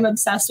in. I am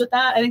obsessed with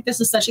that. I think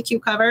this is such a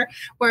cute cover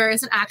where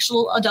it's an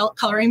actual adult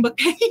coloring book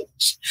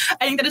page.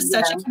 I think that is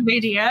such a cute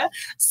idea.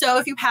 So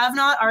if you have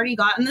not already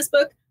gotten this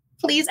book,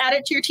 please add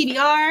it to your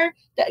TBR.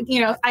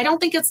 I don't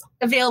think it's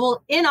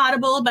available in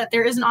Audible, but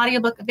there is an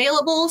audiobook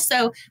available.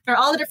 So there are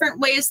all the different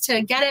ways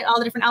to get it, all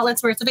the different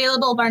outlets where it's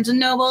available, Barnes &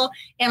 Noble,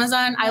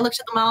 Amazon. I looked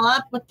them all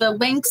up with the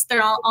links.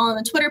 They're all on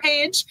the Twitter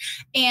page.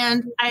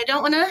 And I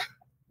don't want to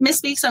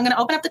misspeak, so I'm going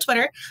to open up the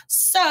Twitter.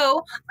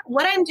 So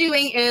what I'm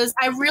doing is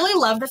I really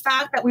love the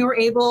fact that we were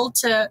able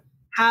to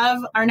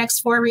have our next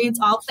 4 reads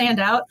all planned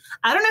out.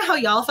 I don't know how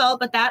y'all felt,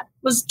 but that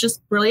was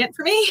just brilliant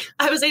for me.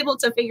 I was able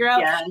to figure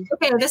out,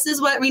 okay, this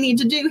is what we need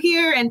to do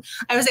here. And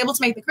I was able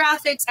to make the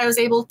graphics. I was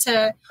able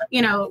to,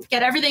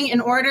 get everything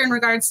in order in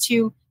regards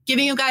to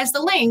giving you guys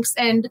the links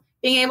and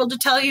being able to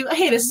tell you,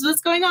 hey, this is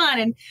what's going on.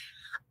 And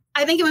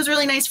I think it was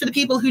really nice for the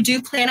people who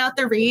do plan out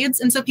their reads.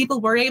 And so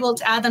people were able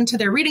to add them to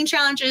their reading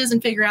challenges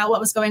and figure out what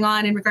was going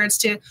on in regards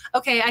to,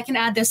 okay, I can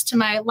add this to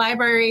my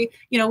library,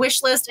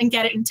 wish list and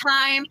get it in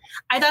time.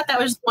 I thought that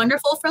was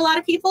wonderful for a lot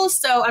of people.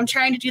 So I'm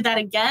trying to do that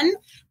again.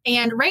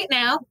 And right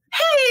now,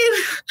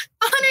 hey,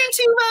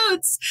 102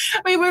 votes.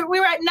 We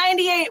were at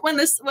 98 when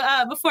this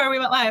before we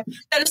went live.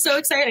 That is so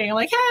exciting. I'm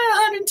like, hey,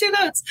 102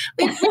 votes.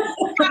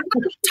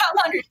 Top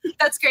 100.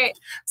 That's great.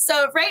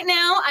 So right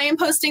now I am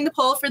posting the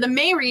poll for the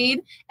May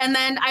read, and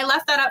then I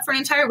left that up for an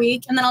entire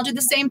week, and then I'll do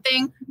the same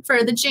thing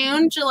for the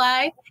June,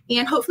 July,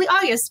 and hopefully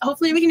August.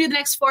 Hopefully we can do the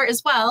next 4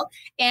 as well.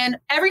 And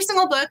every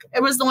single book,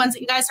 it was the ones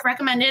that you guys have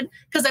recommended,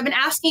 because I've been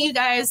asking you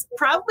guys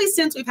probably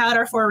since we've had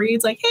our 4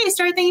 reads, like, hey,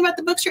 start thinking about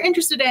the books you're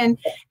interested in.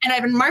 And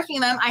I've been marking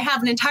them. I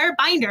have an entire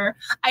binder.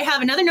 I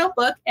have another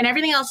notebook and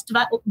everything else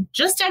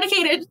just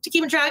dedicated to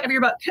keeping track of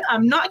your book.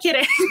 I'm not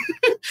kidding.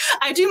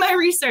 I do my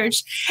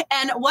research.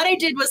 And what I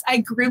did was I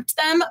grouped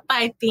them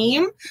by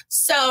theme.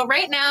 So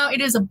right now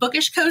it is a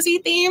bookish cozy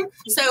theme.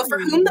 So For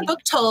Whom the Book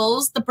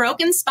Tolls, The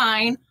Broken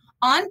Spine,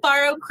 On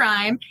Borrowed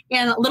Crime,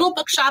 and Little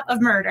Bookshop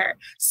of Murder.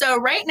 So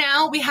right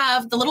now we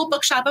have the Little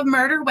Bookshop of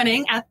Murder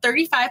winning at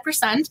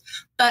 35%,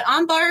 but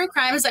On Borrowed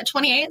Crime is at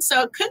 28%.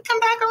 So it could come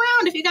back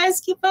around if you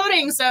guys keep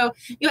voting. So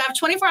you have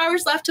 24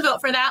 hours left to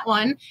vote for that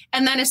one.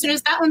 And then as soon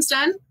as that one's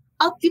done,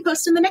 I'll be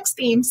posting the next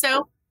theme.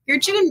 So your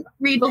June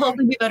read will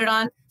hopefully be voted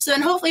on. So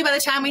then hopefully by the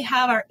time we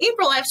have our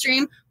April live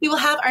stream, we will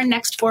have our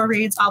next 4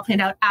 reads all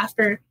planned out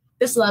after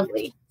this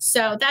lovely.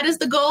 So that is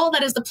the goal.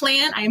 That is the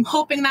plan. I am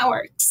hoping that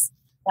works.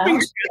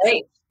 Sounds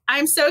great.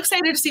 I'm so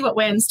excited to see what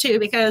wins too,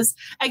 because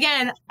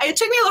again, it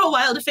took me a little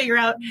while to figure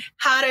out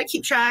how to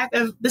keep track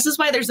of, this is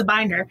why there's a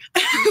binder,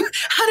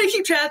 how to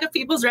keep track of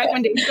people's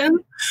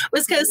recommendations,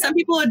 was because some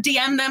people would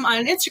DM them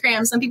on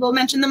Instagram. Some people would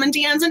mention them in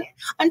DMs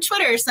on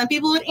Twitter. Some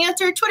people would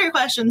answer Twitter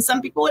questions. Some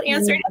people would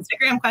answer an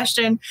Instagram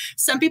question.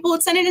 Some people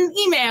would send it an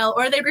email,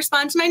 or they'd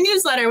respond to my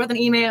newsletter with an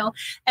email.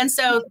 And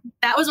so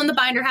that was when the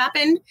binder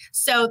happened.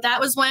 So that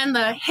was when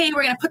hey,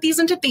 we're going to put these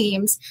into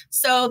themes.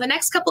 So the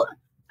next couple,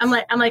 I'm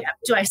like,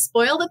 do I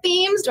spoil the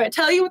themes? Do I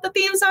tell you what the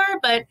themes are?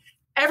 But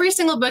every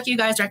single book you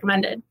guys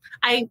recommended,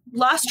 I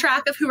lost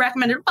track of who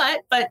recommended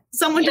what, but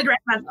someone did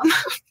recommend them.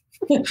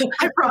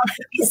 I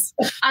promise.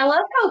 I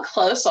love how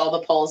close all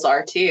the polls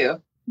are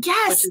too.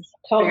 Yes. Which is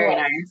very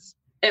nice.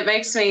 It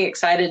makes me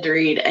excited to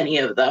read any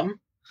of them.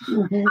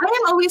 Mm-hmm. I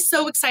am always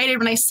so excited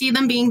when I see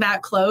them being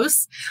that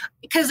close,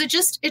 because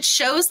it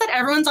shows that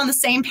everyone's on the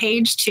same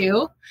page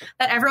too,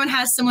 that everyone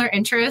has similar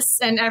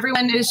interests, and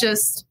everyone is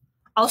just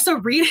also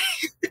reading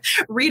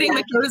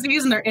the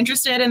cozies, and they're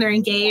interested and they're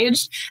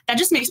engaged. That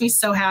just makes me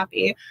so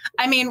happy.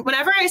 I mean,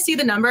 whenever I see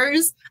the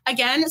numbers,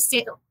 again, as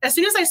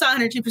soon as I saw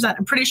 102%,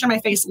 I'm pretty sure my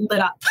face lit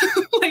up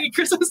like a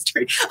Christmas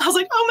tree. I was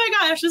like, oh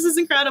my gosh, this is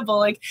incredible.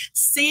 Like,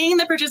 seeing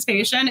the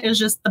participation is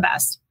just the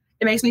best.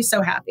 It makes me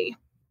so happy.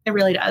 It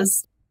really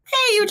does.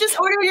 Hey, you just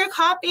ordered your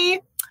copy.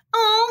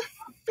 Oh,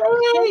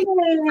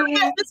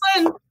 this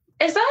one.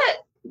 Is that,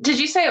 did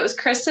you say it was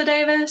Krista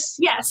Davis?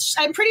 Yes,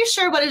 I'm pretty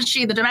sure. What is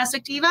she? The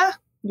Domestic Diva?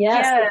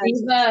 Yes,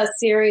 the Diva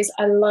series.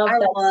 I love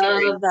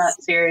that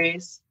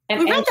series. And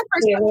we read the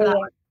first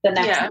one. The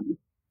next one.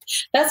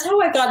 That's how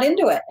I got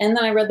into it. And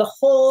then I read the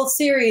whole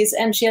series,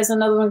 and she has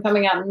another one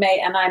coming out in May,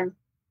 and I'm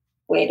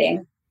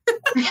waiting.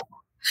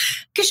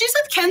 Because she's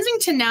with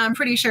Kensington now, I'm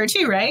pretty sure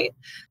too, right?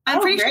 I'm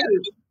pretty sure.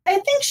 I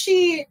think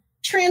she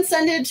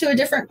transcended to a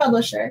different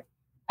publisher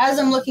as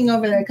I'm looking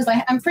over there, because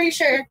I'm pretty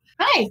sure.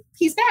 Hi,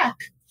 he's back.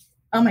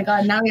 Oh my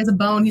God, now he has a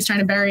bone he's trying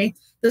to bury.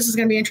 This is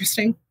going to be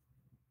interesting.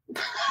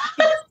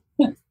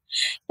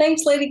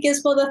 Thanks, Lady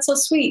Gizmo. That's so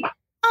sweet.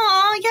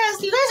 Oh,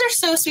 yes. You guys are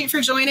so sweet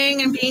for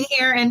joining and being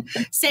here and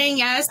saying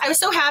yes. I was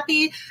so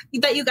happy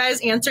that you guys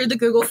answered the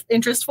Google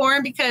interest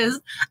form, because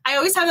I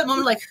always have that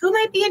moment like, who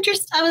might be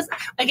interested?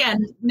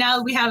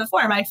 Now we have a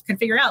form, I could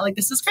figure out, like,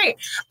 this is great.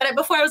 But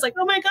before I was like,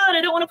 oh my God,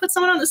 I don't want to put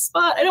someone on the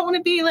spot. I don't want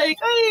to be like,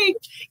 hey,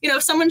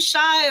 if someone's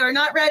shy or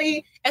not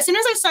ready. As soon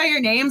as I saw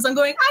your names, I'm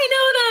going, I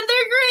know them.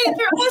 They're great.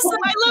 They're awesome.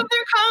 I love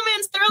their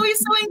comments. They're always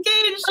so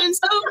engaged and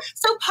so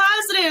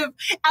positive.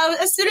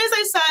 As soon as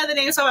I saw the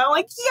names, I'm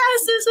like,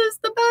 yes, this is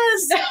the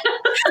best.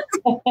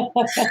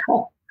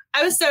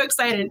 I was so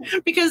excited,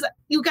 because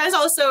you guys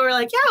also were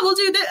like, yeah, we'll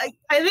do this.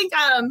 I think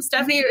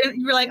Stephanie,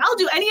 you were like, I'll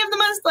do any of the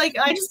months. Like,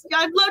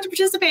 I'd love to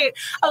participate.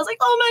 I was like,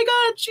 oh my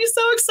God, she's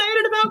so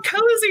excited about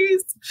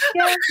cozies.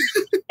 Yeah,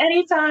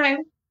 anytime.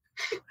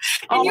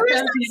 And you were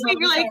so sweet.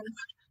 You're like,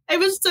 it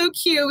was so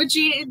cute.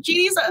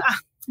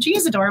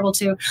 Jeannie's adorable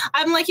too.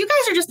 I'm like, you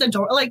guys are just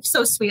adorable, like,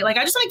 so sweet. Like,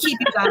 I just want to keep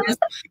you guys.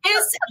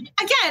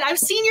 Again, I've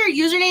seen your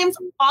usernames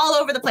all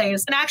over the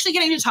place, and actually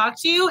getting to talk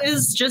to you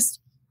is just,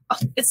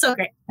 it's so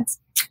great.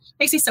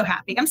 Makes me so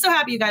happy. I'm so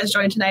happy you guys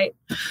joined tonight.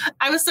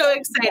 I was so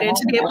excited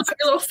to be able to put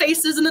your little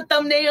faces in the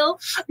thumbnail.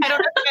 I don't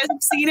know if you guys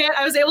have seen it.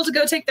 I was able to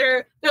go take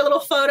their little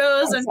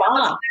photos and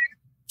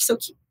so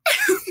cute.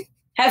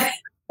 Yeah,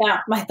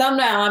 my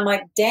thumbnail, I'm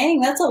like,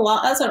 dang, that's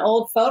an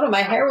old photo.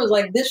 My hair was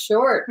like this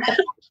short.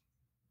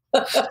 I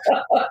think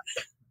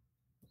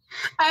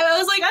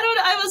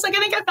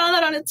I found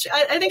that on it.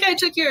 I think I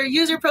took your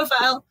user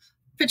profile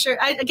picture.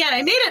 I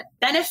made a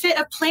benefit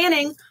of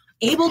planning,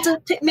 able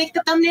to make the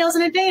thumbnails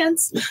in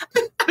advance.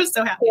 I was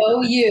so happy.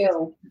 Oh,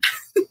 you.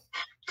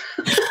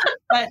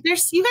 But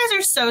you guys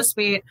are so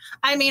sweet.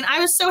 I mean, I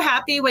was so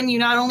happy when you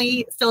not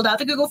only filled out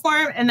the Google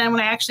form, and then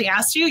when I actually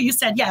asked you, you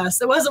said yes.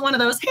 It wasn't one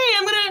of those, hey,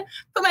 I'm going to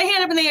put my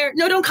hand up in the air.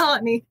 No, don't call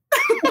at me.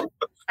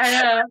 I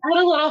had a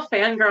little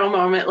fangirl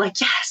moment,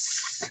 like,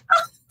 yes.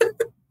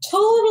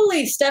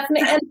 Totally,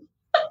 Stephanie. And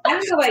I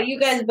don't know about you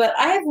guys, but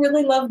I have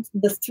really loved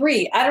the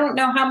 3. I don't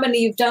know how many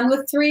you've done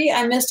with 3.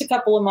 I missed a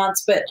couple of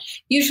months, but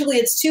usually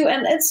it's 2,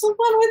 and it's so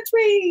fun with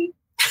 3.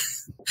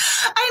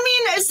 I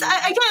mean,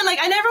 again, like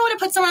I never want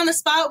to put someone on the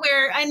spot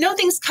where I know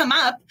things come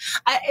up.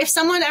 If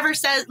someone ever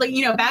says, like,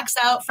 backs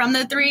out from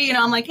the 3,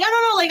 I'm like, yeah,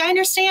 no, like I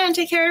understand.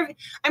 Take care of.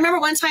 I remember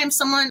one time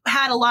someone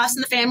had a loss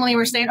in the family. And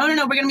we're saying, oh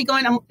no, we're going to be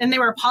going, and they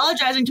were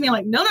apologizing to me. I'm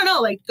like, no,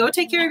 like go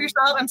take care of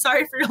yourself. I'm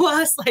sorry for your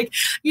loss. Like,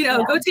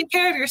 go take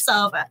care of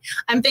yourself.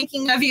 I'm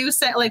thinking of you,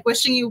 like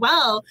wishing you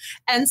well.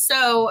 And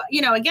so,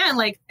 again,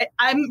 like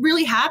I'm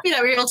really happy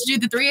that we were able to do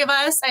the 3 of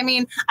us. I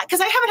mean, because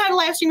I haven't had a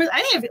live stream with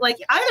any of like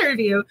either of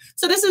you.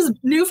 So this is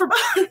new for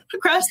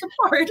across the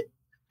board.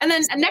 And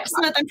then next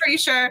month, I'm pretty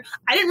sure,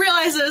 I didn't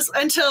realize this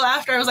until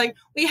after. I was like,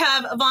 we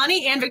have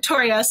Vani and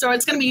Victoria. So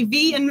it's going to be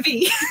V and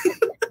V.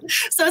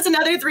 So it's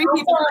another 3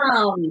 people.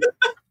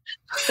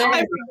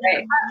 I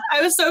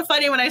was so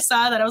funny when I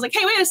saw that. I was like,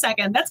 hey, wait a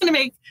second. That's going to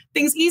make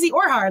things easy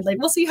or hard. Like,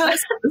 we'll see how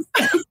this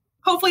goes.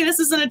 Hopefully this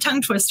isn't a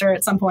tongue twister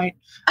at some point.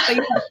 But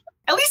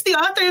at least the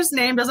author's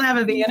name doesn't have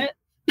a V in it.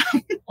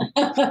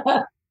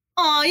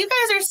 Oh, you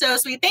guys are so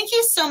sweet. Thank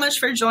you so much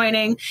for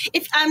joining.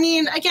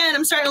 Again,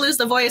 I'm starting to lose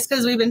the voice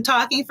because we've been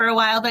talking for a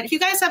while, but if you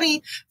guys have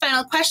any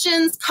final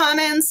questions,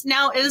 comments,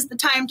 now is the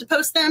time to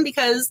post them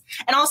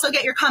and also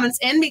get your comments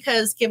in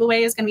because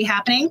giveaway is going to be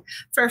happening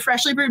for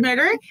Freshly Brewed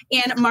Murder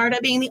and Marta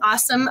being the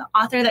awesome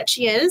author that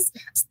she is,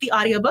 the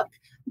audiobook.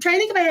 I'm trying to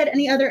think if I had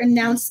any other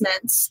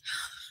announcements.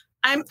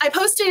 I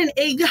posted an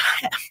egg.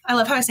 I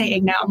love how I say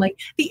egg now. I'm like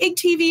the egg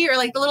TV or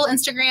like the little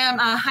Instagram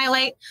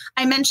highlight.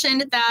 I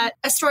mentioned that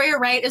Astoria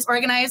Wright is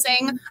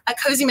organizing a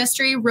cozy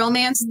mystery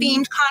romance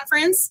themed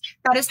conference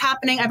that is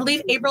happening, I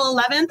believe, April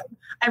 11th.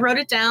 I wrote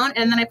it down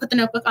and then I put the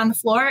notebook on the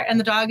floor and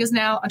the dog is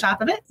now on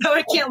top of it. So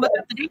I can't look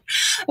at the date.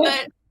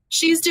 But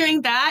she's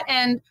doing that.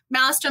 And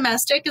Malice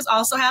Domestic is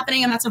also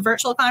happening. And that's a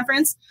virtual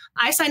conference.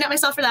 I signed up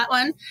myself for that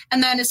one.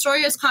 And then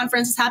Astoria's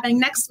conference is happening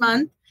next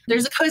month.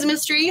 There's a cozy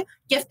mystery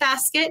gift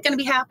basket going to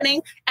be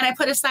happening. And I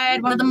put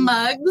aside one of the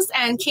mugs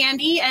and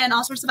candy and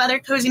all sorts of other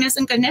coziness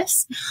and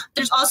goodness.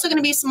 There's also going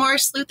to be some more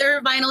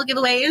Sleuther vinyl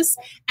giveaways.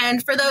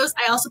 And for those,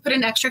 I also put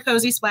in extra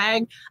cozy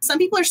swag. Some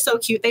people are so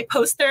cute. They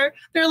post their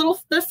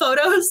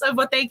photos of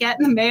what they get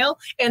in the mail.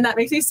 And that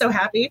makes me so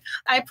happy.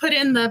 I put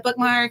in the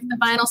bookmark, the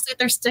vinyl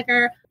Sleuther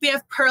sticker. We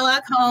have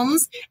Perla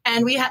combs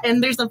and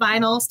and there's a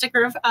vinyl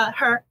sticker of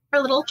her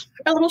little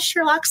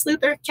Sherlock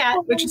Sleuther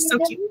cat, which is so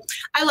cute.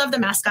 I love the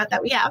mascot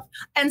that we have.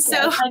 And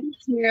so, thank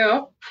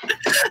you.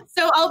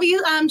 So I'll be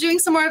doing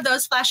some more of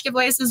those flash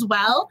giveaways as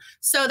well.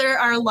 So there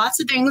are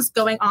lots of things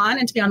going on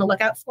and to be on the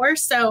lookout for.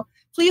 So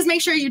please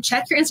make sure you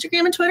check your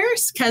Instagram and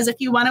Twitters because if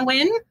you want to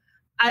win,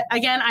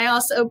 I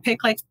also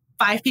pick like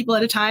 5 people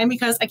at a time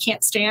because I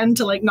can't stand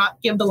to like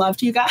not give the love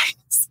to you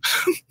guys.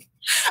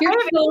 You're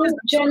so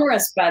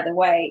generous, by the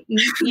way.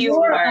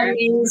 You're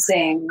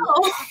amazing.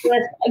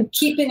 With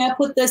keeping up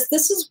with this.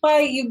 This is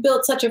why you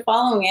built such a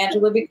following,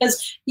 Angela,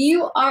 because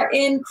you are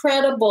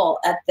incredible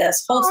at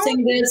this,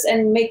 hosting this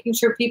and making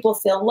sure people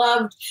feel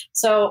loved.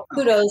 So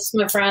kudos,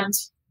 my friend.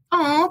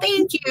 Oh,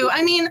 thank you.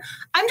 I mean,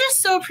 I'm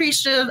just so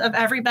appreciative of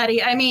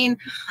everybody. I mean,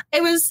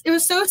 it was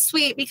so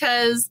sweet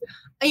because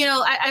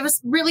I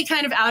was really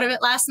kind of out of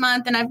it last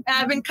month and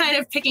I've been kind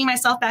of picking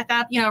myself back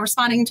up,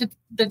 responding to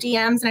the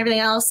DMs and everything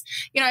else.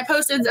 I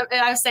posted,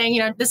 I was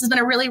saying, this has been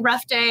a really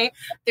rough day.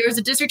 There was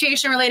a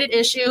dissertation related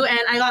issue and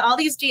I got all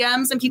these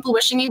DMs and people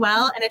wishing me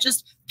well. And it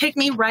just picked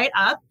me right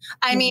up.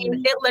 I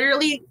mean, it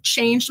literally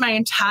changed my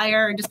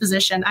entire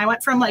disposition. I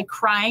went from like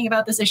crying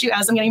about this issue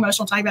as I'm getting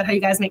emotional talking about how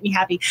you guys make me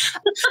happy.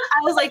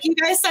 I was like, you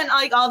guys sent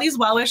like all these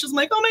well wishes. I'm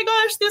like, oh my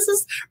gosh, this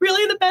is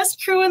really the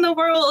best crew in the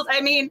world.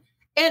 I mean,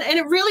 and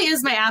it really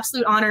is my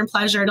absolute honor and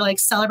pleasure to like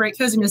celebrate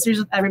Cozy Mysteries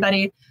with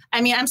everybody.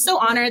 I mean, I'm so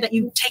honored that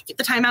you take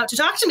the time out to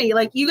talk to me.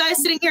 Like you guys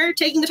sitting here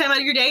taking the time out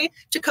of your day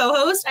to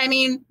co-host. I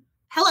mean,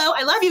 hello,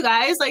 I love you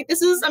guys. Like,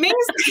 this is amazing.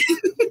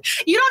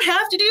 You don't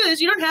have to do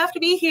this. You don't have to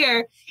be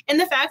here. And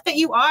the fact that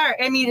you are,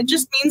 I mean, it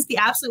just means the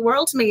absolute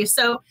world to me.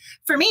 So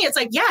for me, it's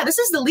like, yeah, this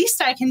is the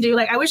least I can do.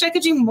 Like, I wish I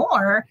could do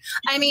more.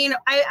 I mean,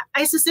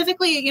 I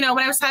specifically, you know,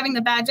 when I was having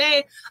the bad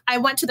day, I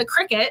went to the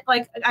cricket.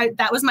 Like,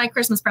 that was my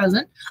Christmas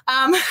present.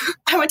 I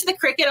went to the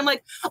cricket. I'm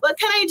like, what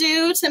can I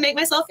do to make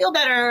myself feel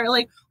better?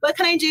 Like, what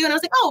can I do? And I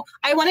was like, oh,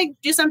 I want to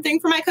do something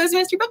for my Cozy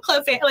Mystery Book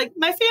Club, like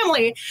my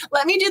family.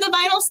 Let me do the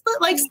vinyl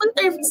split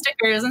their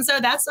stickers. And so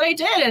that's what I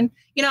did. And,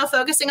 you know,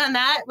 focusing on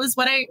that was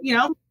what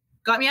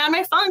got me out of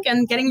my funk,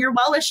 and getting your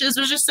well wishes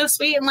was just so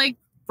sweet and like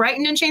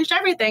brightened and changed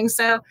everything.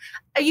 So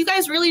you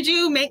guys really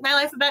do make my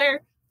life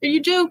better.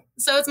 You do.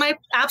 So it's my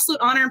absolute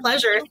honor and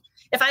pleasure.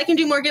 If I can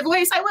do more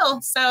giveaways, I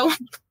will. So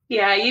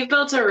yeah, you've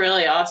built a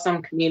really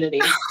awesome community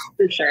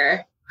for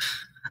sure.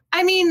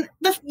 I mean,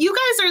 you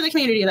guys are the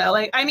community though.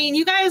 Like, I mean,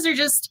 you guys are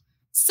just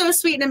so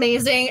sweet and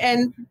amazing.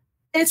 And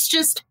it's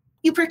just,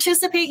 you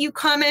participate, you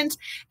comment,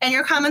 and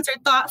your comments are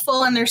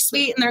thoughtful and they're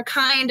sweet and they're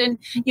kind, and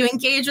you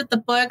engage with the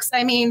books.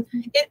 I mean,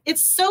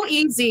 it's so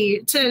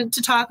easy to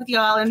talk with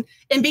y'all and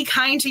be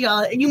kind to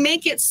y'all. You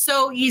make it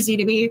so easy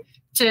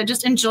to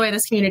just enjoy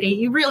this community.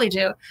 You really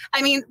do.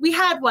 I mean, we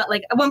had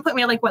at one point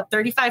we had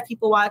 35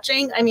 people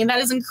watching. I mean, that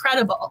is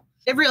incredible.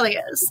 It really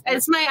is.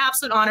 It's my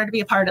absolute honor to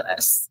be a part of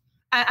this.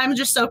 I'm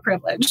just so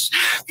privileged.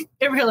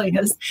 It really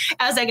is,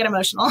 as I get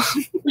emotional.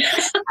 I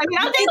mean,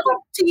 I'm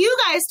thankful to you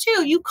guys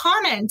too. You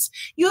comment.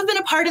 You have been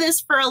a part of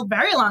this for a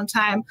very long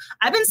time.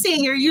 I've been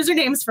seeing your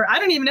usernames for I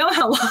don't even know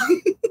how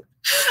long.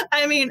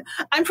 I mean,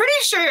 I'm pretty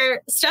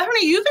sure,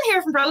 Stephanie, you've been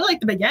here from probably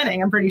the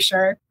beginning, I'm pretty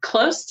sure.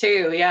 Close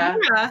to, yeah.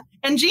 Yeah.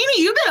 And Jeannie,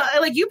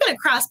 you've been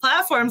across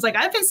platforms. Like,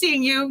 I've been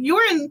seeing you.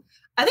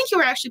 I think you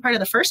were actually part of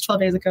the first 12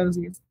 Days of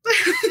Cozies.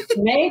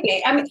 Maybe.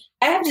 I mean,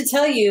 I have to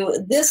tell you,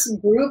 this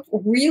group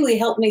really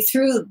helped me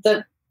through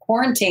the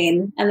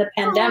quarantine and the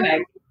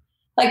pandemic.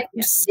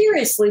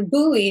 Seriously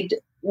buoyed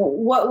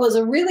what was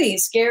a really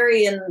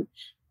scary and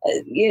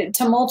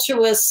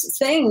tumultuous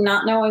thing,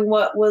 not knowing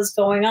what was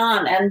going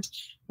on. And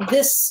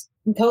this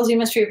Cozy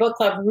Mystery Book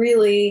Club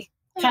really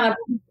kind of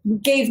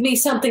gave me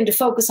something to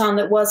focus on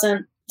that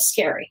wasn't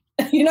scary,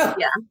 Yeah.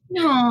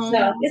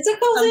 So it's a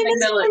cozy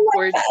mystery to look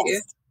forward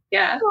to.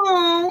 Yeah.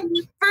 Oh,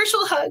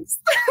 virtual hugs.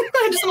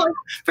 I just want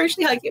to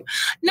virtually hug you.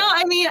 No,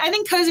 I mean, I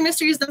think cozy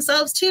mysteries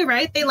themselves too,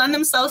 right? They lend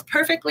themselves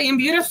perfectly and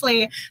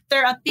beautifully.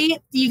 They're upbeat.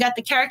 You got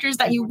the characters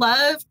that you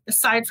love,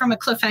 aside from a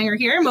cliffhanger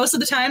here. Most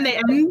of the time they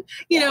end,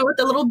 with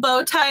a little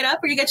bow tied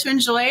up where you get to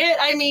enjoy it.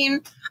 I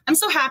mean, I'm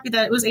so happy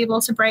that it was able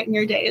to brighten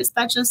your days.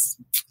 That just,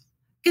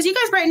 because you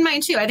guys brighten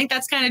mine too. I think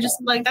that's kind of just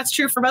that's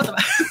true for both of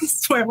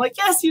us. Where I'm like,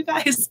 yes, you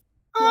guys.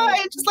 Oh,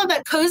 I just love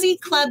that cozy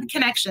club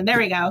connection. There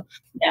we go.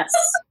 Yes.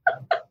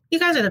 You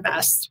guys are the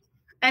best.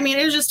 I mean,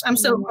 it was just, I'm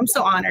so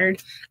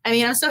honored. I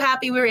mean, I'm so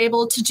happy we were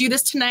able to do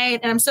this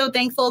tonight. And I'm so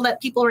thankful that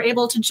people were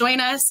able to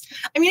join us.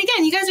 I mean,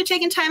 again, you guys are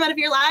taking time out of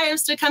your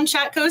lives to come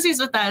chat cozies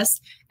with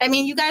us. I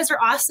mean, you guys are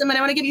awesome. And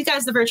I want to give you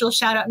guys the virtual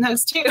shout out and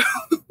hugs too.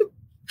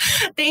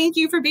 Thank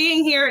you for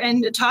being here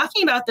and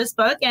talking about this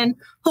book. And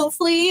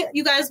hopefully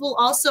you guys will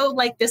also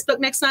like this book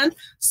next month.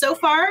 So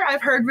far,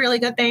 I've heard really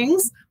good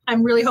things.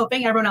 I'm really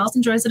hoping everyone else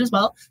enjoys it as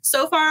well.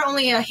 So far,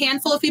 only a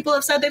handful of people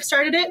have said they've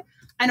started it.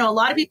 I know a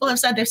lot of people have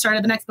said they've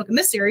started the next book in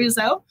this series,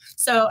 though.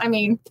 So, I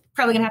mean,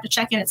 probably going to have to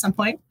check in at some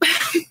point.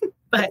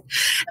 But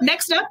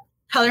next up,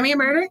 Color Me a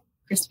Murder,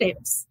 Krista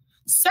Davis.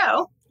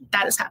 So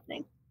that is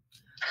happening.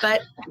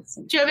 But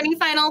do you have any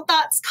final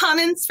thoughts,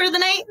 comments for the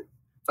night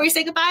before you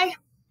say goodbye?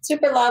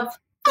 Super love.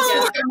 This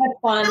was so much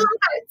fun.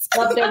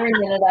 Loved every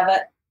minute of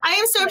it. I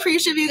am so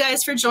appreciative of you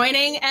guys for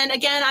joining. And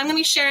again, I'm going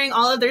to be sharing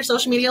all of their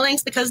social media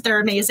links because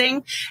they're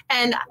amazing.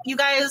 And you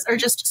guys are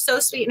just so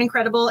sweet and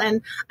incredible. And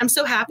I'm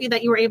so happy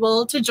that you were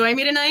able to join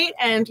me tonight,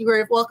 and you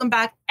were welcome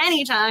back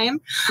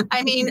anytime.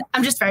 I mean,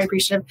 I'm just very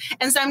appreciative.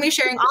 And so I'm going to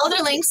be sharing all of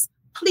their links.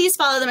 Please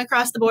follow them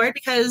across the board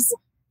because,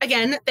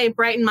 again, they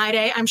brighten my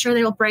day. I'm sure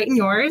they will brighten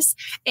yours.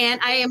 And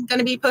I am going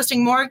to be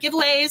posting more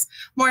giveaways,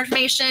 more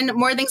information,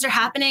 more things are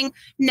happening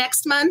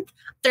next month.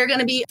 There are going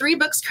to be 3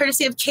 books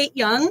courtesy of Kate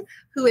Young,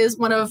 who is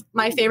one of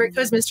my favorite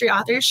cozy mystery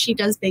authors. She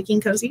does baking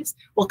cozies,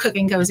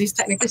 cooking cozies,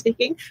 technically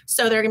speaking.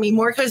 So there are going to be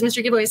more cozy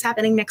mystery giveaways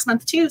happening next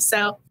month too.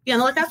 So be on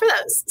the lookout for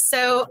those.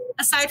 So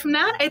aside from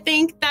that, I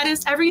think that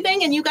is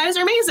everything. And you guys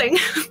are amazing.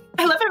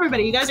 I love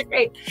everybody. You guys are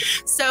great.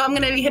 So I'm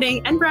going to be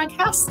hitting end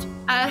broadcast.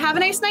 Have a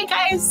nice night,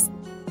 guys.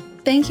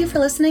 Thank you for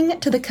listening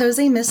to the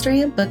Cozy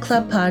Mystery Book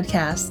Club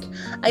podcast.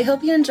 I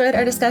hope you enjoyed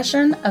our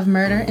discussion of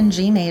Murder in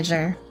G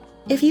Major.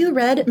 If you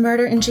read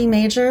Murder in G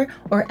Major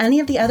or any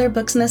of the other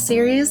books in this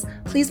series,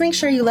 please make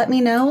sure you let me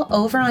know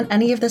over on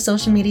any of the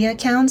social media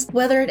accounts,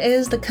 whether it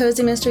is the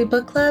Cozy Mystery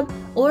Book Club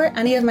or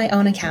any of my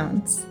own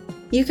accounts.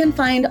 You can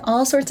find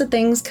all sorts of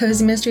things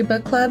Cozy Mystery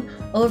Book Club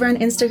over on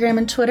Instagram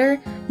and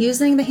Twitter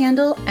using the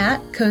handle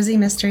 @Cozy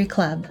Mystery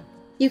Club.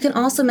 You can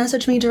also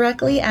message me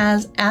directly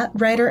as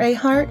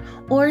 @WriterAHeart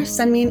or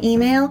send me an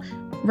email,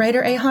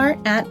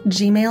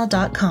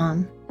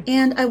 writerahart@gmail.com.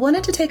 And I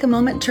wanted to take a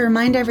moment to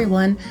remind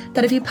everyone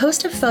that if you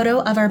post a photo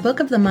of our book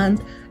of the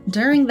month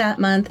during that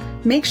month,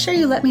 make sure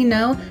you let me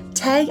know,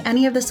 tag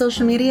any of the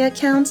social media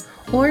accounts,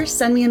 or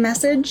send me a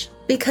message,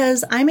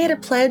 because I made a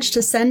pledge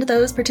to send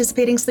those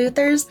participating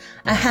sleuthers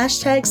a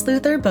hashtag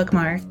Sleuther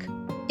bookmark.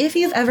 If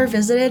you've ever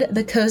visited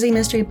the Cozy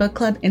Mystery Book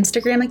Club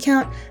Instagram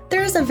account,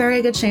 there is a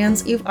very good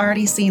chance you've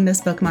already seen this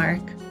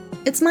bookmark.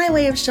 It's my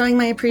way of showing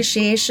my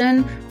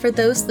appreciation for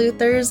those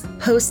sleuthers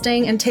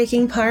posting and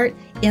taking part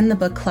in the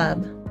book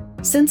club.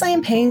 Since I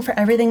am paying for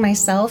everything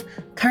myself,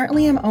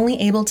 currently I'm only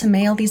able to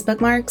mail these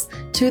bookmarks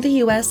to the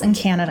US and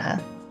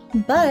Canada.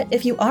 But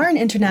if you are an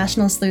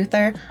international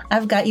sleuther,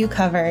 I've got you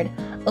covered.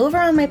 Over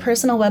on my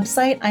personal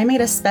website, I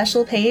made a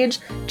special page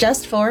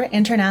just for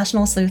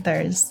international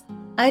sleuthers.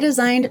 I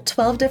designed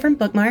 12 different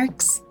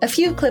bookmarks, a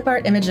few clip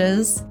art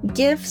images,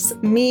 GIFs,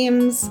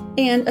 memes,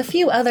 and a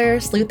few other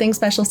sleuthing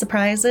special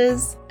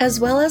surprises, as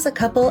well as a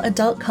couple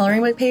adult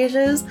coloring book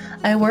pages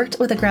I worked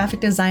with a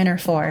graphic designer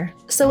for.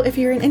 So if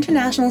you're an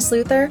international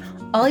sleuther,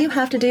 all you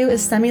have to do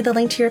is send me the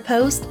link to your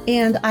post,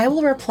 and I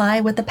will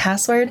reply with the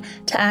password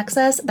to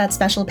access that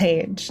special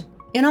page.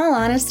 In all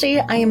honesty,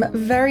 I am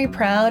very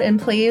proud and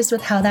pleased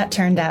with how that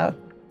turned out.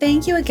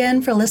 Thank you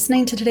again for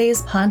listening to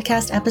today's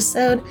podcast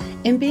episode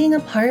and being a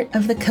part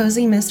of the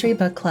Cozy Mystery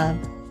Book Club.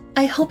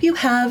 I hope you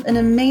have an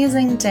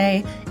amazing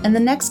day, and the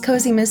next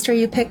cozy mystery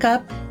you pick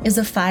up is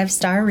a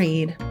 5-star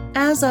read.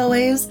 As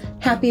always,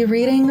 happy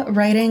reading,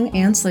 writing,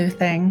 and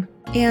sleuthing.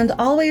 And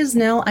always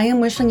know I am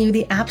wishing you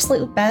the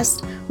absolute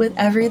best with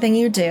everything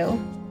you do.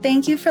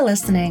 Thank you for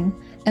listening,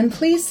 and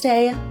please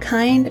stay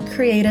kind,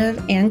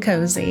 creative, and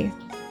cozy.